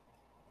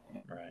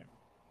 Right.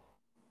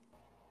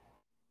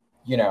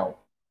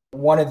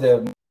 One of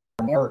the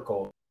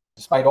miracles,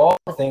 despite all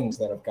the things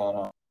that have gone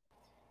on,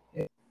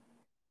 it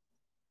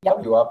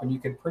got you up and you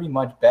could pretty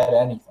much bet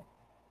anything.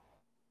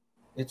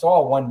 It's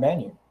all one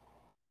menu.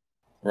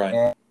 Right.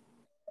 And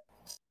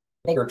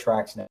bigger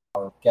tracks now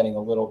are getting a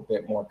little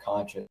bit more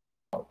conscious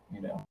about,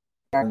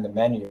 the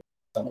menu.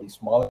 Some of these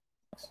smaller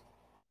tracks,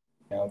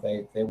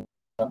 they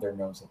rub their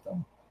nose at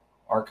them.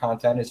 Our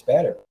content is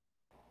better.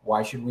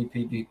 Why should we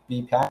be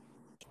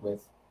packaged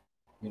with,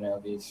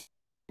 these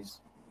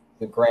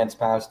the Grants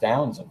Pass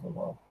Downs of the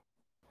world?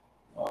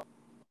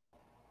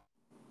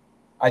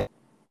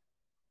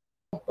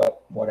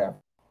 But whatever.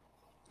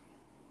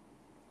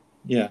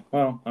 Yeah,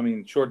 well, I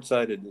mean,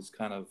 short-sighted is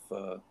kind of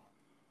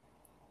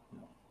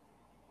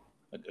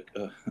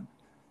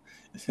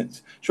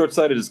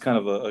short-sighted is kind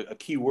of a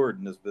key word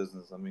in this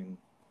business. I mean,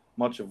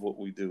 much of what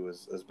we do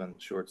has been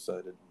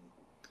short-sighted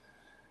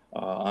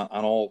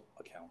on all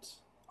accounts.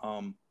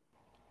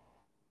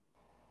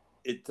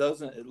 It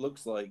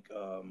looks like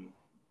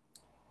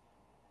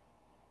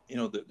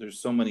there's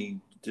so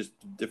many just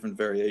different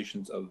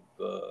variations of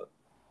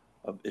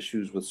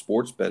issues with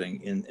sports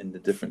betting in the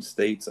different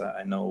states.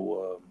 I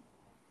know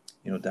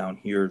down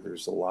here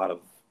there's a lot of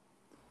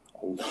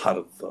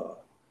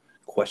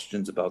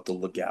questions about the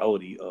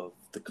legality of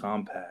the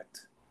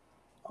compact,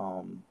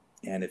 and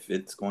if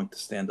it's going to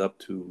stand up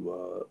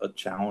to a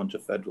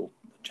federal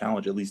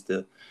challenge, at least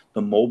the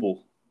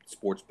mobile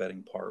sports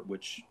betting part,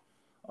 which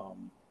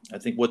I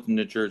think what in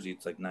New Jersey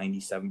it's like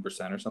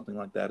 97% or something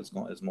like that is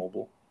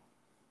mobile.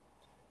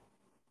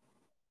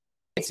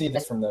 I see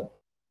this from the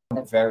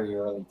very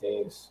early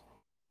days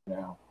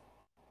now.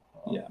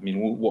 Yeah, I mean,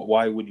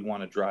 why would you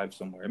want to drive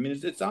somewhere? I mean,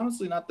 it's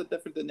honestly not that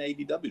different than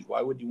ADWs.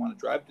 Why would you want to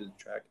drive to the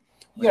track?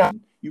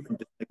 You can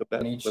just make a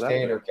bet. Each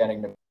state are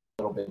getting a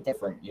little bit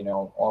different.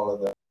 All of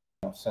the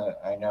so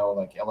I know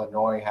like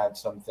Illinois had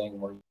something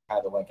where you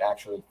had to like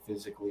actually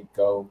physically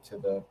go to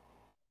the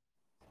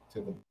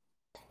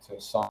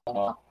to sign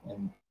up,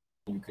 and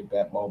you could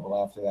bet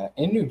mobile after that.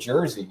 In New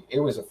Jersey, it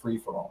was a free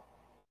for all.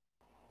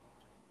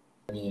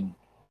 I mean,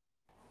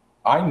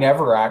 I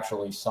never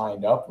actually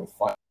signed up with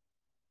Fun.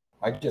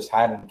 I just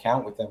had an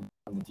account with them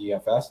from the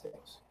DFS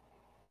days.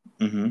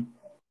 Mm-hmm.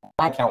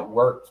 My account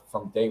worked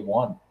from day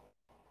one.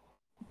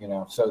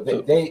 So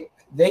they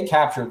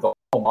captured the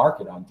whole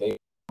market on day.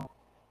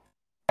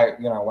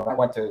 When I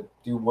went to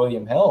do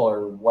William Hill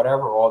or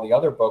whatever, all the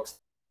other books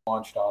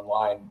launched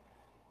online,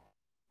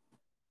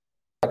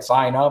 like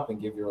sign up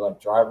and give your like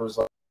driver's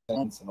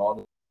license and all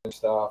this other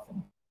stuff,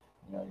 and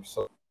your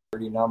social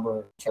security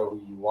number, show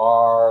who you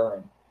are,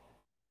 and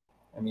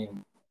I mean,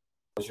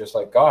 it was just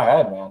like, go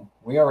ahead, man.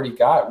 We already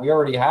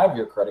have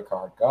your credit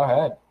card. Go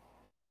ahead.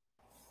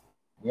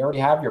 We already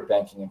have your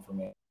banking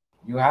information.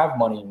 You have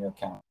money in your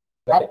account.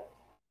 Got it.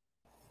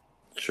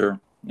 Sure.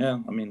 Yeah.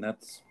 I mean,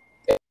 that's.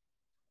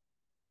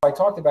 I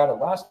talked about it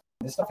last time.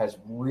 This stuff has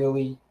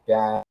really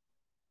bad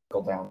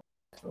go down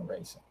for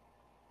racing.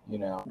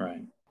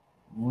 Right.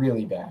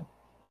 Really bad.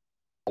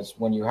 Because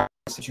when you have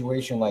a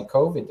situation like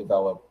COVID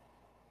develop,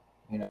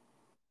 a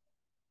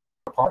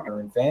partner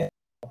in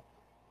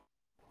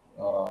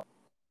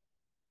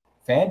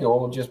FanDuel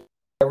will just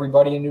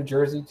everybody in New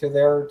Jersey to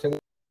the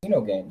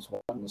casino games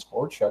when the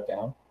sports shut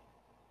down.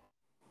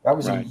 That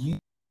was a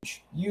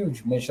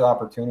huge missed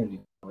opportunity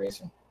for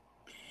racing.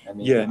 I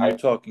mean, yeah, and you're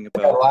talking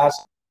about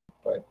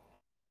but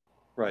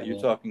right.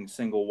 You're talking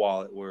single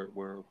wallet where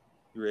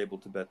you're able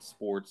to bet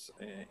sports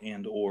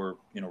and or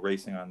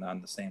racing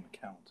on the same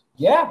account.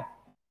 Yeah.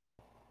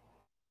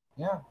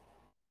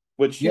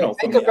 Which think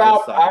from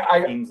about the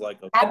outside, seems like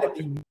had to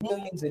be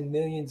millions and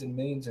millions and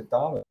millions of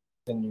dollars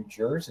in New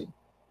Jersey.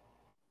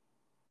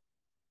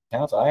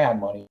 Accounts I had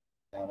money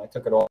and I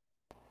took it all.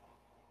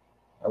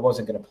 I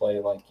wasn't going to play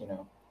like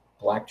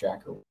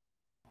blackjack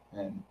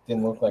and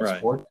didn't look like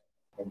sport.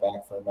 Went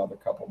back for another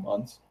couple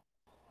months.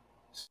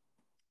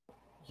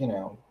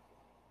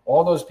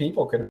 All those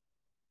people could have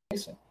been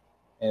racing,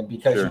 and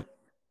because you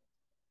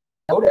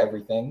know to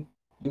everything,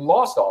 you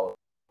lost all of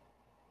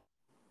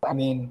it. I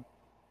mean,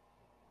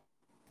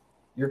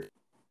 you're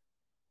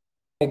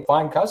going to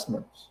find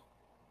customers.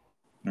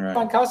 Right.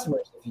 Find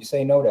customers if you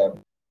say no to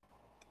everything.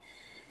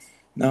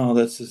 No,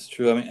 that's just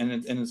true. I mean,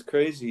 and it's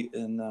crazy.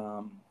 And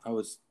I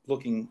was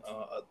looking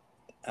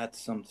at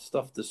some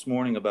stuff this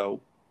morning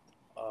about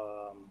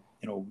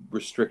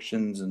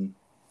restrictions and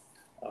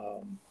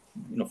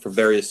for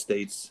various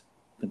states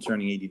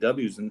concerning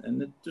ADWs,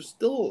 and there's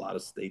still a lot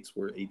of states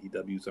where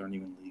ADWs aren't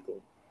even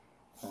legal.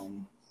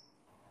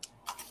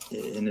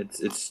 And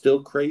it's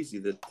still crazy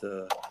that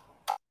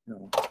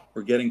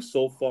we're getting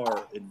so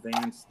far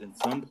advanced in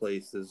some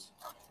places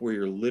where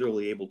you're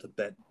literally able to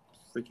bet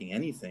freaking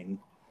anything.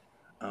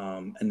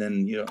 And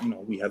then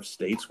we have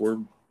states where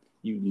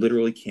you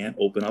literally can't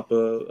open up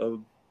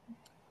an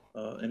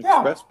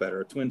Express Bet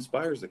or a Twin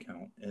Spires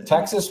account. And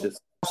Texas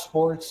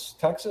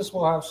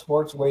will have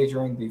sports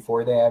wagering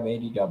before they have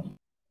ADW.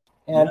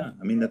 And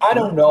I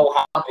don't know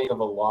how big of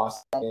a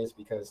loss that is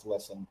because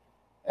listen,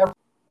 every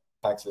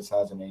Texas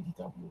has an ADW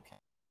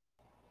account,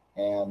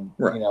 and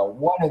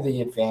one of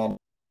the advantages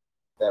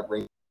that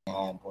racing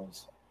had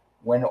was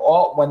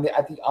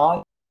at the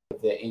on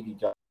of the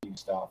ADW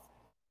stuff,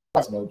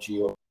 there's no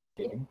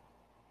geolocating,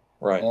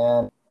 right?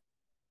 And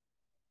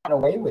got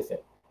away with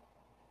it.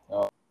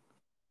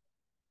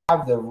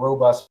 Have the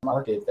robust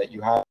market that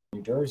you have in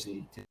New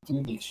Jersey to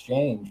do the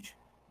exchange,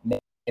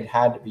 it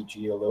had to be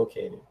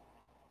geolocated,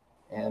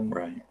 and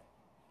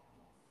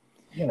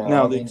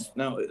now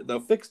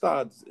the fixed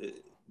odds.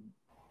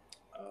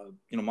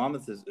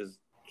 Monmouth is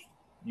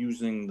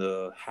using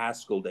the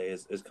Haskell Day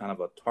as kind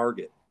of a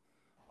target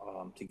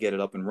to get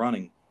it up and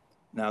running.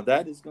 Now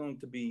that is going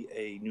to be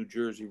a New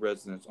Jersey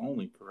residents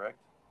only, correct?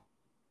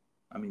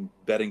 I mean,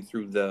 betting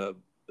through the.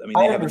 I mean,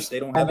 they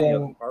don't have any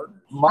other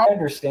partners. My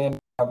understanding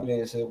of it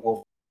is it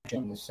will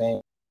function the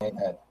same way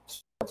that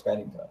sports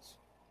betting does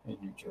in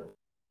New Jersey.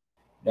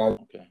 Now,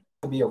 you have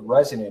to be a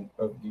resident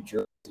of New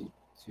Jersey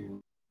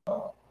to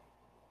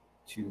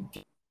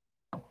get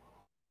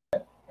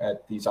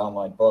at these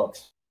online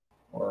books,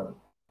 or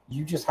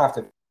you just have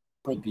to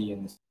be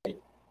in the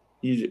state.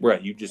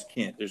 You just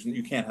can't.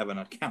 You can't have an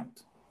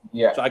account.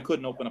 Yeah. So I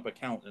couldn't open up an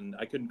account, and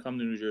I couldn't come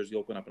to New Jersey,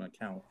 open up an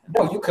account.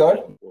 No, you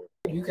could.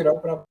 You could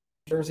open up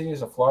New Jersey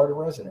as a Florida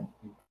resident.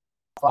 You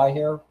fly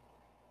here,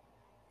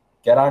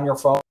 get on your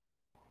phone,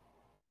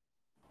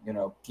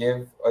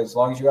 give, as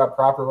long as you have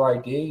proper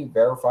ID,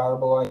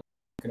 verifiable ID,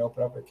 you can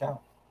open up an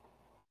account.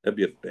 That'd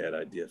be a bad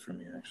idea for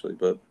me, actually,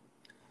 but.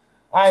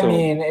 I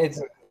mean, it's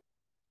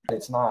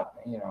not,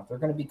 they're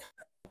going to be.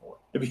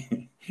 It'd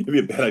be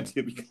a bad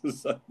idea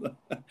because I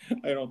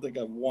don't think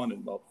I've won in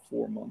about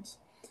 4 months.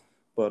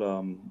 But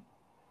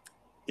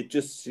it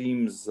just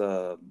seems,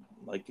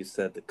 like you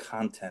said, the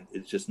content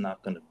is just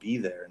not going to be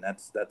there. And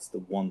that's the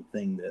one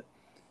thing that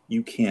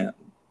you can't.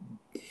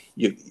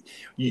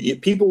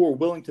 People were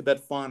willing to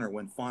bet Fauner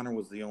when Fauner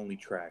was the only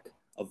track.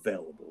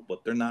 available,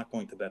 but they're not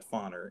going to bet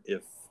Fonner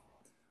if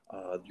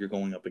you're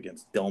going up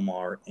against Del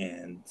Mar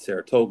and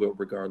Saratoga,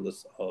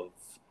 regardless of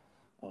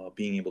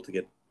being able to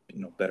get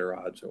better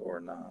odds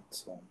or not.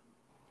 So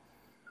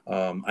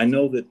I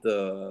know that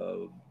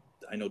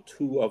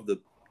two of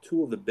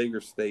the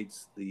bigger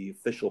states, the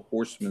official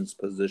horseman's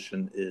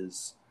position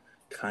is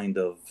kind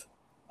of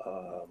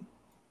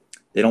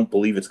they don't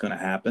believe it's going to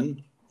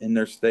happen in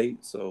their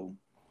state, so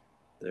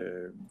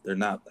they're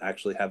not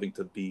actually having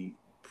to be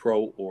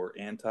pro or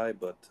anti,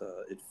 but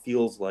it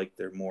feels like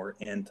they're more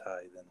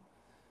anti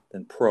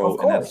than pro,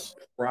 and that's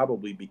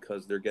probably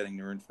because they're getting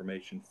their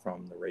information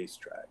from the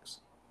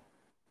racetracks.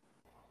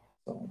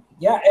 So.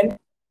 Yeah, and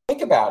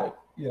think about it.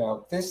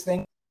 This thing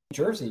in New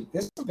Jersey,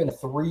 this has been a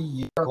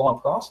 3-year-long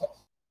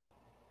process.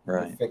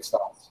 Right. Fixed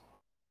odds.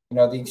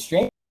 The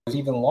exchange was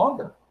even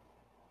longer.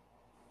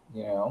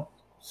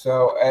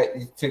 So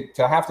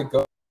to have to go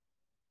to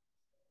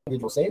the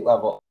individual state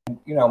level,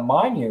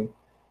 mind you,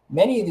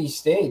 many of these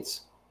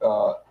states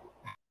have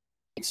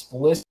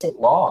explicit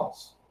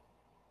laws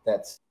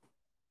that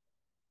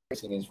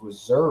racing is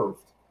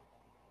reserved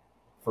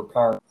for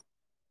parents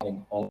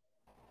only.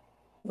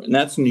 And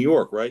that's New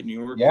York, right?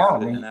 New York, yeah,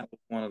 and that was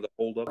one of the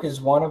holdups. Is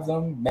one of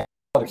them. Many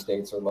other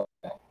states are like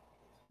that.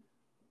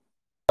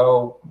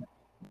 So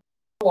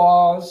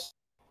laws,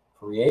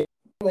 create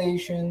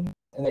regulations,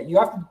 and that you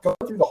have to go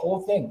through the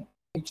whole thing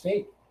each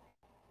state,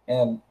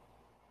 and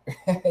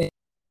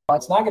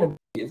it's not going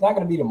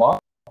to be tomorrow.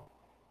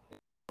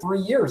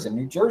 3 years, and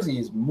New Jersey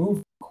is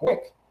moving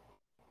quick.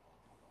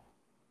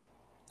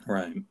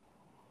 Right.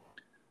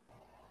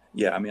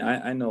 Yeah, I mean,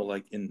 I know,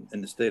 like in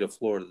the state of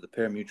Florida, the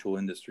pari-mutuel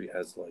industry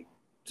has like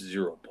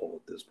zero pull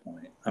at this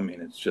point. I mean,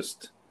 it's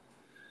just,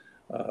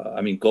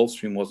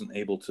 Gulfstream wasn't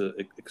able to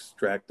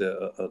extract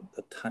a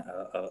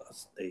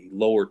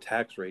lower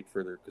tax rate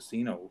for their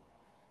casino,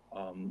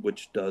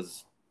 which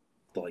does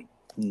like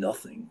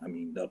nothing. I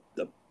mean, the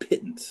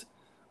pittance.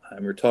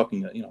 And we're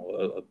talking,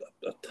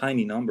 a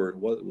tiny number. It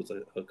was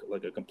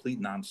like a complete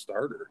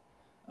non-starter.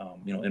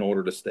 In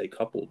order to stay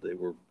coupled, they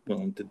were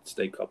willing to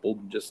stay coupled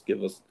and just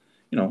give us,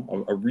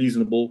 a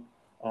reasonable,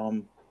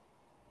 a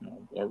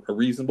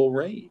reasonable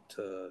rate,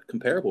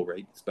 comparable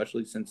rate,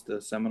 especially since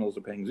the Seminoles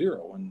are paying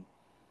zero. And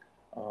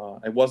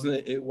it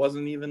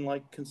wasn't even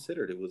like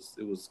considered. It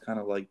was kind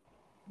of like,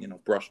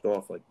 brushed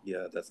off. Like,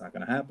 yeah, that's not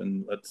going to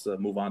happen. Let's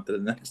move on to the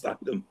next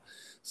item.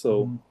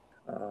 So,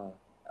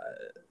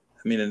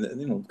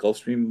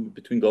 Gulfstream,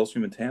 between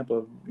Gulfstream and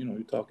Tampa,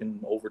 you're talking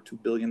over $2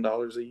 billion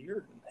a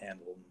year in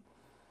handle.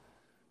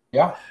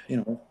 Yeah.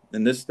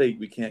 In this state,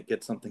 we can't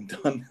get something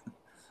done.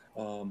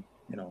 And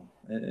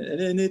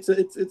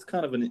it's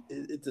kind of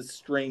it's a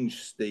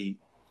strange state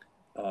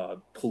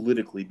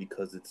politically,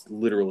 because it's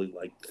literally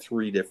like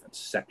 3 different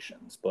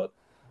sections. But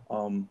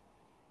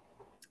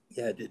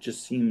it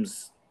just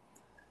seems,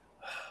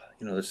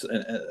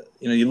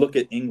 you look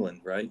at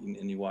England, right,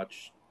 and you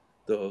watch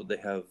they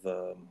have.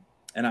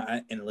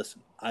 And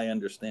listen, I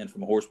understand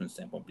from a horseman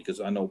standpoint, because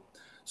I know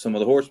some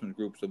of the horseman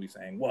groups will be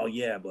saying, well,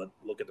 yeah, but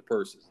look at the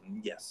purses.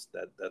 And yes,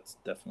 that's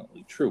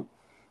definitely true.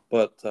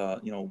 But,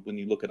 when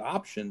you look at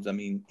options, I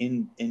mean,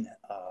 in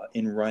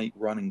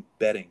running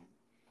betting,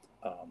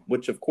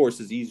 which of course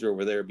is easier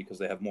over there because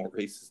they have more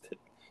races that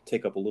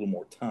take up a little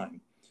more time.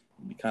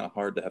 It'd be kind of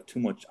hard to have too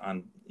much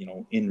on,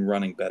 in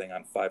running betting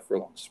on 5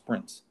 furlong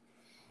sprints.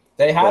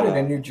 They had it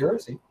in New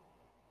Jersey.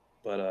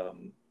 But,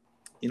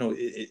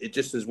 it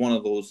just is one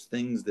of those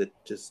things that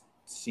just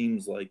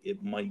seems like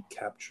it might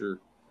capture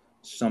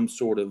some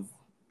sort of,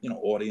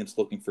 audience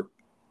looking for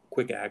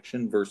quick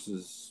action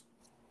versus,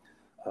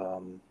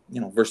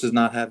 versus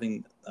not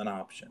having an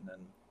option.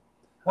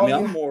 And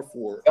I'm more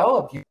for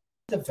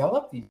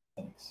develop these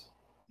things.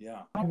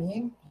 Yeah. I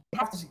mean,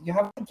 you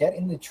have to get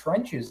in the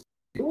trenches,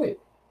 do it.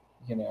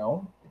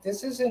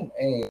 This isn't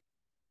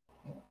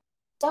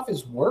stuff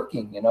is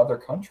working in other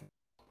countries.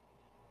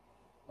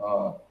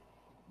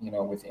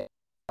 With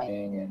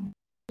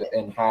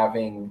and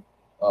having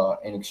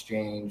an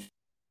exchange,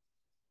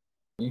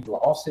 you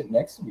all sit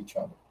next to each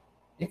other.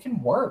 It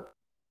can work,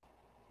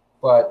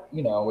 but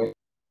if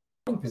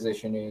the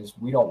position is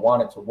we don't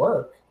want it to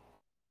work,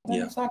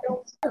 then it's not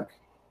going to work.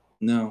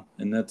 No,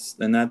 and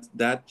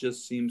that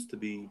just seems to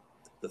be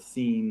the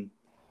theme,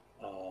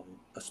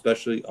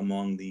 especially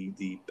among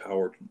the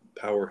power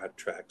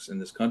tracks in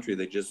this country.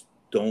 They just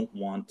don't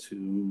want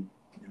to.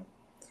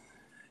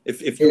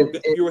 If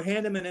you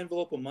hand them an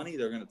envelope of money,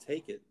 they're going to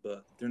take it,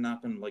 but they're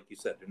not going to, like you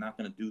said, they're not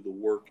going to do the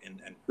work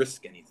and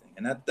risk anything.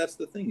 And that's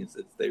the thing, is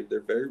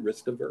they're very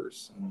risk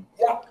averse.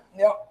 Yeah.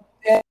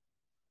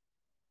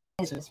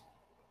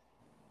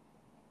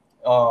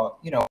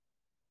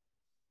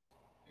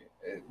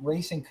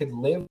 Racing could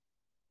live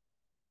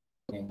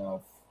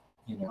of,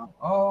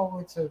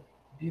 it's a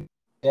beautiful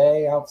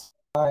day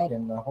outside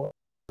and the horses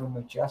are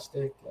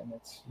majestic, and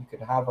you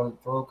could have a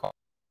throw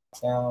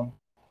down,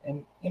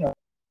 and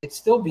it's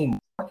still being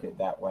marketed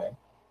that way.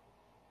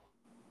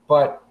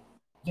 But,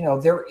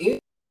 there is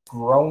a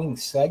growing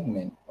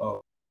segment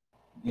of,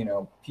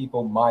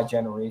 people my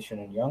generation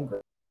and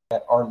younger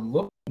that are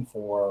looking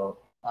for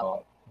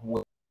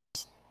ways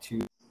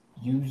to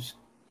use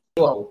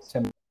skill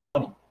to make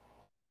money.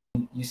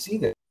 You see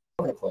this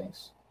all over the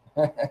place.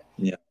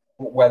 Yeah.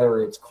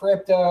 Whether it's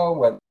crypto,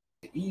 whether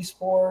it's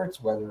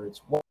esports, whether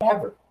it's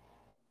whatever.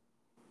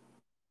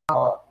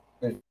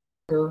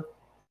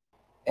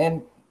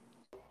 And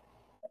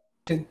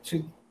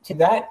to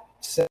that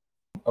segment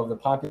of the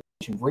population,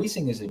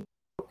 racing is a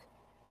joke.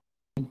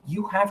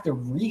 You have to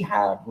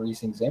rehab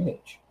racing's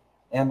image.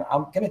 And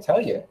I'm going to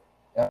tell you,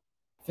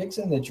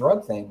 fixing the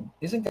drug thing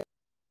isn't going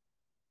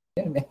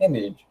to get an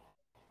image.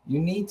 You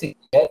need to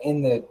get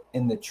in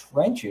the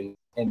trenches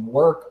and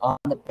work on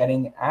the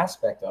betting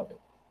aspect of it.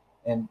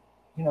 And,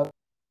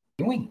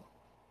 doing it.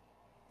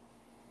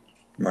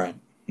 Right.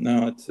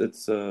 No, it's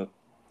the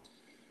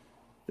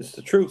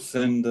truth,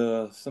 and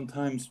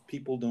sometimes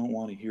people don't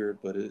want to hear it,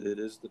 but it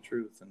is the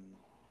truth. And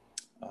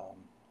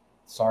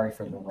sorry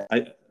for the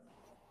rant.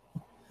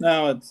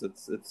 No, it's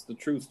the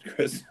truth,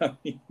 Chris. I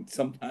mean,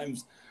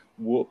 sometimes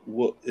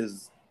what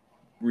is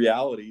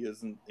reality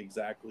isn't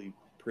exactly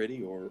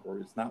pretty, or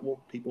it's not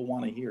what people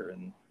want to hear.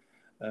 And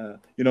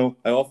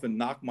I often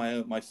knock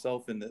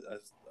myself in the.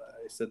 As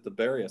I said to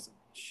Barry, I said,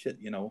 "Shit,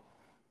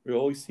 we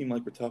always seem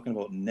like we're talking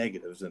about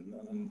negatives,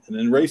 and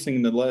in racing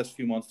in the last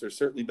few months, there's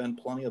certainly been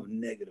plenty of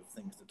negative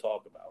things to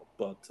talk about.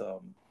 But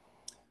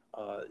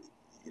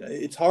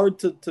it's hard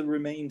to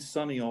remain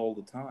sunny all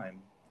the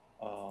time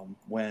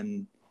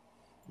when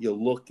you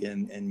look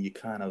and you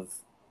kind of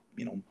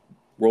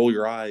roll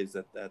your eyes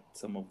at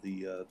some of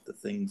the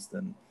things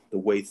and the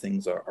way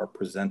things are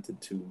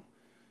presented to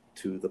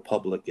the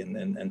public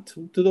and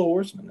to the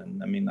horsemen.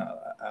 And I mean,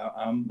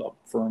 I'm a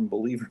firm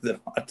believer that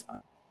a lot of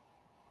times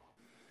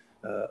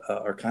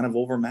are kind of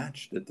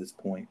overmatched at this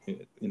point,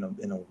 in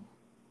a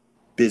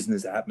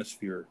business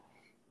atmosphere.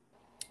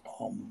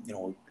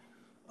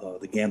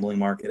 The gambling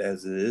market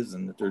as it is,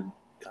 and that they're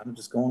kind of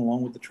just going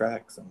along with the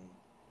tracks. And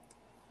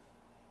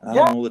I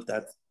don't know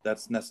that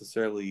that's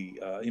necessarily,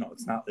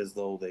 it's not as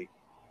though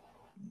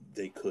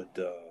they could,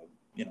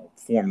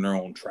 form their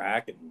own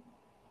track and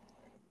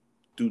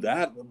do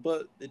that,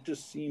 but it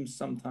just seems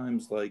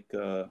sometimes like,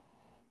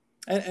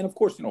 and of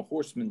course,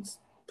 horsemen's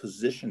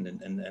position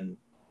and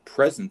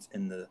presence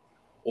in the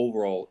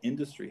overall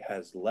industry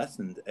has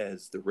lessened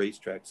as the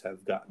racetracks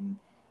have gotten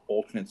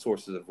alternate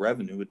sources of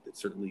revenue. It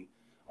certainly,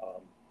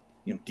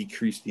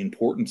 decreased the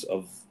importance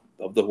of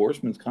the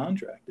horseman's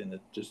contract, and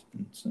it just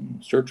in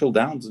Churchill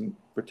Downs in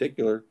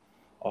particular,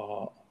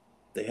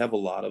 they have a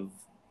lot of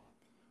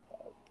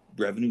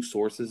revenue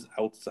sources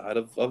outside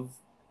of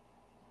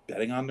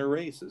betting on their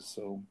races.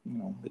 So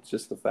it's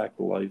just the fact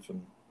of life.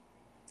 And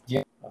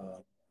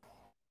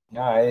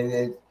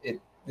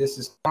this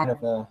is kind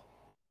of a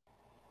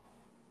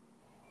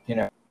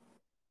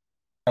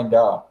wind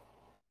up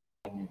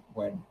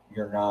when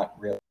you're not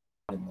really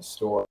in the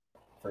store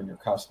for your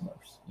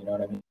customers. You know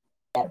what I mean?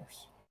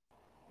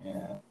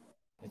 And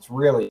it's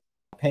really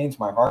pains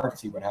my heart to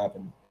see what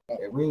happened.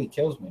 It really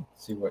kills me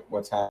to see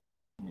what's happening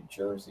in New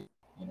Jersey.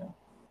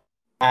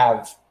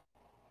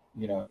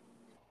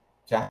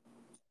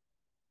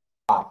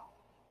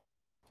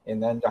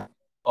 And then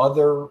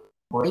other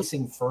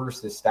racing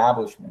first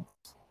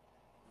establishments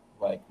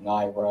like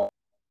Naira,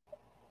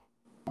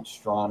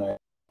 Strana,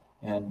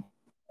 and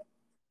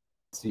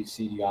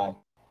CDI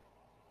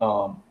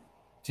to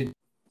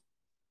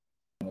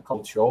the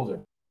cold shoulder.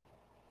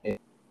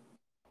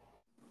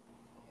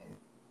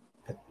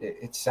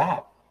 It's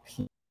sad.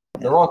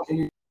 You're all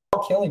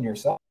killing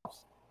yourselves.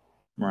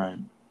 Right.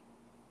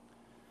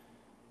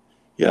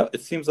 Yeah,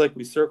 it seems like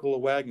we circle the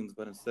wagons,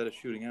 but instead of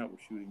shooting out, we're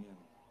shooting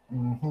in.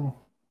 Mm-hmm.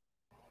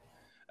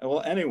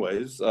 Well,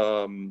 anyways,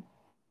 I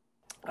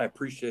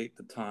appreciate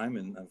the time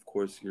and, of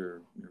course,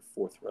 your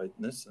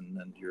forthrightness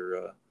and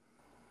your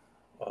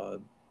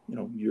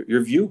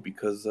your view,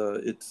 because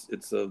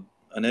it's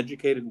an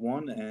educated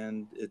one,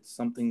 and it's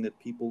something that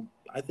people,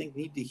 I think,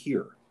 need to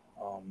hear.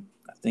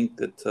 I think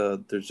that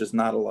there's just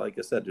not like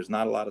I said, there's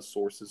not a lot of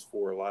sources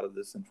for a lot of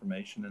this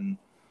information, and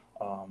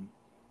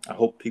I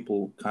hope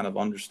people kind of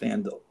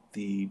understand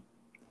the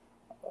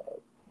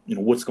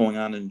what's going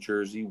on in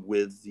Jersey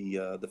with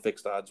the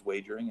fixed odds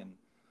wagering, and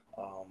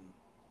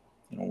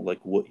like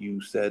what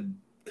you said,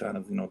 kind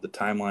of the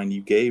timeline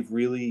you gave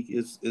really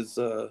is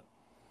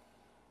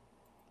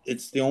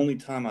it's the only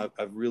time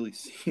I've really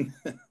seen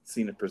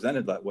it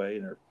presented that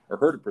way, or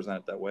heard it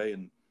presented that way,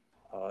 and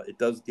it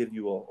does give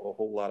you a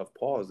whole lot of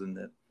pause in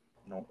that,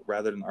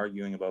 rather than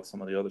arguing about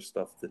some of the other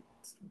stuff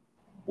that's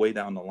way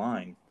down the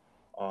line.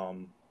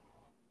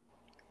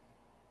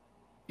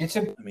 It's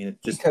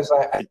because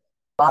a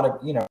lot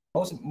of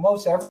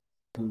most everyone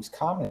who's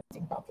commenting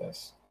about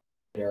this,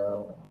 they're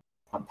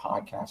on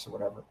podcasts or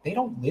whatever, they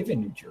don't live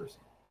in New Jersey.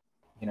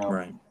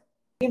 Right.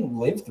 They didn't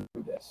live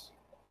through this.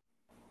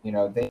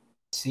 They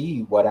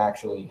see what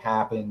actually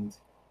happened.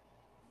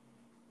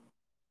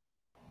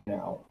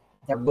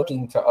 They're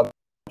looking to other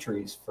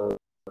countries for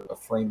a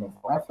frame of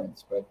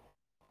reference, but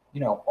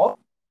all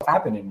that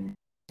happened in New Jersey.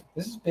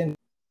 This has been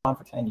on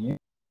for 10 years,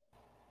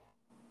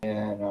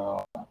 and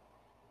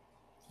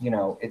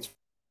it's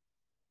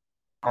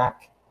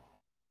back,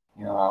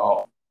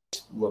 I'll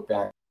look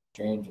back at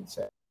the change and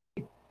say,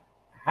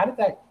 how did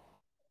that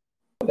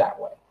go that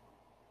way?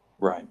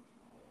 Right.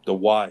 The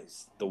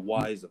whys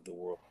of the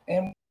world.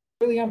 And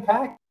really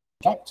unpack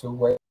to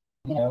where,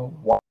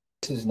 why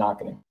this is not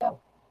going to go.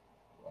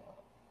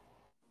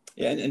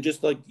 Yeah, and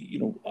just like,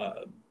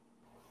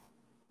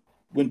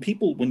 when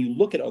you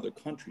look at other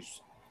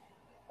countries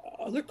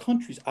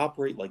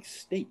operate like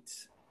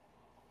states.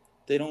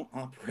 They don't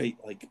operate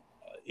like,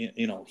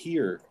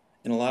 here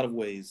in a lot of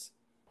ways.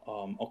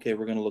 Okay,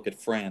 we're going to look at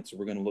France, or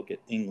we're going to look at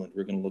England,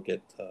 we're going to look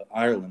at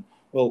Ireland.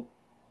 Well,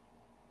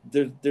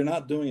 they're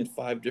not doing it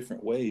 5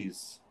 different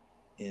ways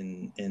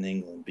in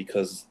England,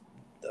 because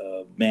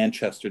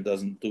Manchester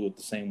doesn't do it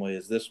the same way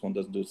as this one,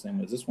 doesn't do it the same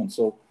way as this one.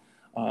 So,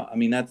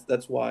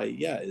 that's why,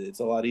 it's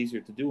a lot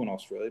easier to do in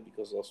Australia,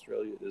 because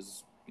Australia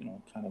is,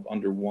 kind of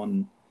under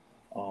one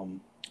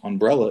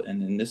umbrella.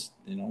 And in this,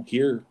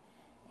 here,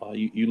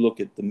 you look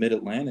at the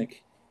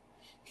Mid-Atlantic,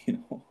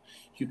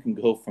 you can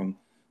go from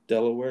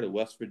Delaware to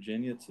West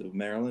Virginia to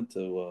Maryland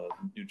to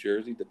New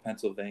Jersey to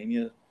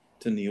Pennsylvania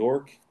to New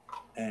York,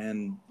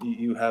 and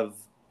you have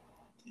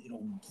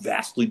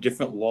vastly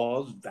different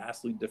laws,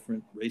 vastly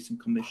different racing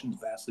commissions,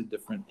 vastly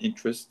different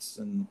interests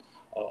and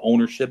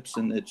ownerships,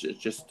 and it's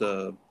just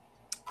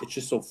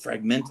so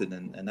fragmented,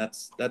 and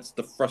that's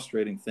the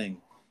frustrating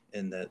thing,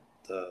 in that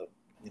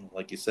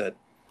like you said,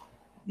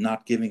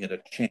 not giving it a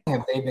chance.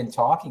 Have they been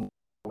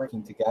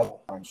working together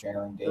on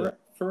sharing data?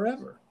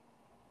 Forever.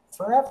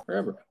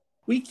 Forever.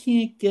 We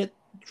can't get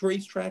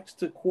racetracks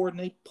to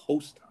coordinate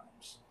post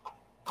times.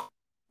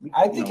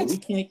 I think it's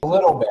a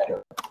little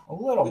better.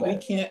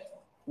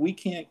 We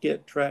can't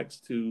get tracks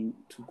to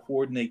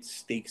coordinate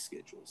stake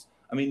schedules.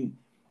 I mean,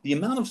 the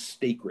amount of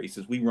stake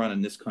races we run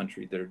in this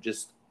country that are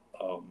just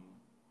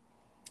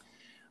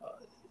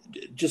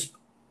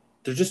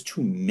there's just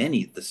too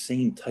many of the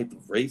same type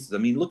of races. I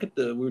mean, look at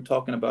we were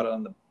talking about it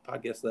on the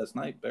podcast last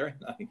night, Barry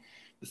and I,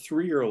 the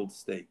 3-year-old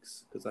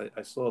stakes, because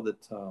I saw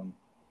that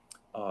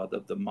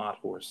the Mott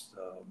horse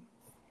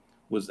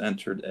was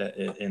entered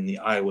in the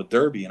Iowa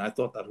Derby, and I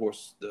thought that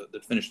horse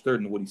that finished 3rd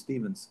in Woody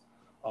Stevens,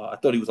 I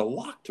thought he was a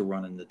lock to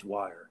run in the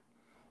Dwyer.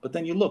 But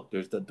then you look,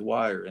 there's the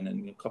Dwyer, and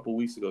then a couple of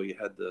weeks ago you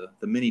had the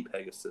Mini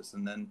Pegasus,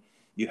 and then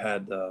you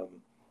had the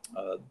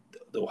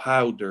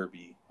Ohio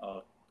Derby.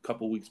 A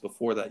couple of weeks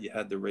before that, you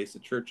had the race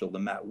at Churchill, the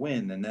Matt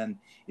Winn, and then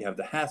you have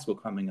the Haskell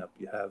coming up.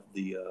 You have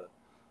the,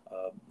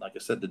 like I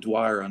said, the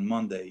Dwyer on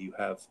Monday. You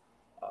have,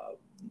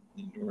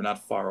 we're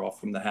not far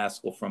off from the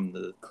Haskell, from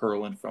the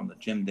Curlin, from the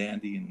Jim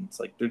Dandy, and it's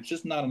like there's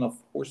just not enough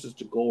horses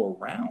to go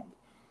around.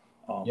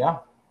 And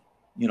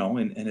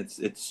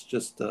it's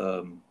just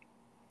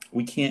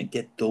we can't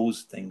get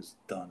those things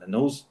done. And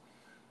those,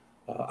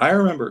 I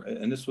remember,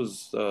 and this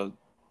was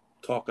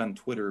talk on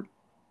Twitter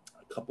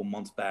a couple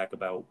months back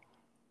about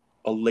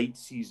a late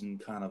season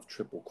kind of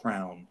Triple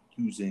Crown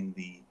using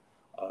the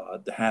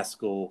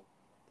Haskell,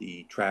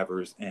 the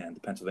Travers, and the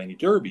Pennsylvania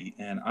Derby.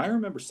 And I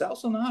remember Sal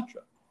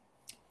Sinatra,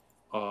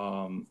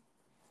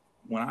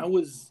 when I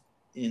was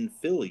in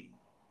Philly,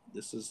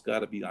 this has got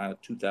to be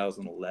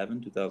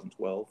 2011,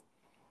 2012.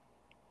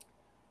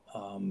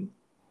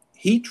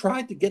 He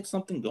tried to get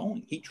something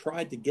going. He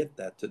tried to get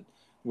that to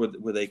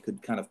where they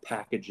could kind of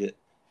package it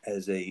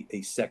as a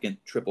second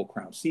Triple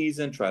Crown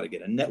season, try to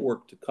get a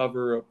network to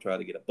cover up, try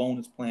to get a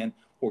bonus plan.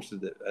 Horses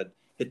that had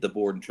hit the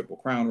board in Triple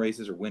Crown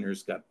races or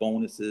winners got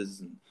bonuses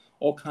and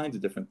all kinds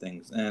of different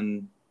things.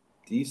 And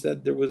he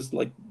said there was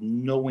like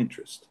no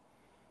interest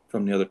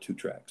from the other 2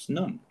 tracks,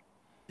 none.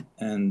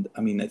 And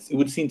I mean, it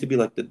would seem to be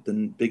like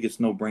the biggest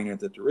no-brainer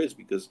that there is,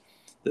 because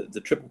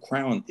the Triple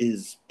Crown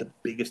is the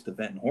biggest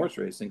event in horse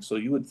racing. So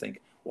you would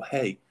think, well,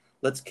 hey,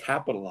 let's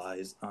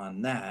capitalize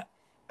on that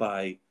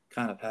by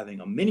kind of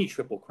having a mini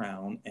Triple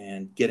Crown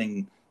and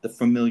getting the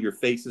familiar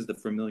faces, the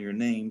familiar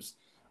names.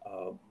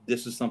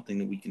 This is something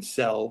that we can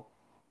sell,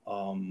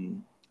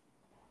 and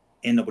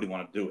nobody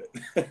want to do it.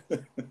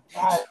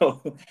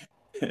 So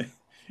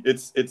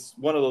it's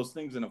one of those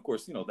things. And of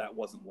course, that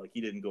wasn't like, he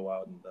didn't go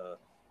out and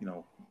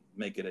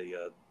make it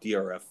a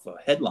DRF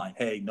headline.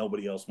 Hey,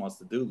 nobody else wants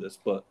to do this,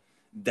 but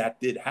that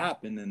did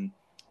happen. And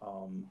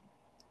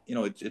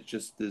it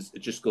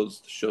just goes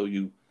to show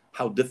you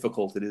how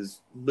difficult it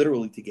is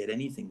literally to get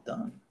anything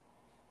done.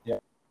 Yeah.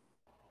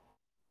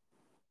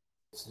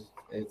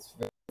 It's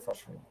very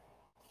frustrating.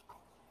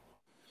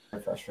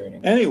 Very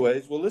frustrating.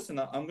 Anyways, well, listen,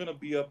 I'm going to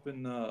be up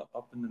in the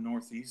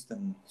Northeast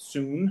and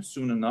soon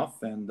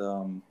enough, and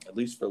at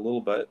least for a little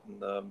bit,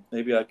 and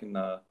maybe I can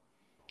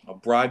I'll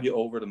bribe you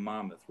over to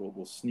Monmouth.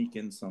 We'll sneak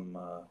in some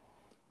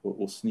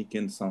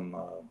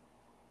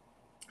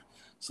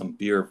some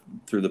beer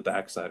through the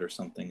backside or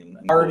something. And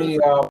already,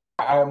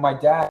 my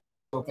dad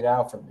took it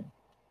out for me.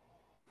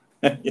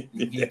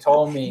 He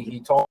told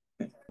me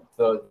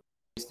the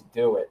ways to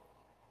do it.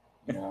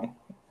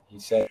 He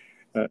said,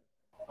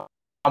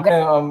 "I'm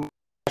gonna."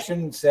 I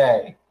shouldn't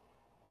say,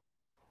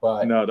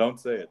 but no, don't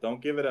say it. Don't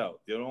give it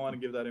out. You don't want to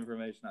give that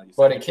information out.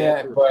 But it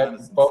can't.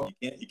 But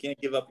you can't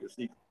give up your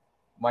secret.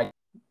 My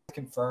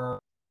confirm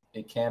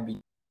it can be.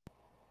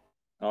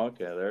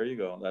 Okay, there you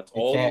go. That's It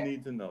all you can't.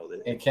 need to know.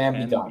 That It can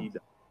be done.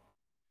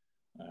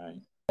 All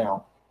right. You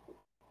know,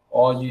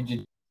 all you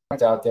do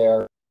out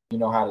there, you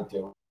know how to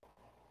do it.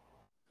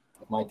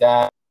 My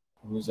dad,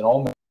 who's an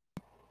old man,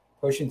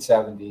 pushing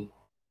 70,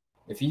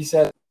 if he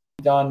says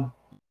it's done,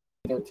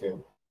 you do it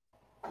too.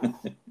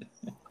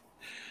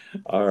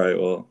 All right.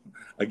 Well,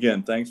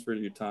 again, thanks for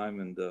your time,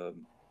 and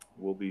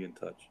we'll be in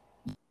touch.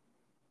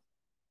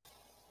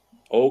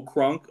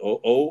 _Crunk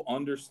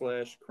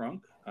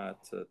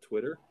at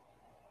Twitter.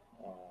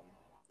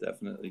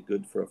 Definitely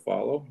good for a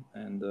follow,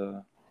 and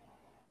I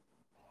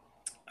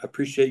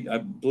appreciate.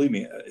 Believe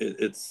me,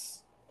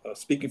 it's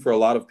speaking for a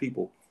lot of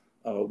people.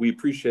 We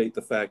appreciate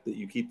the fact that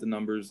you keep the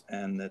numbers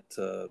and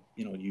that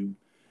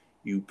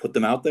you put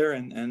them out there,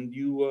 and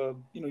you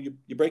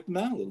break them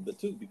down a little bit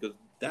too, because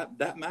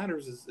that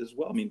matters as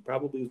well. I mean,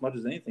 probably as much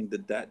as anything,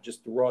 that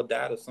just the raw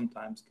data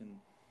sometimes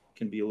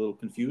can be a little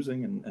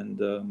confusing, and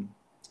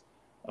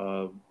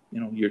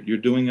you're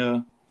doing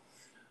an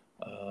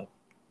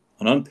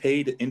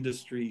unpaid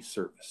industry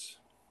service.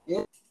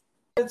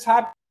 It's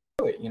happy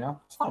to do it.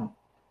 It's fun.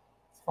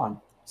 It's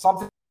fun.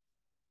 Something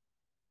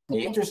that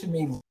interested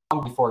me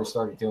long before I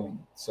started doing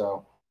it.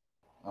 So,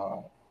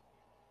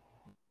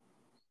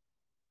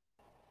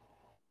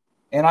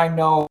 and I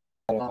know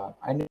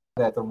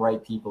that the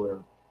right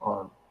people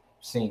are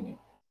seeing it.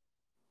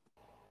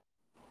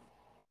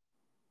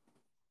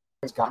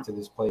 It's got to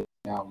this place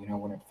now.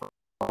 When it first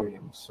started,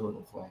 it was sort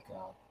of like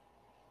a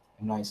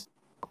nice,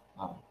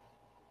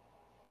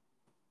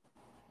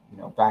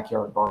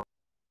 backyard bar.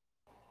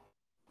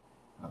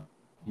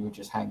 You would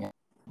just hang out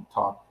and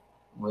talk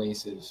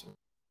races or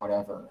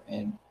whatever.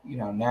 And,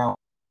 now,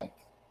 like,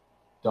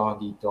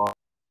 dog eat dog.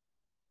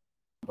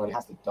 Everybody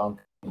has to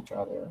dunk each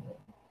other.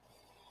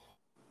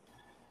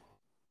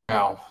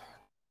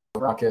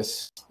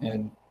 Ruckus.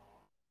 And,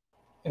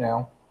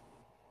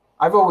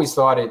 I've always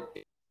thought it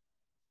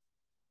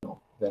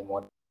than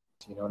what,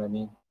 you know what I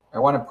mean? I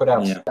want to put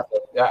out stuff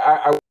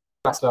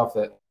stuff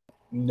that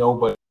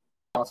nobody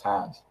else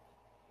has.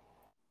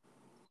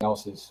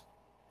 Else's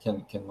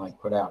can like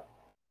put out.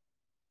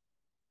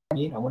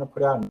 I want to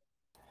put out.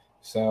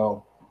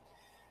 So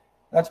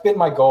that's been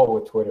my goal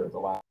with Twitter the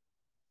last.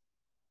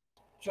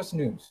 Just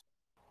news.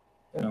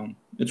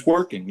 It's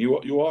working.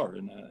 You are,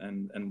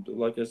 and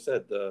like I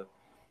said,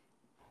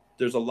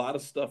 there's a lot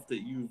of stuff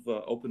that you've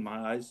opened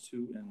my eyes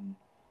to, and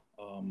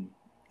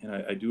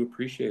I do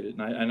appreciate it.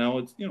 And I know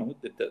it's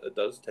it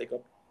does take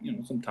up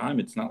some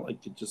time. It's not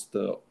like it just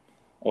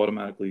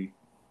automatically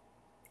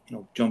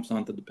jumps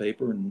onto the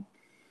paper, and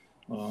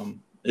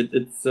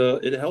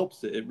it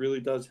helps. It really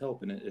does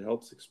help, and it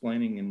helps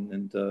explaining,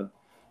 and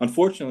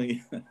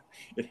unfortunately,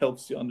 it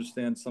helps you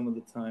understand some of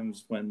the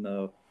times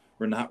when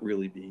we're not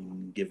really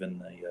being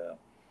given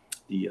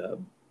the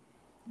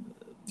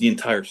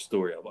entire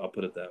story. I'll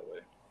put it that way.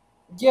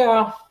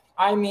 Yeah,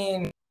 I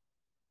mean,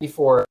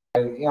 before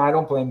I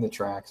don't blame the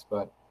tracks,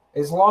 but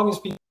as long as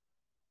people,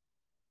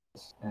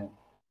 and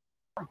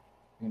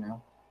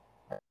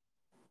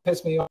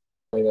piss me off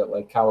the way that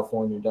like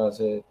California does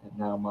it, and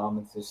now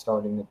Monmouth is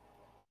starting to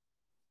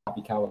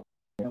copy California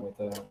with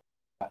the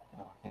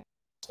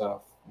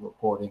stuff,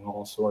 reporting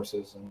all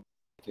sources, and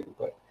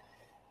but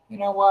you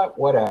know what?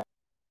 Whatever.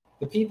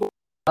 The people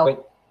know it.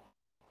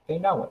 They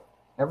know it.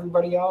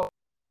 Everybody else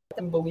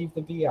can believe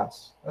the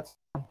BS. That's.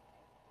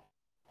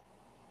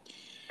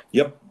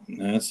 Yep,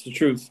 that's the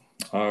truth.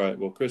 All right.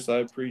 Well, Chris, I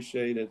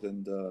appreciate it,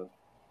 and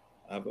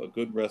have a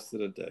good rest of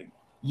the day.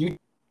 You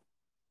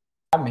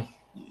got me.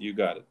 You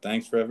got it.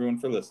 Thanks for everyone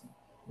for listening.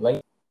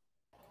 Late.